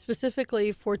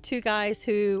specifically for 2 guys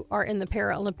who are in the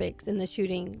Paralympics in the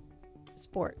shooting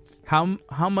sports. How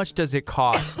much does it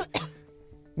cost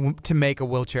to make a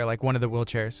wheelchair, like one of the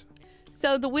wheelchairs?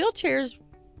 So the wheelchairs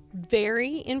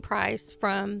vary in price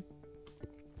from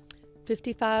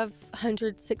 $5,500,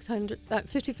 $600,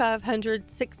 $5,500,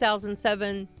 $6,000,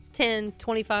 $7,000, $10,000,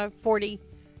 $25,000, $40,000.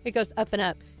 It goes up and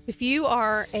up. If you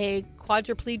are a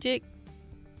quadriplegic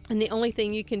and the only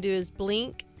thing you can do is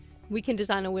blink, we can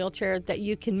design a wheelchair that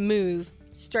you can move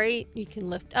straight, you can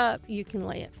lift up, you can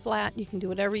lay it flat, you can do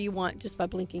whatever you want just by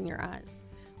blinking your eyes.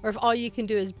 Or if all you can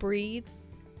do is breathe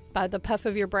by the puff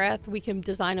of your breath, we can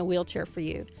design a wheelchair for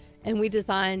you. And we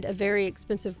designed a very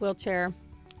expensive wheelchair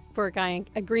for a guy,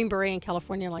 a Green Beret in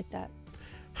California like that.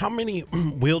 How many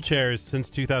wheelchairs since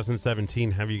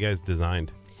 2017 have you guys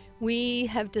designed? We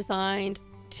have designed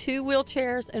 2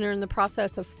 wheelchairs and are in the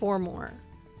process of 4 more,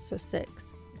 so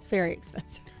 6. It's very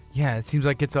expensive. Yeah, it seems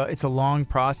like it's a long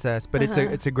process, but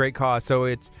it's a great cause. So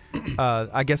it's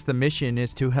I guess the mission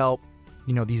is to help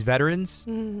these veterans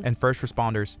and first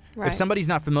responders. Right. If somebody's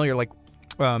not familiar, like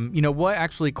what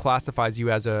actually classifies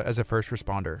you as a first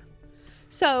responder?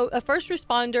 So a first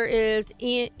responder is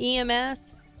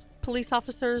EMS, police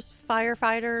officers,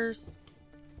 firefighters,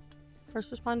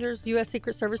 first responders, U.S.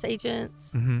 Secret Service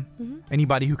agents.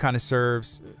 Anybody who kind of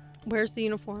serves. Wears the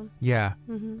uniform. Yeah.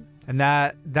 And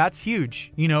that's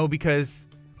huge, because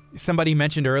somebody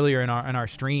mentioned earlier in our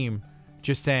stream,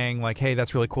 just saying like, hey,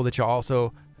 that's really cool that you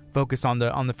also focus on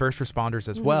the first responders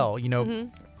as well,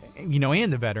 and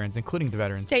the veterans, including the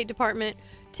veterans. State Department.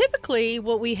 Typically,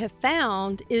 what we have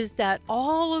found is that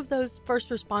all of those first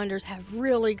responders have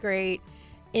really great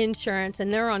insurance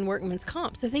and they're on workman's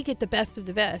comp, so they get the best of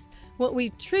the best. What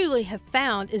we truly have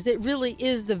found is it really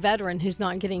is the veteran who's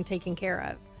not getting taken care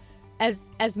of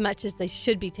as much as they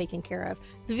should be taken care of.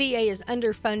 The VA is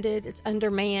underfunded, it's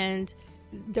undermanned,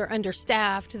 they're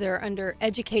understaffed, they're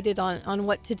undereducated on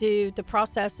what to do. The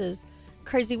process is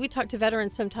crazy. We talk to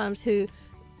veterans sometimes who,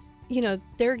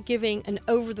 they're giving an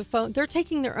over the phone, they're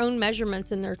taking their own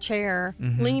measurements in their chair,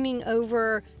 leaning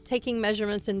over, taking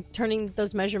measurements and turning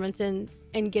those measurements in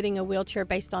and getting a wheelchair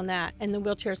based on that. And the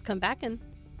wheelchairs come back and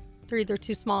they're either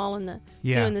too small in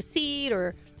the seat,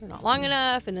 or they're not long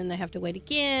enough, and then they have to wait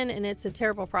again, and it's a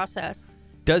terrible process.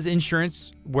 Does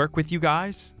insurance work with you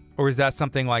guys, or is that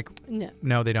something like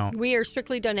no, they don't? We are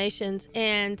strictly donations,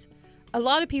 and a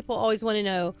lot of people always want to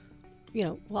know,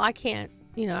 well, I can't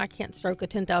stroke a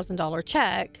 $10,000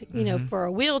 check, for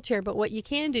a wheelchair, but what you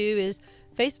can do is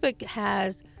Facebook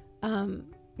has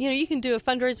you can do a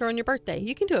fundraiser on your birthday.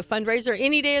 You can do a fundraiser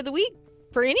any day of the week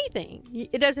for anything.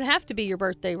 It doesn't have to be your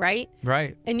birthday, right?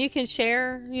 Right. And you can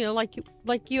share, like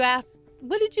you asked,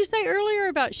 what did you say earlier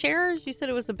about sharers? You said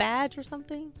it was a badge or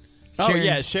something?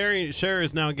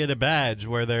 Sharers now get a badge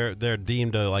where they're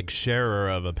deemed a sharer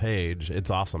of a page. It's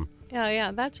awesome.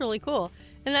 Yeah, that's really cool.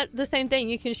 And that's the same thing.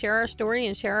 You can share our story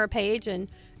and share our page, and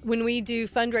when we do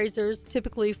fundraisers,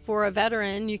 typically for a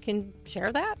veteran, you can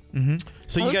share that.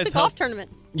 So you guys help, golf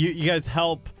tournament. You guys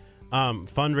help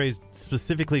fundraise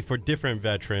specifically for different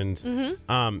veterans.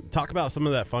 Talk about some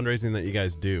of that fundraising that you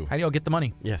guys do. How do y'all get the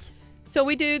money? Yes. So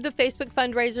we do the Facebook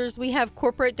fundraisers. We have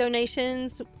corporate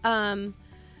donations.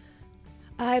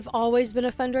 I've always been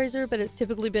a fundraiser, but it's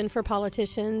typically been for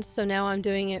politicians. So now I'm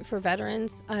doing it for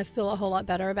veterans. I feel a whole lot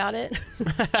better about it.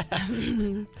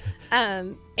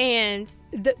 And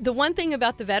the one thing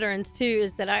about the veterans, too,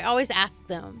 is that I always ask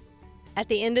them at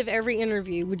the end of every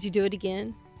interview, would you do it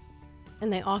again?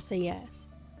 And they all say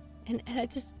yes. And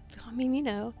I mean, you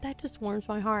know, that just warms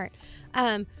my heart.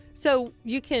 So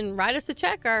you can write us a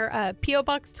check. Our P.O.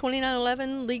 Box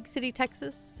 2911, League City,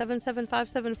 Texas,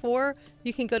 77574.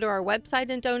 You can go to our website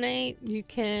and donate. You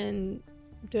can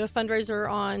do a fundraiser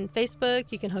on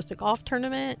Facebook. You can host a golf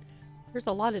tournament. There's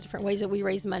a lot of different ways that we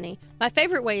raise money. My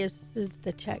favorite way is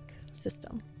the check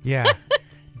system. Yeah.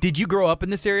 Did you grow up in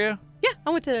this area? Yeah, I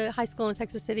went to high school in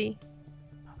Texas City.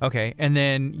 Okay, and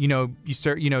then you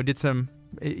did some.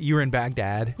 You were in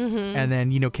Baghdad, and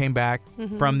then came back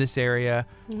from this area.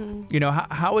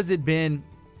 How has it been?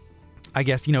 I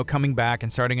guess coming back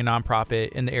and starting a nonprofit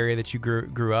in the area that you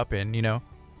grew up in.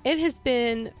 It has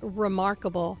been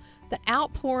remarkable. The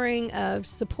outpouring of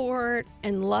support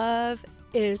and love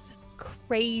is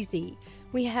crazy.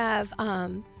 We have,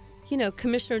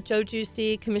 Commissioner Joe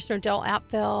Giusti, Commissioner Del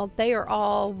Apfel. They are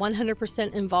all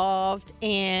 100% involved,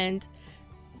 and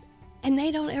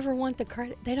they don't ever want the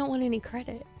credit. They don't want any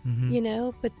credit,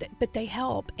 but they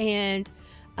help. And,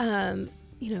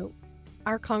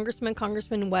 our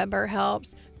Congressman Weber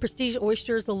helps. Prestige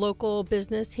Oysters, a local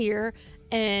business here,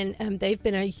 and they've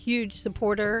been a huge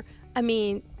supporter. I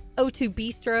mean, O2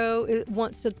 Bistro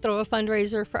wants to throw a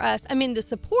fundraiser for us. I mean, the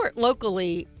support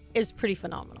locally is pretty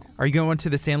phenomenal. Are you going to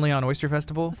the San Leon Oyster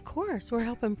Festival? Of course. We're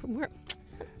helping.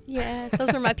 Yes,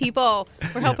 those are my people.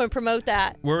 We're helping promote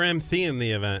that. We're emceeing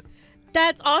the event.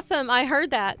 That's awesome. I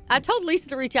heard that. I told Lisa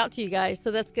to reach out to you guys,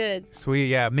 so that's good. Sweet.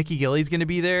 Yeah. Mickey Gilly's going to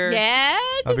be there.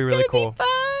 Yes. That'll be really cool. Be fun.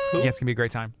 Yeah, it's going to be a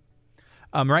great time.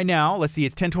 Right now, let's see.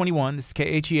 It's 10:21. This is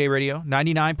KHEA Radio,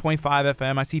 99.5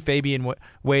 FM. I see Fabian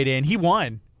weighed in. He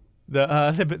won the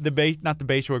not the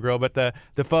Bayshore Grill, but the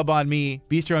Fub on Me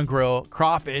Bistro and Grill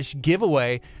crawfish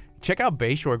giveaway. Check out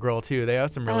Bayshore Grill too. They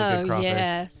have some really good crawfish.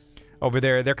 Yes. Over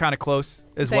there, they're kind of close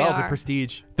as well to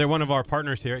Prestige. They're one of our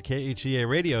partners here at KHEA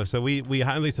Radio, so we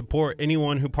highly support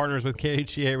anyone who partners with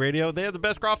KHEA Radio. They have the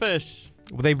best crawfish.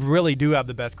 Well, they really do have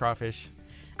the best crawfish.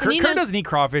 Kurt doesn't eat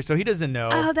crawfish, so he doesn't know.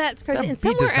 Oh, that's crazy. And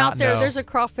somewhere out there, there's a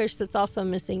crawfish that's also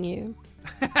missing you.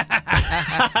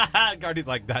 Gardy's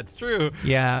like, that's true.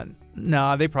 Yeah.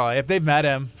 No, they probably, if they've met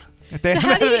him. So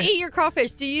how do you eat your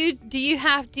crawfish? Do you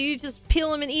just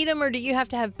peel them and eat them, or do you have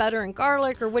to have butter and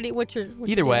garlic, or what's your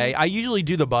either way? I usually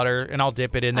do the butter and I'll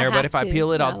dip it in there, but if I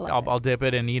peel it, I'll dip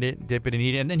it and eat it, dip it and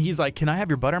eat it. And then he's like, "Can I have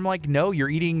your butter?" I'm like, "No, you're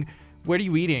eating. What are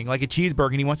you eating? Like a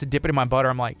cheeseburger?" And he wants to dip it in my butter.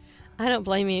 I'm like, I don't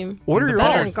blame you. Order your own.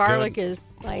 Butter and garlic is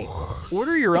like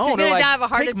order your own. If you're gonna die of a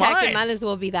heart take attack, mine. it might as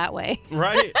well be that way.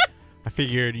 Right. I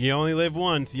figured you only live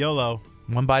once, YOLO.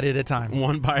 One bite at a time.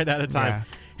 One bite at a time. Yeah.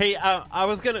 Hey, I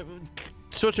was gonna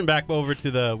switching back over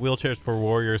to the Wheelchairs for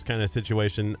Warriors kind of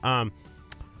situation.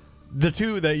 The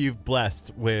two that you've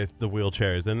blessed with the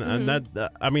wheelchairs, and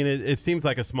that I mean, it seems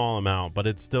like a small amount, but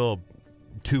it's still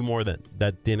two more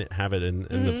that didn't have it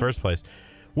in the first place.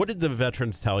 What did the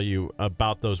veterans tell you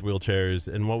about those wheelchairs,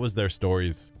 and what was their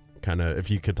stories? Kind of,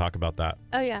 if you could talk about that.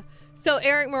 Oh yeah. So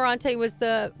Eric Morante was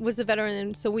the veteran,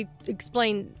 and so we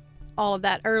explained all of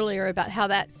that earlier about how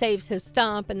that saves his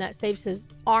stump and that saves his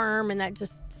arm and that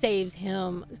just saves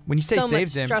him. When you say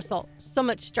saves him, so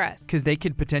much stress. Because they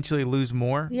could potentially lose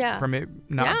more from it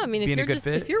not being a good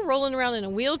fit. If you're rolling around in a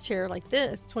wheelchair like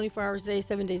this 24 hours a day,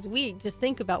 7 days a week, just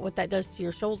think about what that does to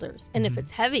your shoulders. And if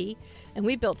it's heavy, and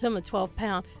we built him a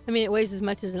 12-pound, I mean, it weighs as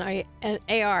much as an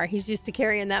AR. He's used to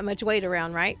carrying that much weight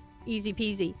around, right? Easy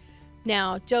peasy.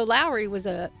 Now, Joe Lowry was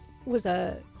a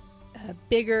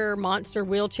bigger monster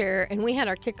wheelchair, and we had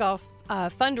our kickoff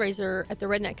fundraiser at the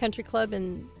Redneck Country Club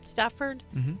in Stafford.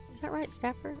 Is that right,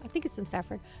 Stafford? I think it's in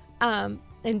Stafford. And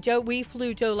we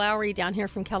flew Joe Lowry down here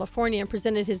from California and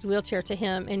presented his wheelchair to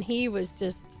him, and he was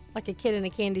just like a kid in a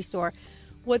candy store.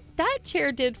 What that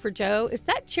chair did for Joe is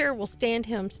that chair will stand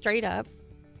him straight up,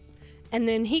 and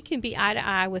then he can be eye to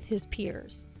eye with his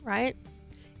peers, right?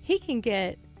 He can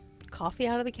get coffee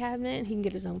out of the cabinet. He can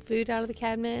get his own food out of the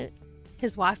cabinet.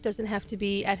 His wife doesn't have to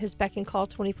be at his beck and call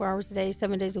 24 hours a day,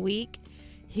 7 days a week.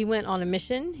 He went on a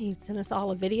mission. He sent us all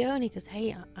a video, and he goes,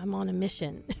 "Hey, I'm on a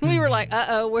mission." And we were like,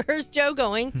 "Uh-oh, where's Joe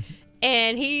going?"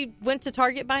 And he went to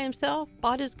Target by himself,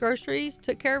 bought his groceries,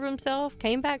 took care of himself,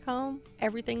 came back home.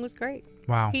 Everything was great.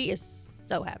 Wow. He is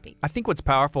so happy. I think what's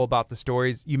powerful about the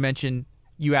stories, you mentioned,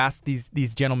 you asked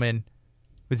these gentlemen,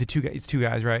 was it two guys? It's two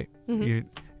guys, right?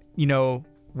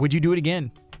 Would you do it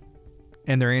again?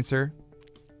 And their answer?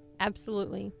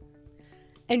 Absolutely.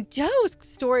 And Joe's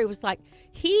story was like,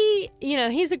 he's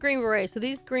a Green Beret. So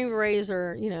these Green Berets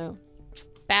are,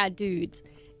 bad dudes.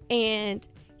 And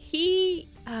he,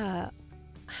 I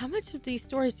how much of these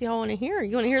stories do y'all want to hear?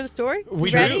 You want to hear the story? We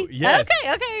You ready? do, yes.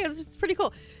 Okay. It's pretty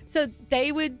cool. So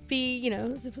they would be,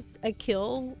 it was a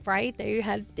kill, right? They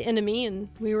had the enemy, and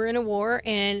we were in a war,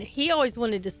 and he always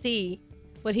wanted to see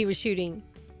what he was shooting,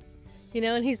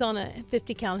 and he's on a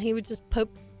 50 cal, and he would just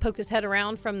poke his head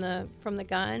around from the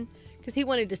gun because he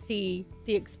wanted to see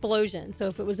the explosion. So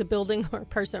if it was a building or a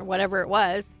person or whatever it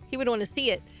was, he would want to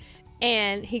see it.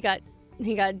 And he got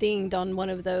dinged on one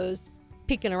of those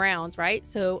peeking arounds, right?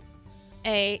 So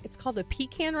it's called a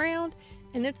pecan round,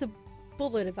 and it's a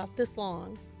bullet about this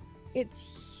long. It's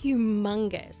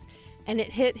humongous, and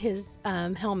it hit his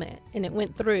helmet, and it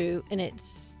went through, and it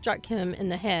struck him in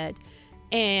the head,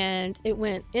 and it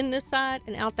went in this side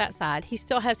and out that side. He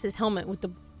still has his helmet with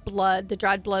the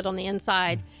dried blood on the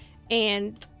inside,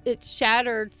 and it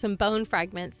shattered some bone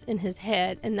fragments in his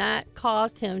head, and that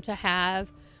caused him to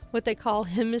have what they call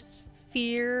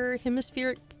hemispheric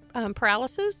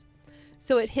paralysis.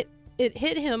 So it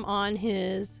hit him on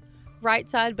his right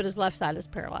side, but his left side is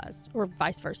paralyzed, or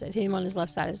vice versa. It hit him on his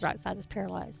left side, his right side is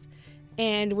paralyzed.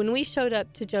 And when we showed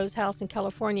up to Joe's house in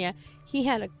California, he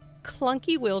had a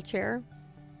clunky wheelchair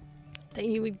that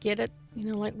you would get at,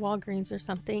 like Walgreens or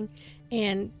something.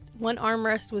 And one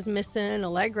armrest was missing, a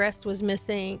leg rest was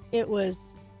missing. It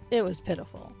was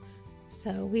pitiful.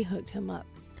 So we hooked him up.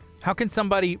 How can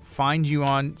somebody find you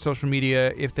on social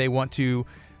media if they want to,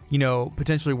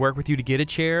 potentially work with you to get a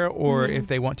chair, or if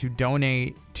they want to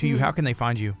donate to you? How can they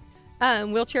find you?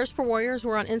 Wheelchairs for Warriors.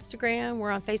 We're on Instagram.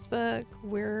 We're on Facebook.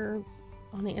 We're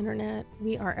on the internet.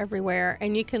 We are everywhere,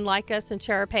 and you can like us and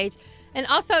share our page. And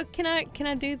also, can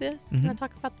I do this? Can I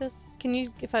talk about this? Can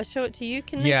you, if I show it to you,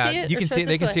 can they see it? You can see it.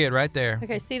 They can see it right there.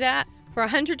 Okay, see that? For a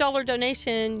 $100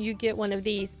 donation, you get one of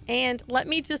these. And let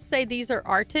me just say, these are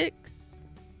Arctics.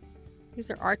 These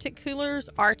are Arctic coolers.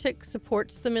 Arctic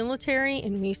supports the military,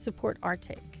 and we support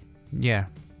Arctic. Yeah,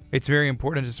 it's very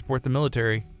important to support the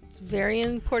military. It's very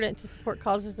important to support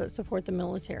causes that support the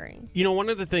military. One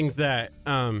of the things that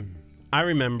I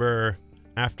remember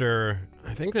after,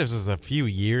 I think this was a few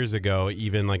years ago,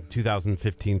 even like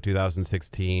 2015,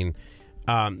 2016,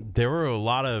 there were a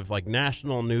lot of like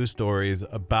national news stories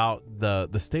about the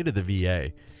state of the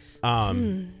VA,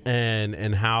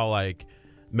 and how like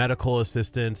medical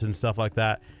assistance and stuff like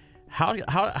that.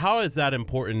 How is that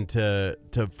important to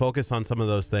focus on some of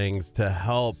those things to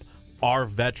help our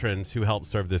veterans who help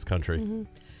serve this country?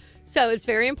 So it's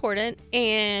very important,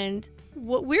 and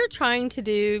what we're trying to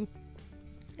do,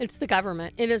 it's the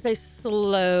government. It is a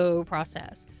slow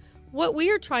process. What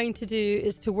we are trying to do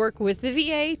is to work with the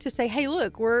VA to say, hey,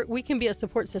 look, we can be a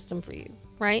support system for you,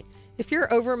 right? If you're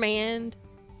overmanned,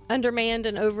 undermanned,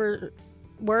 and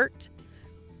overworked,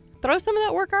 throw some of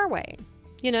that work our way.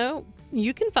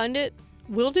 You can fund it.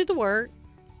 We'll do the work.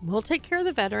 We'll take care of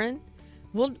the veteran.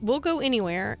 We'll go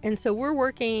anywhere. And so we're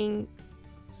working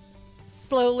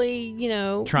slowly,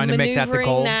 trying to make that the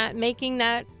goal. Making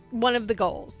that one of the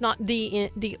goals, not the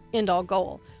end all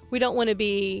goal. We don't want to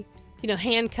be,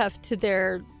 handcuffed to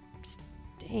their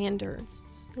standards.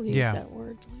 Use that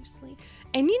word loosely.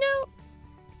 And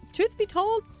truth be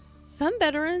told, some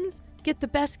veterans get the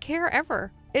best care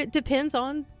ever. It depends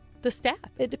on the staff.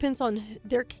 It depends on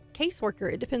their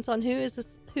caseworker. It depends on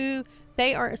who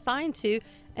they are assigned to,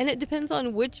 and it depends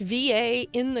on which VA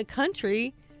in the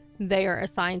country they are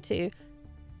assigned to.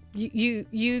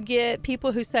 You get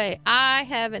people who say, I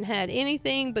haven't had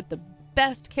anything but the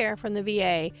best care from the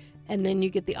VA, and then you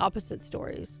get the opposite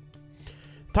stories.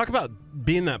 Talk about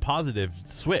being that positive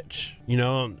switch.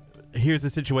 Here's a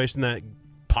situation that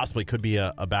possibly could be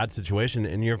a bad situation,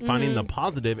 and you're finding the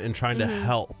positive and trying to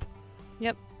help.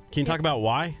 Yep. Can you talk about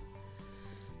why?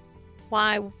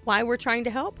 Why we're trying to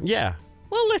help? Yeah.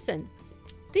 Well, listen,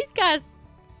 these guys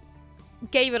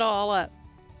gave it all up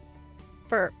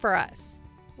for us,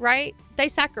 right? They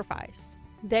sacrificed.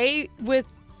 They, with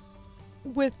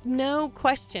no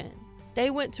question, they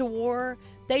went to war.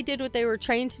 They did what they were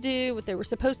trained to do, what they were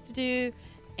supposed to do,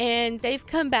 and they've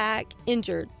come back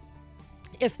injured.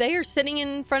 If they are sitting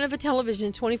in front of a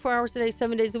television 24 hours a day,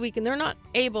 7 days a week, and they're not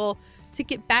able to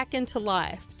get back into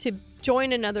life, to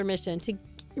join another mission, to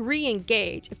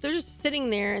re-engage, if they're just sitting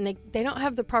there and they don't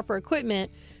have the proper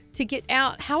equipment to get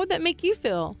out, how would that make you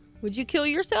feel? Would you kill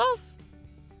yourself?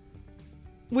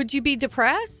 Would you be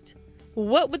depressed?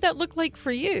 What would that look like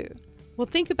for you? Well,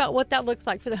 think about what that looks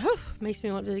like for makes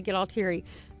me want to get all teary.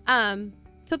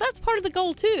 So that's part of the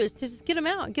goal too, is to just get them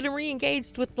out, get them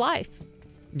re-engaged with life.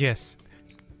 Yes.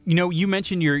 You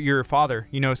mentioned your father,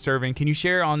 serving. Can you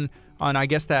share on I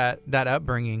guess that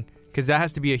upbringing? Because that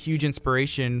has to be a huge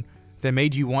inspiration that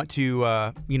made you want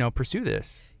to, pursue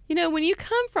this. When you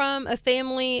come from a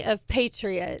family of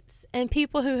patriots and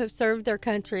people who have served their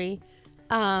country,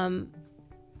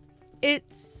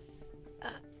 it's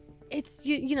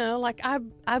like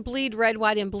I bleed red,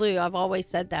 white, and blue. I've always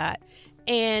said that,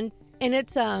 and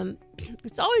it's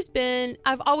always been.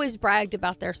 I've always bragged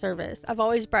about their service. I've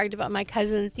always bragged about my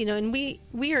cousins. And we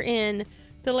are in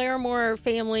the Larimore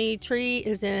family tree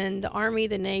is in the Army,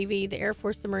 the Navy, the Air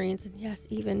Force, the Marines, and yes,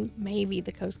 even maybe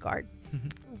the Coast Guard.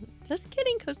 Just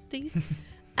kidding, Coasties.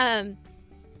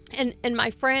 And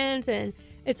my friends, and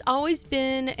it's always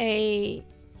been a.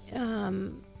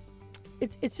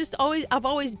 It's just always. I've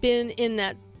always been in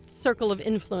that circle of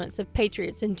influence of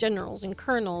patriots and generals and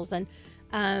colonels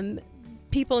and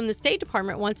people in the State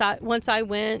Department. Once I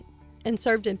went and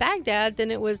served in Baghdad, then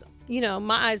it was my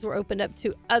eyes were opened up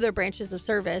to other branches of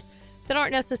service that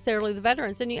aren't necessarily the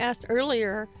veterans. And you asked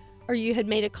earlier, or you had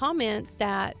made a comment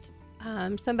that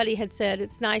somebody had said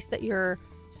it's nice that you're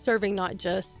serving not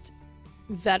just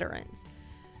veterans.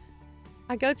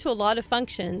 I go to a lot of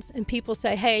functions and people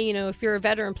say, hey, if you're a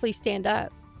veteran, please stand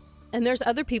up. And there's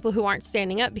other people who aren't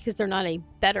standing up because they're not a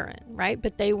veteran, right?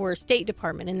 But they were State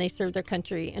Department and they served their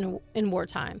country in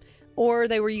wartime. Or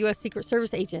they were U.S. Secret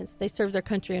Service agents. They served their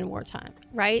country in wartime,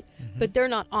 right? Mm-hmm. But they're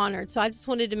not honored. So I just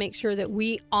wanted to make sure that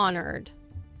we honored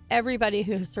everybody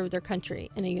who has served their country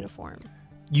in a uniform.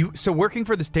 So working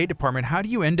for the State Department, how do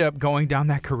you end up going down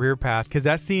that career path? Because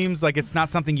that seems like it's not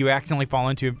something you accidentally fall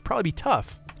into. It'd probably be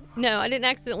tough. No, I didn't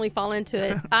accidentally fall into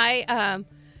it. I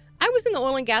was in the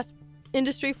oil and gas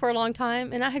industry for a long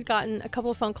time, and I had gotten a couple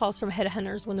of phone calls from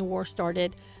headhunters when the war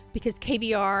started because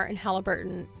KBR and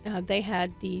Halliburton, they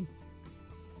got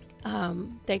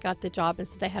the job, and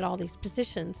so they had all these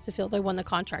positions to fill. They won the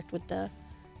contract with the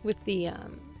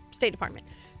State Department.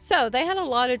 So they had a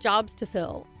lot of jobs to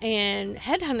fill, and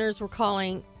headhunters were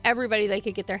calling everybody they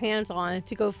could get their hands on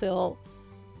to go fill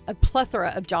a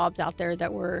plethora of jobs out there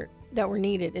that were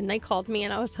needed. And they called me,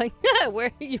 and I was like,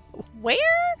 where? You want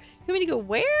me to go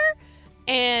where?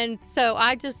 And so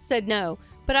I just said no.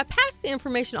 But I passed the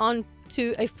information on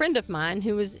to a friend of mine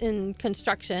who was in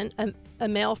construction, a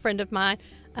male friend of mine.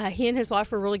 He and his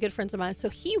wife were really good friends of mine. So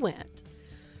he went.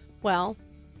 Well,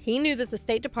 he knew that the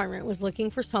State Department was looking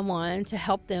for someone to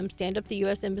help them stand up the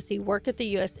U.S. Embassy, work at the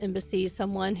U.S. Embassy,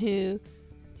 someone who,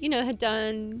 had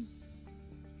done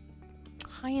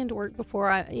high-end work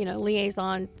before,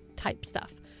 liaison type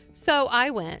stuff. So I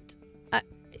went.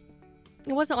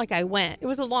 It wasn't like I went. It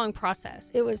was a long process.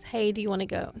 It was, hey, do you want to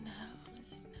go?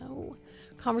 No.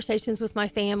 Conversations with my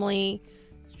family.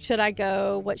 Should I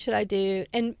go? What should I do?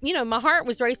 And, my heart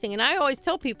was racing. And I always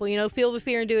tell people, feel the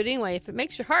fear and do it anyway. If it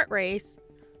makes your heart race,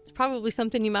 it's probably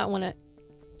something you might want to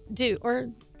do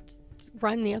or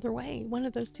run the other way. One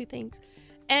of those two things.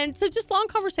 And so just long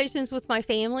conversations with my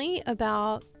family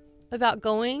about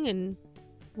going and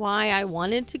why I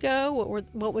wanted to go.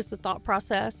 What was the thought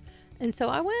process? And so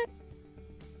I went.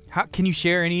 How can you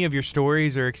share any of your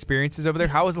stories or experiences over there?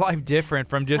 How was life different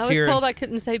from just here? I was told I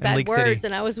couldn't say bad words,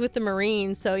 and I was with the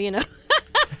Marines, so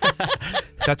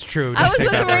That's true. I was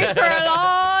with the Marines for a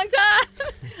long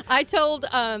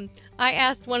time. I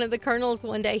asked one of the colonels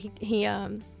one day.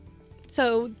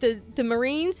 So the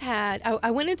Marines had. I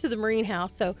went into the Marine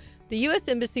house. So the U.S.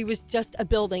 Embassy was just a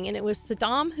building, and it was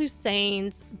Saddam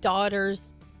Hussein's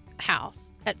daughter's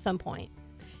house at some point.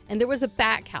 And there was a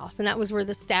back house, and that was where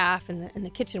the staff and the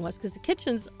kitchen was, because the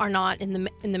kitchens are not in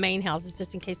the main houses,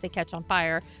 just in case they catch on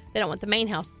fire. They don't want the main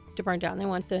house to burn down. They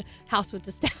want the house with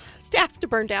the staff to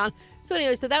burn down. So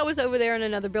anyway, so that was over there in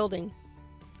another building.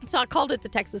 So I called it the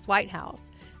Texas White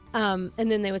House. And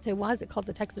then they would say, why is it called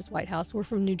the Texas White House? We're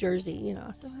from New Jersey,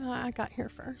 So I got here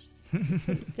first. That's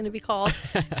what it's going to be called.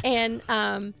 And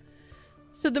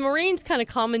so the Marines kind of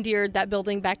commandeered that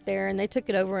building back there, and they took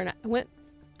it over, and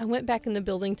I went back in the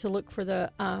building to look for the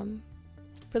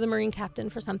Marine captain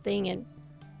for something, and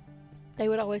they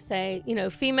would always say,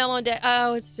 female on deck.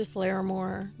 Oh, it's just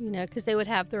Larimore, because they would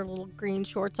have their little green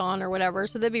shorts on or whatever.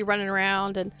 So they'd be running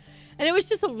around, and it was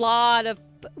just a lot of.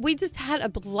 We just had a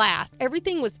blast.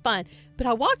 Everything was fun. But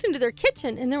I walked into their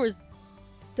kitchen, and the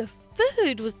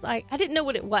food was like, I didn't know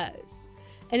what it was,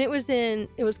 and it was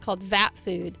called vat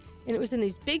food, and it was in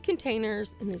these big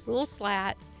containers and these little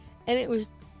slats, and it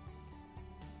was.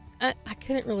 I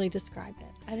couldn't really describe it.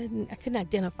 I couldn't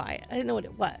identify it. I didn't know what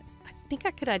it was. I think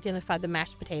I could identify the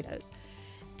mashed potatoes.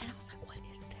 And I was like, what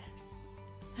is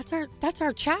this? That's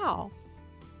our chow.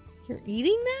 You're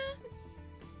eating that?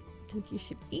 I think you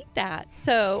should eat that.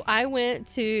 So I went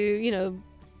to, the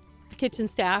kitchen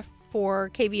staff for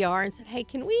KBR and said, hey,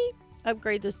 can we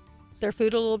upgrade their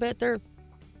food a little bit? They're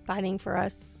fighting for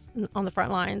us on the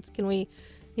front lines. Can we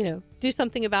do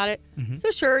something about it.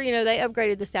 So sure, they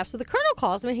upgraded the staff. So the colonel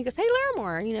calls me and he goes, "Hey,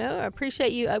 Larimore, I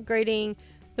appreciate you upgrading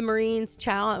the Marines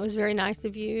chow. It was very nice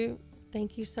of you.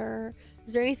 Thank you, sir.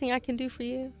 Is there anything I can do for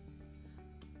you?"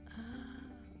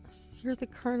 You're the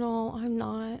colonel. I'm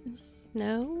not.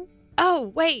 No.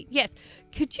 Oh, wait. Yes.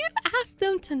 Could you ask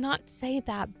them to not say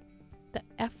the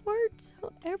F word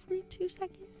every 2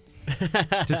 seconds?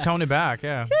 Just tone it back,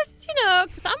 yeah. Just,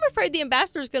 because I'm afraid the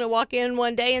ambassador's going to walk in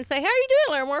one day and say, "How are you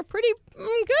doing, Larimore?" "Pretty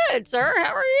good, sir.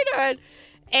 How are you doing?"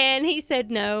 And he said,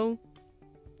 "No."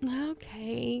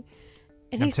 Okay.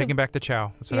 And I'm taking back the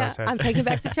chow. That's what I said. I'm taking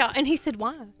back the chow. And he said,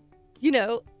 "Why?"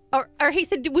 Or he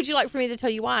said, "Would you like for me to tell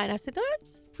you why?" And I said, "No, I'm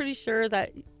pretty sure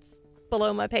that it's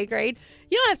below my pay grade.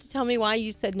 You don't have to tell me why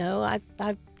you said no.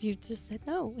 You just said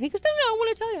no." And he goes, "No, I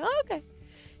want to tell you." "Oh, okay."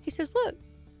 He says, "Look,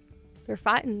 they're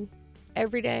fighting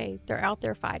every day. They're out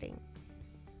there fighting.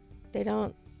 They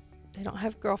don't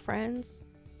have girlfriends.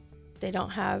 They don't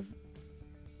have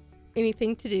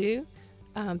anything to do.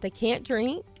 They can't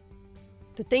drink.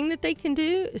 The thing that they can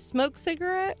do is smoke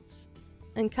cigarettes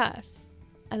and cuss.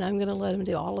 And I'm going to let them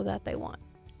do all of that they want."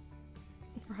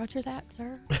 Roger that,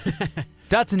 sir.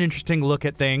 That's an interesting look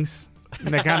at things.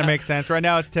 That kind of makes sense. Right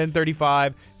now it's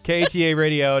 10:35. KHEA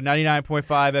Radio,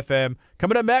 99.5 FM.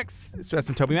 Coming up next, it's Wes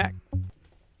and Toby Mac.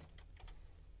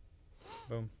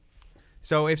 Boom.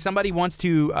 So if somebody wants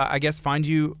to, find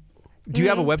you, do you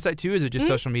have a website too? Or is it just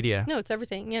social media? No, it's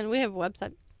everything. Yeah, we have a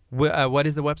website. What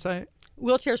is the website?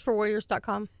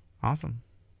 Wheelchairsforwarriors.com. Awesome.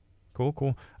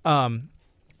 Cool.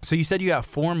 So you said you have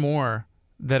 4 more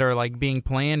that are like being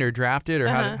planned or drafted, or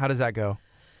how does that go?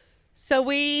 So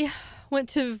we went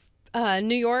to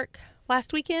New York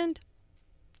last weekend.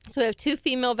 So we have 2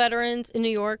 female veterans in New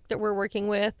York that we're working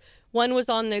with. One was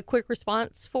on the Quick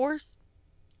Response Force,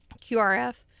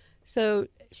 QRF. So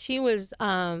she was,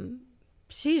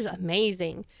 she's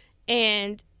amazing.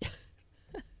 And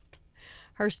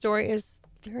her story is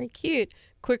very cute.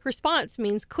 Quick response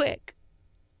means quick,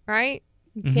 right?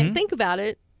 You can't think about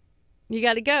it. You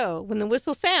got to go. When the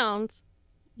whistle sounds,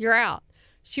 you're out.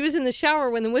 She was in the shower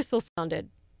when the whistle sounded.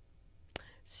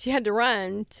 She had to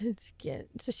run to get.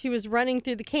 So she was running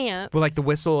through the camp. Well, like the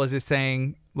whistle, is it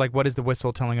saying, like, what is the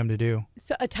whistle telling them to do?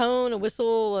 So a tone, a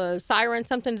whistle, a siren,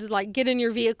 something to like get in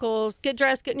your vehicles, get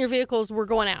dressed, get in your vehicles. We're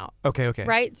going out. Okay.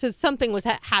 Right. So something was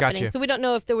happening. Gotcha. So we don't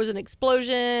know if there was an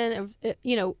explosion of,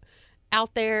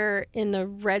 out there in the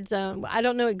red zone. I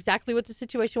don't know exactly what the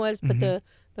situation was, but the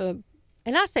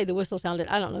and I say the whistle sounded.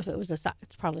 I don't know if it was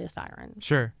it's probably a siren.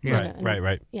 Sure. Yeah.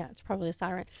 Right. Yeah, it's probably a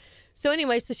siren. So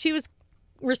anyway, so she was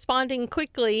responding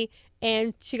quickly,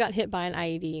 and she got hit by an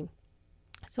IED.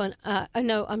 So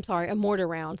a mortar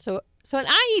round. So an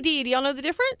IED, do y'all know the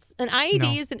difference? An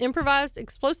IED is an improvised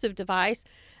explosive device,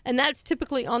 and that's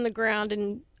typically on the ground,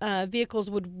 and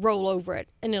vehicles would roll over it,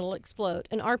 and it'll explode.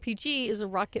 An RPG is a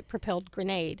rocket-propelled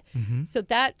grenade. So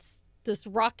that's this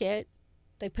rocket.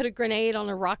 They put a grenade on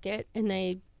a rocket, and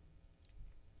they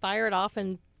fire it off,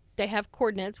 and they have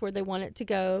coordinates where they want it to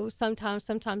go. Sometimes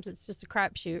it's just a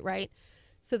crapshoot, right?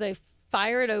 So they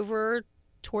fire it over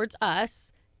towards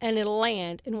us, and it'll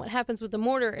land. And what happens with the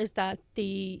mortar is that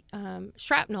the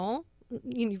shrapnel,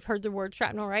 you've heard the word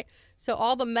shrapnel, right? So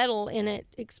all the metal in it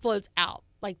explodes out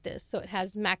like this, so it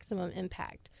has maximum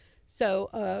impact.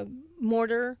 So a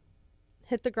mortar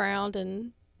hit the ground,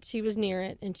 and she was near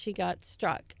it, and she got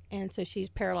struck. And so she's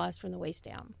paralyzed from the waist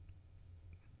down.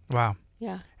 Wow.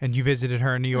 Yeah. And you visited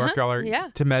her in New York, y'all are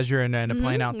to measure and to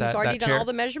plan out We've already that chair? done all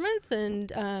the measurements,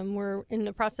 and we're in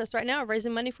the process right now of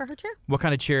raising money for her chair. What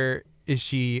kind of chair is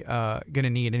she going to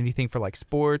need? Anything for like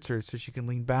sports, or so she can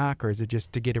lean back, or is it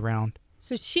just to get around?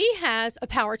 So she has a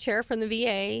power chair from the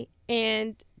VA,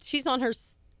 and she's on her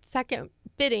second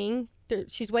fitting.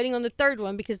 She's waiting on the third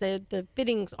one because the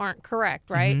fittings aren't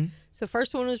correct, right? So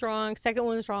first one was wrong, second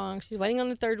one was wrong. She's waiting on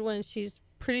the third one. She's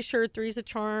pretty sure 3's a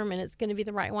charm, and it's going to be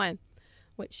the right one.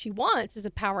 What she wants is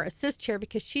a power assist chair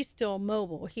because she's still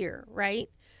mobile here, right?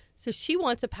 So she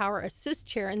wants a power assist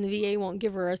chair, and the VA won't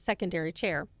give her a secondary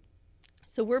chair.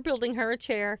 So we're building her a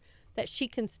chair that she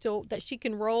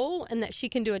can roll and that she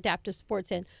can do adaptive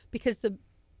sports in, because the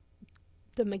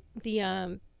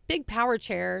big power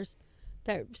chairs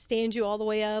that stand you all the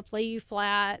way up, lay you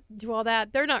flat, do all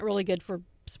that, they're not really good for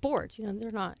sports.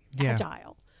 They're not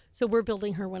agile. So we're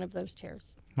building her one of those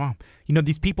chairs. Wow.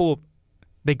 These people,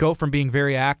 they go from being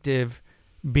very active,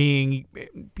 being,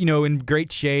 in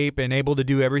great shape and able to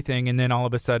do everything, and then all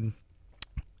of a sudden,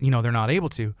 they're not able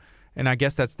to. And I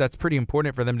guess that's pretty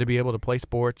important for them to be able to play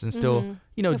sports and still,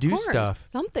 do stuff.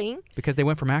 Something. Because they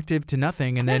went from active to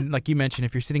nothing. And then, like you mentioned,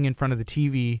 if you're sitting in front of the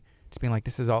TV, just being like,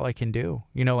 this is all I can do.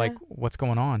 What's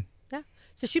going on? Yeah.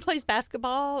 So she plays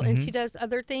basketball and she does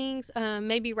other things,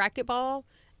 maybe racquetball.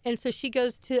 And so she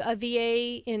goes to a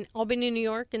VA in Albany, New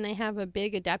York, and they have a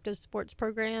big adaptive sports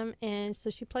program. And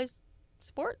so she plays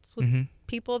sports with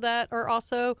people that are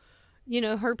also,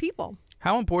 her people.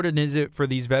 How important is it for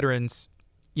these veterans,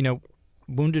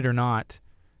 wounded or not,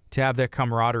 to have that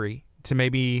camaraderie, to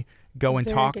maybe go and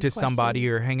Very talk good to somebody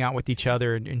question. or hang out with each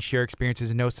other and share experiences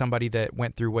and know somebody that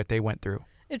went through what they went through?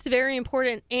 It's very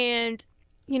important. And,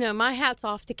 my hat's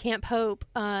off to Camp Hope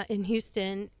in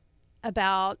Houston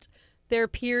about their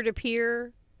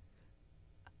peer-to-peer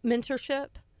mentorship,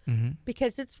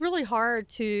 because it's really hard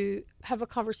to have a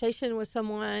conversation with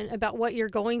someone about what you're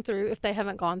going through if they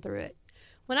haven't gone through it.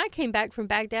 When I came back from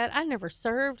Baghdad, I never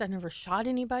served. I never shot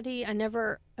anybody.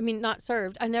 Not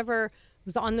served. I never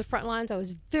was on the front lines. I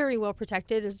was very well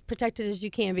protected as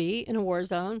you can be in a war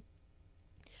zone.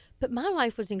 But my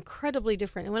life was incredibly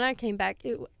different. And when I came back,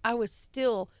 I was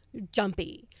still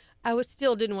jumpy. I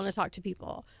still didn't want to talk to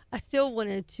people. I still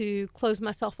wanted to close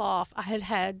myself off. I had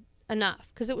had enough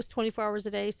because it was 24 hours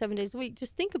a day, 7 days a week.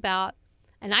 Just think about,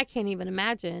 and I can't even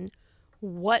imagine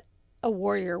what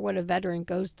a veteran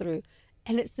goes through.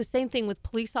 And it's the same thing with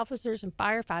police officers and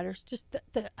firefighters. Just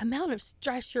the amount of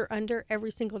stress you're under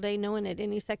every single day, knowing at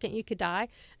any second you could die.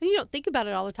 And you don't think about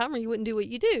it all the time or you wouldn't do what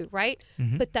you do, right?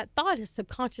 But that thought is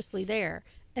subconsciously there.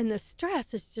 And the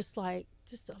stress is just like,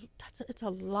 it's a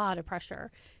lot of pressure.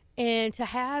 And to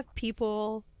have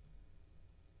people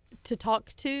to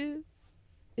talk to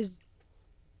is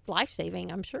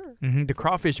life-saving, I'm sure. The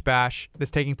Crawfish Bash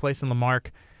that's taking place in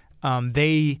Lamarck,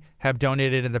 they have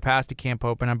donated in the past to Camp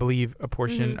Hope, and I believe a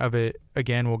portion of it,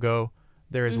 again, will go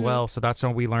there as well. So that's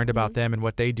when we learned about them and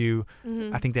what they do.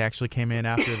 I think they actually came in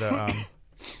after the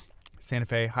Santa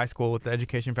Fe High School with the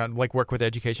Education work with the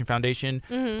Education Foundation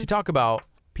to talk about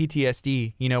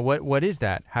PTSD. What is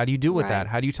that? How do you deal with that?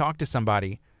 How do you talk to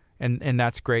somebody? And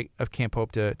that's great of Camp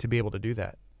Hope to be able to do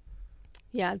that.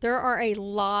 Yeah, there are a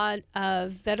lot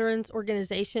of veterans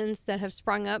organizations that have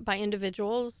sprung up by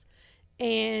individuals.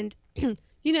 And, I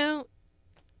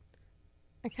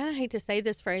kind of hate to say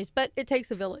this phrase, but it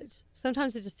takes a village.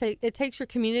 Sometimes it takes your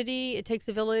community, it takes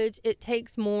a village, it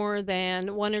takes more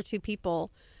than one or two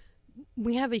people.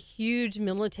 We have a huge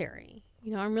military.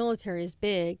 Our military is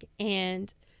big,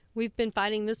 and we've been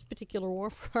fighting this particular war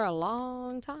for a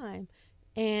long time.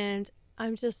 And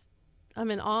I'm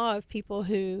in awe of people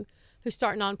who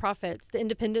start nonprofits. The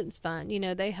Independence Fund,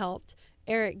 they helped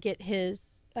Eric get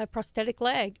his prosthetic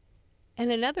leg. And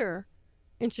another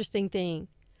interesting thing,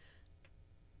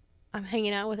 I'm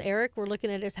hanging out with Eric. We're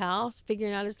looking at his house,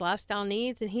 figuring out his lifestyle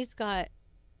needs, and he's got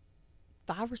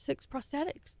 5 or 6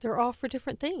 prosthetics. They're all for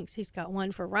different things. He's got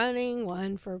one for running,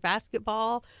 one for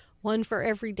basketball, one for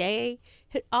every day.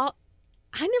 I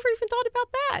never even thought about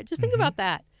that. Just think about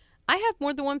that. I have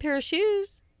more than one pair of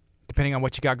shoes. Depending on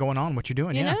what you got going on, what you're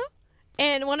doing, you know?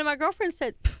 And one of my girlfriends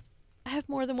said, I have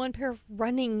more than one pair of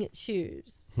running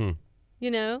shoes.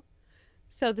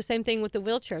 So the same thing with the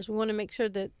wheelchairs. We want to make sure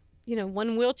that,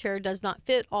 one wheelchair does not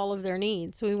fit all of their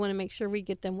needs. So we want to make sure we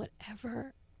get them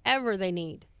whatever they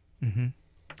need.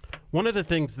 One of the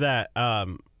things that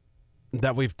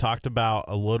that we've talked about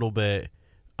a little bit,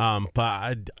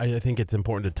 but I think it's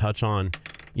important to touch on,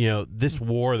 this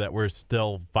war that we're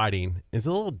still fighting is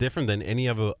a little different than any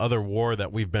other war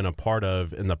that we've been a part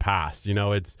of in the past.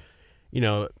 It's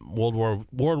World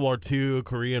War II,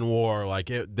 Korean War,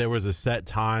 there was a set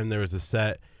time, there was a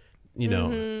set,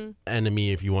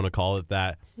 enemy, if you want to call it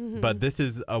that. But this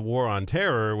is a war on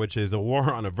terror, which is a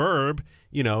war on a verb.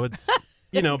 It's,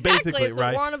 Exactly, basically, it's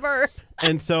right? A war on a verb.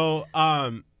 And so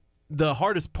the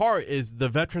hardest part is the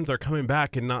veterans are coming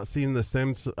back and not seeing the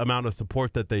same amount of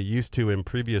support that they used to in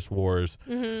previous wars.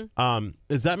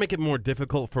 Does that make it more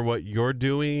difficult for what you're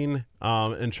doing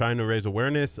and trying to raise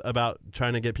awareness about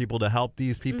trying to get people to help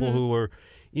these people who were,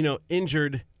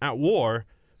 injured at war,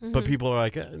 but people are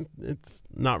like, it's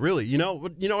not really, you know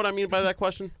what I mean by that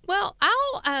question? Well,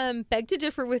 I'll beg to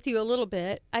differ with you a little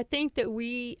bit. I think that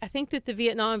the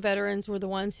Vietnam veterans were the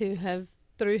ones who have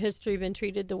through history been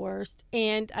treated the worst.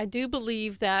 And I do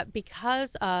believe that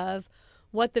because of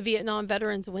what the Vietnam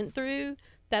veterans went through,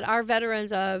 that our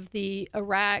veterans of the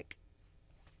Iraq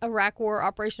War,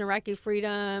 Operation Iraqi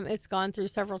Freedom, it's gone through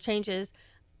several changes.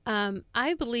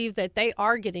 I believe that they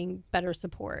are getting better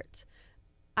support.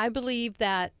 I believe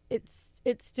that it's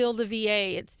still the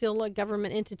VA. It's still a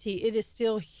government entity. It is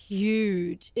still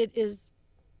huge. It is,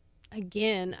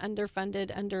 again,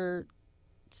 underfunded,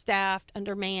 understaffed,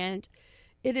 undermanned.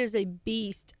 It is a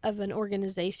beast of an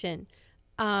organization.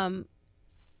 And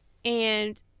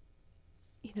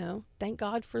thank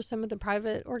God for some of the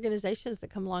private organizations that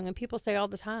come along. And people say all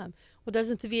the time, well,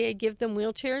 doesn't the VA give them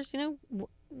wheelchairs?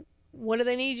 What do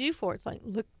they need you for? It's like,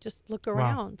 just look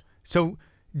around. So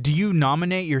do you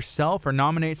nominate yourself or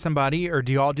nominate somebody, or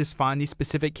do you all just find these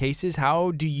specific cases?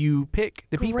 How do you pick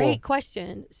the people? Great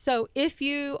question. So if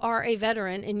you are a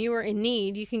veteran and you are in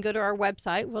need, you can go to our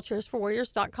website,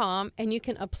 wheelchairsforwarriors.com, and you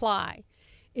can apply.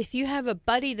 If you have a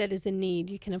buddy that is in need,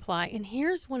 you can apply. And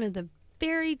here's one of the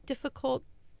very difficult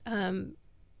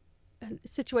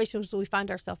situations we find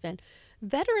ourselves in.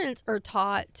 Veterans are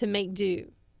taught to make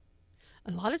do.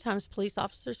 A lot of times police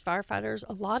officers, firefighters,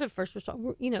 a lot of first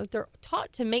responders, they're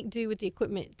taught to make do with the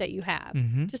equipment that you have.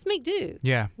 Mm-hmm. Just make do.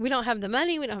 Yeah. We don't have the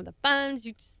money. We don't have the funds.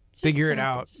 You just figure it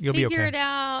out. You'll be okay. Figure it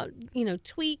out.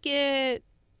 Tweak it.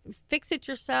 Fix it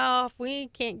yourself. We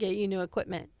can't get you new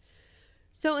equipment.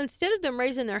 So instead of them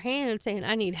raising their hand and saying,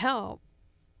 I need help,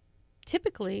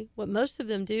 typically what most of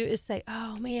them do is say,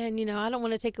 oh, man, I don't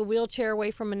want to take a wheelchair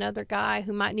away from another guy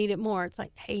who might need it more. It's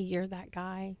like, hey, you're that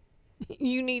guy.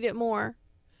 You need it more.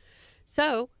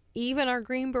 So even our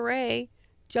Green Beret,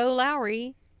 Joe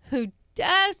Lowry, who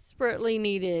desperately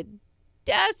needed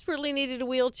a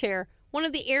wheelchair. One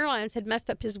of the airlines had messed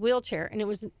up his wheelchair,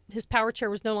 and his power chair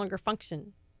was no longer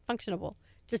functionable.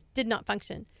 Just did not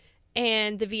function.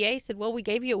 And the VA said, well, we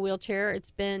gave you a wheelchair. It's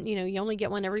been, you only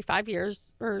get one every 5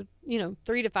 years or,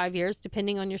 3 to 5 years,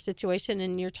 depending on your situation,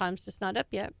 and your time's just not up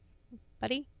yet,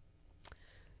 buddy.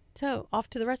 So off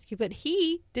to the rescue. But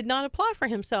he did not apply for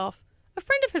himself. A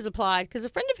friend of his applied, because a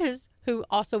friend of his who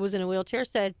also was in a wheelchair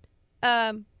said,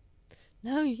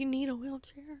 no, you need a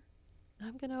wheelchair.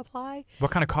 I'm going to apply.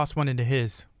 What kind of cost went into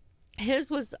his?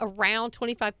 His was around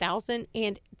 $25,000,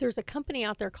 and there's a company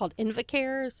out there called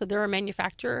Invacare, so they're a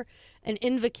manufacturer, and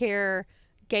Invacare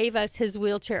gave us his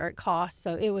wheelchair at cost,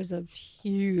 so it was a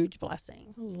huge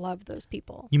blessing. Love those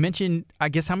people. You mentioned, I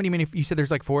guess, how many you said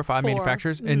there's like 4 or 5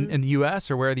 manufacturers in the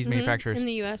U.S., or where are these manufacturers? In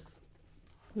the U.S.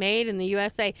 Made in the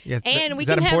USA. Yes, and is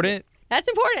that important? That's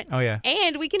important. Oh, yeah.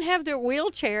 And we can have their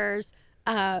wheelchairs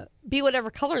be whatever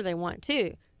color they want,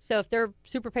 too. So if they're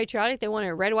super patriotic, they want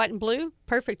it red, white, and blue.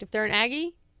 Perfect. If they're an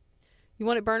Aggie, you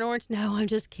want it burnt orange? No, I'm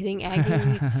just kidding,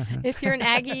 Aggies. If you're an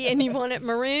Aggie and you want it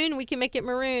maroon, we can make it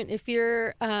maroon. If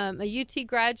you're a UT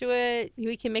graduate,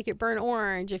 we can make it burnt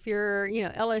orange. If you're,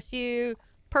 LSU,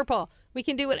 purple. We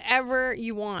can do whatever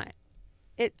you want.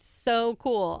 It's so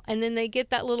cool. And then they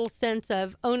get that little sense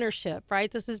of ownership,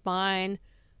 right? This is mine.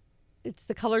 It's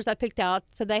the colors I picked out.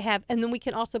 So they have, and then we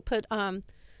can also put the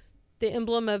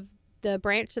emblem of the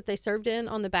branch that they served in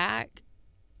on the back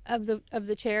of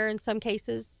the chair in some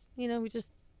cases. We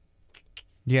just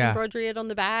embroidery it on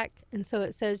the back, and so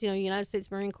it says, United States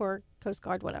Marine Corps, Coast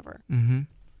Guard, whatever. Mm-hmm.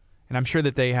 And I'm sure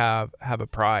that they have a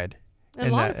pride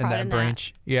in that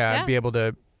branch. Yeah, be able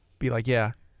to be like,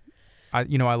 I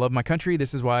love my country.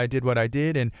 This is why I did what I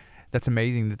did, and that's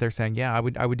amazing that they're saying, I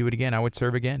would do it again. I would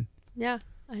serve again. Yeah,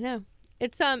 I know.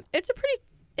 It's a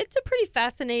pretty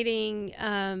fascinating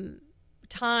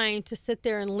time to sit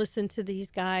there and listen to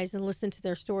these guys and listen to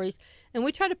their stories. And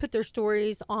we try to put their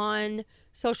stories on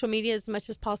social media as much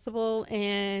as possible.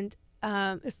 And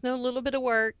it's no little bit of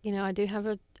work. I do have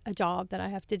a job that I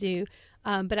have to do.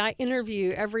 But I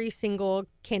interview every single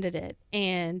candidate.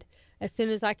 And as soon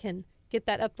as I can get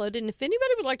that uploaded, and if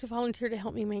anybody would like to volunteer to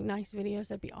help me make nice videos,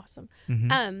 that'd be awesome.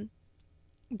 Mm-hmm.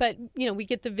 But we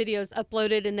get the videos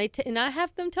uploaded, and and I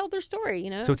have them tell their story.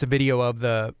 So it's a video of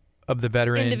the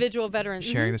veteran, individual veteran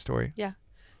sharing the story. Yeah.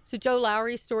 So Joe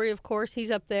Lowry's story, of course,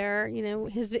 he's up there.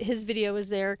 His video is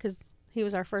there because he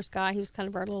was our first guy. He was kind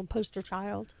of our little poster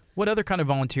child. What other kind of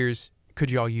volunteers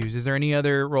could you all use? Is there any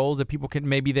other roles that people can,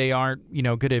 maybe they aren't,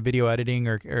 good at video editing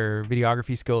or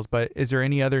videography skills, but is there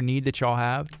any other need that y'all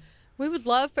have? We would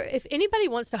love if anybody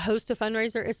wants to host a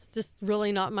fundraiser. It's just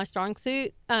really not my strong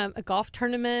suit. A golf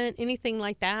tournament, anything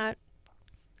like that,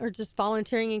 or just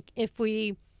volunteering.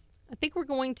 I think we're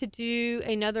going to do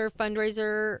another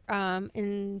fundraiser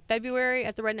in February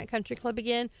at the Redneck Country Club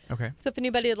again. Okay. So if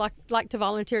anybody would like to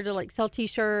volunteer to sell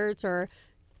T-shirts or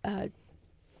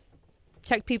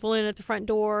check people in at the front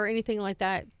door, anything like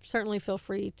that, certainly feel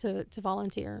free to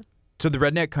volunteer. So the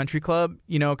Redneck Country Club,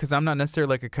 because I'm not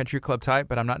necessarily like a country club type,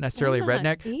 but I'm not necessarily a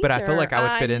redneck, but I feel like I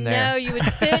would fit in there. No, you would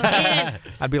fit in.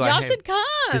 I'd be like, y'all should come.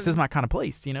 This is my kind of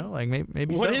place,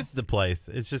 maybe. What is the place?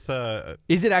 It's just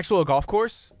Is it actual a golf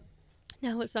course?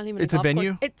 No, it's not even. It's a golf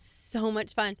venue. Course. It's so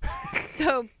much fun.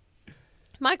 So,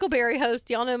 Michael Berry host.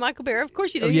 Y'all know Michael Berry, of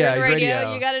course you do. You're on the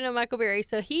radio. You got to know Michael Berry.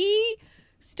 So he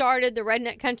started the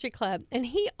Redneck Country Club, and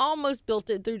he almost built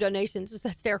it through donations. It was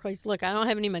hysterical. He said, "Look, I don't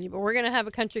have any money, but we're going to have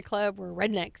a country club where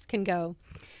rednecks can go."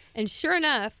 And sure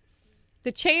enough,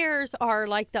 The chairs are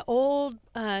like the old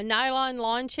nylon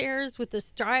lawn chairs with the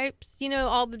stripes,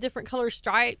 all the different color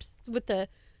stripes with that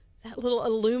little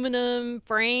aluminum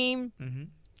frame. Mm-hmm.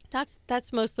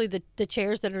 That's mostly the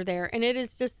chairs that are there. And it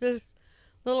is just this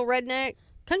little redneck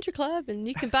country club, and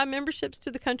you can buy memberships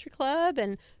to the country club,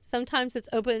 and sometimes it's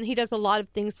open. He does a lot of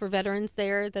things for veterans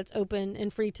there that's open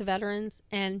and free to veterans,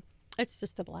 and it's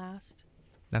just a blast.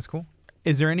 That's cool.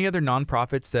 Is there any other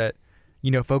nonprofits that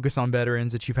focus on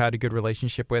veterans that you've had a good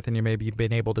relationship with, and maybe you've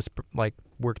been able to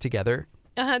work together?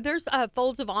 There's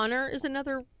Folds of Honor is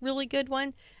another really good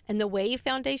one, and the Wave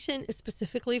Foundation is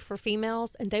specifically for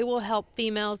females, and they will help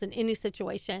females in any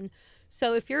situation.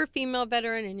 So if you're a female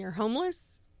veteran and you're homeless,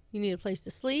 you need a place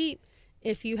to sleep.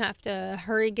 If you have to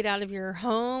hurry, get out of your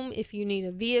home, if you need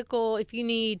a vehicle, if you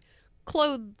need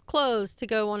clothes to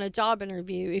go on a job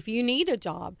interview, if you need a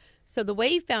job. So the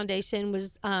Wave Foundation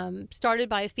was started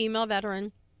by a female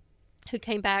veteran who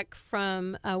came back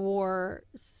from a war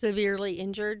severely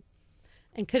injured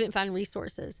and couldn't find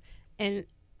resources. And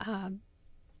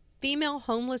female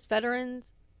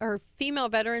veterans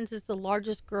is the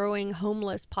largest growing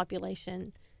homeless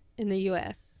population in the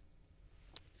U.S.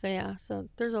 So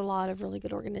there's a lot of really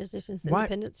good organizations.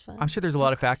 Independence Fund. I'm sure there's a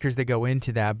lot of factors that go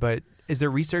into that, but is there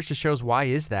research that shows why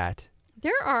is that?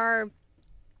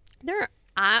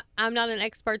 I'm not an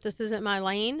expert. This isn't my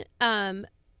lane.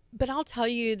 But I'll tell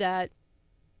you that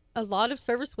a lot of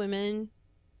service women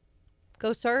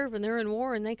go serve and they're in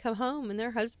war and they come home and their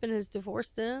husband has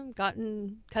divorced them,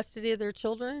 gotten custody of their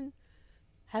children,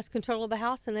 has control of the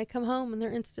house, and they come home and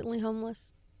they're instantly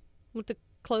homeless with the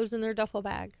clothes in their duffel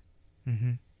bag.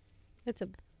 Mm-hmm. They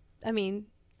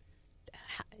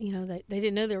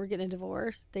didn't know they were getting a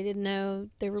divorce. They didn't know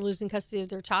they were losing custody of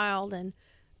their child, and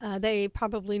they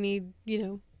probably need,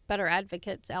 better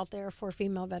advocates out there for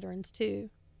female veterans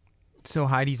too. So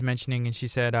Heidi's mentioning, and she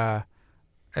said,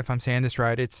 if I'm saying this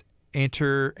right, it's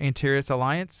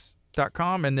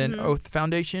AntaresAlliance.com and then Oath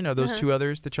Foundation. Are those two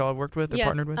others that y'all have worked with or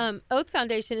partnered with? Oath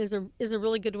Foundation is a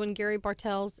really good one. Gary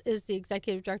Bartels is the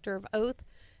executive director of Oath.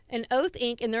 And Oath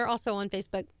Inc., and they're also on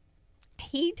Facebook,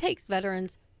 he takes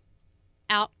veterans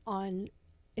out on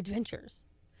adventures.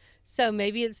 So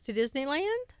maybe it's to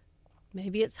Disneyland,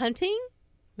 maybe it's hunting,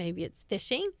 maybe it's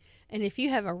fishing. And if you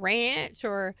have a ranch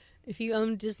or if you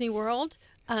own Disney World,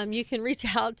 you can reach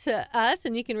out to us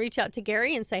and you can reach out to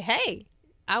Gary and say, hey,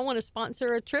 I want to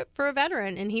sponsor a trip for a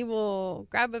veteran. And he will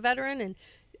grab a veteran.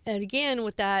 And again,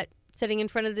 with that sitting in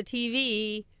front of the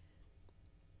TV,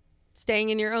 staying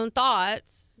in your own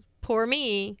thoughts, poor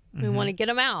me, we want to get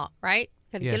them out, right?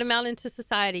 Got to get them out into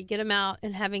society, get them out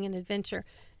and having an adventure.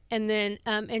 And then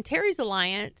Antares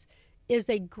Alliance is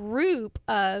a group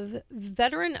of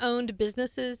veteran-owned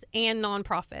businesses and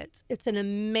nonprofits. It's an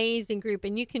amazing group,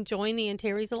 and you can join the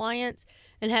Antares Alliance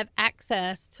and have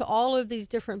access to all of these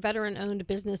different veteran-owned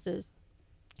businesses.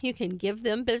 You can give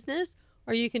them business,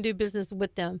 or you can do business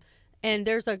with them. And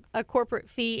there's a corporate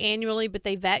fee annually, but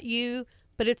they vet you.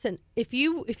 But if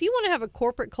you want to have a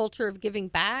corporate culture of giving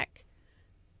back,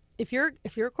 if you're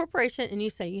a corporation and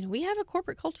you say, we have a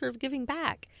corporate culture of giving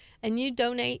back, and you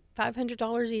donate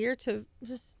 $500 a year to,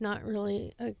 just not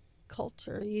really a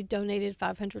culture. You donated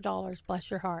 $500, bless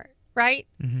your heart, right?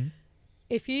 Mm-hmm.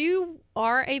 If you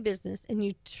are a business and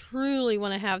you truly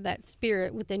want to have that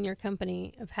spirit within your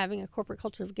company of having a corporate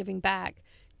culture of giving back,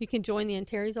 you can join the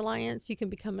Antares Alliance. You can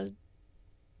become a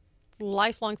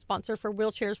lifelong sponsor for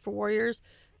Wheelchairs for Warriors.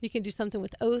 You can do something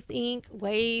with Oath Inc.,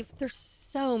 Wave. There's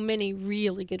so many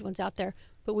really good ones out there,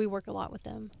 but we work a lot with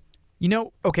them.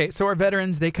 Okay, so our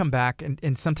veterans, they come back,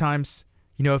 and sometimes,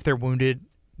 if they're wounded,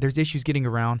 there's issues getting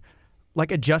around.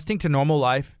 Like, adjusting to normal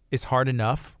life is hard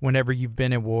enough whenever you've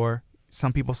been in war.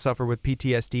 Some people suffer with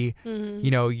PTSD.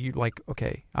 Mm-hmm. You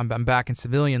okay, I'm back in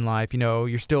civilian life.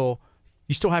 You still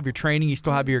have your training, you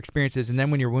still have your experiences, and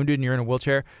then when you're wounded and you're in a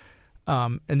wheelchair,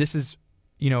 and this is,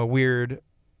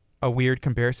 a weird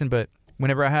comparison, but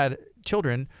whenever I had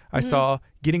children, I saw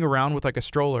getting around with like a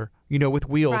stroller, with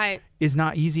wheels is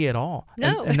not easy at all.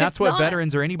 No, and that's it's what not.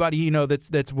 Veterans or anybody,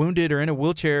 that's wounded or in a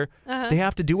wheelchair, they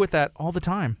have to do with that all the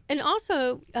time. And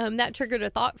also, that triggered a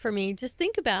thought for me. Just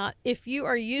think about if you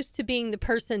are used to being the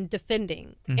person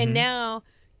defending, and now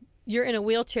you're in a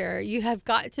wheelchair, you have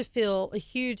got to feel a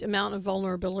huge amount of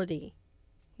vulnerability.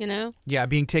 Yeah,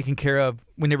 being taken care of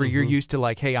whenever you're used to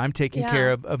like, hey, I'm taking care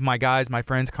of my guys, my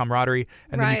friends, camaraderie,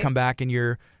 and then you come back and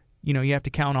you're, you have to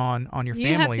count on your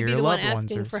family or your loved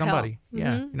ones or somebody.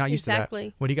 Yeah, you're not used to that.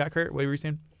 What do you got, Kurt? What were you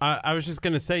saying? I was just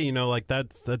gonna say,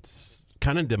 that's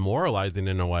kind of demoralizing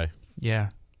in a way. Yeah,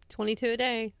 22 a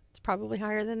day. It's probably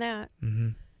higher than that. Mm-hmm.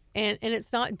 And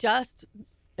it's not just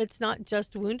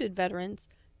wounded veterans.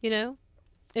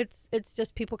 it's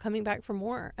just people coming back for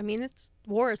more. I mean, it's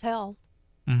war is hell.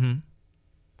 Mm-hmm.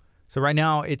 So right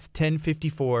now it's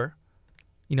 10:54.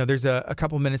 You know, there's a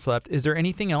couple minutes left. Is there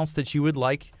anything else that you would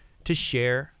like to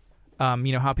share?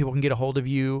 You know, how people can get a hold of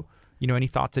you. You know, any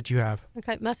thoughts that you have?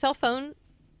 Okay, my cell phone.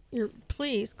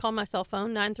 Please call my cell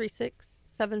phone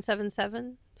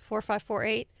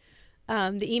 936-777-4548.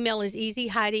 The email is easy.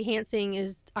 Heidi Hansing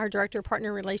is our director of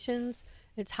partner relations.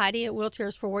 It's Heidi at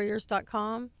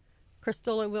wheelchairsforwarriors.com.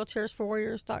 Crystal at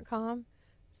wheelchairsforwarriors.com.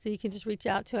 So you can just reach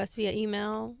out to us via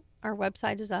email. Our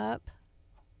website is up.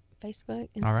 Facebook,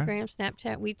 Instagram,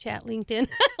 Snapchat, WeChat, LinkedIn.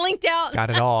 Linked out.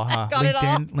 Got it all, huh? Got it all.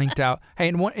 LinkedIn, linked out. Hey,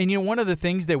 and you know, one of the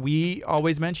things that we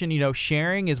always mention, you know,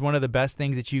 sharing is one of the best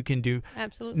things that you can do.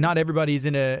 Absolutely. Not everybody's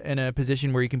in a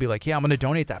position where you can be like, yeah, I'm going to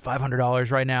donate that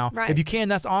 $500 right now. Right. If you can,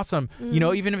 that's awesome. You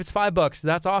know, even if it's $5,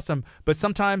 that's awesome. But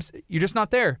sometimes you're just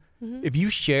not there. If you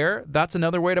share, that's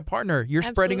another way to partner. You're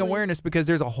spreading Absolutely. awareness because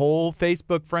there's a whole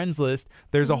Facebook friends list.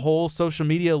 There's a whole social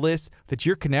media list that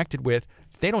you're connected with.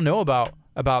 They don't know about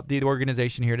the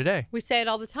organization here today. We say it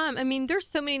all the time. I mean, there's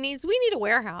so many needs. We need a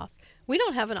warehouse. We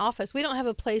don't have an office. We don't have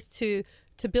a place to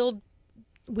build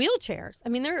wheelchairs. I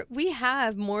mean, we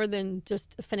have more than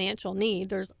just a financial need.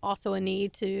 There's also a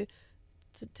need to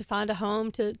find a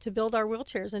home to build our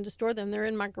wheelchairs and to store them. They're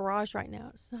in my garage right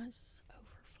now. It's overflowing.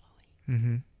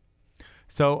 Mm-hmm.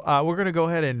 So we're gonna go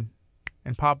ahead and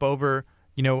pop over.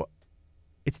 You know,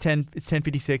 it's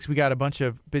 10:56. We got a bunch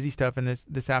of busy stuff in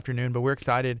this afternoon, but we're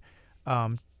excited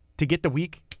to get the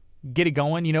week, get it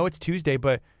going. You know, it's Tuesday,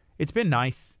 but it's been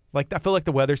nice. Like I feel like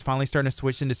the weather's finally starting to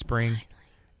switch into spring,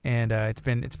 and it's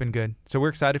been good. So we're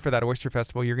excited for that Oyster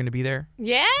Festival. You're gonna be there.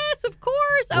 Yes, of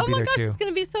course. We'll oh be my there gosh, too. it's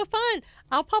going to be so fun.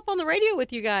 I'll pop on the radio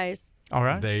with you guys. All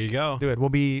right, There you go. do it. We'll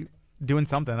be doing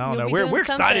something. I don't You'll know. be We're doing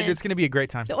excited. something. It's gonna be a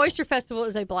great time. The Oyster Festival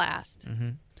is a blast. Mm-hmm.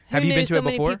 Who Have you knew been to so it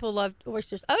many before? people loved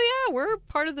oysters? Oh yeah, we're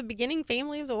part of the beginning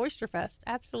family of the Oyster Fest.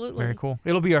 Absolutely. Very cool.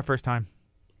 It'll be our first time.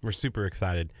 We're super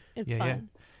excited. It's Yeah, fun. yeah.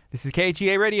 This is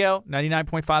KHEA Radio,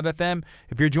 99.5 FM.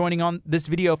 If you're joining on this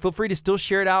video, feel free to still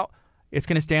share it out. It's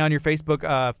going to stay on your Facebook,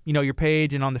 your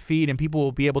page and on the feed, and people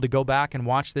will be able to go back and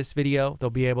watch this video. They'll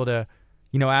be able to,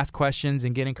 ask questions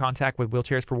and get in contact with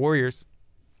Wheelchairs for Warriors.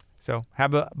 So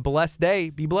have a blessed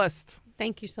day. Be blessed.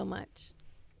 Thank you so much.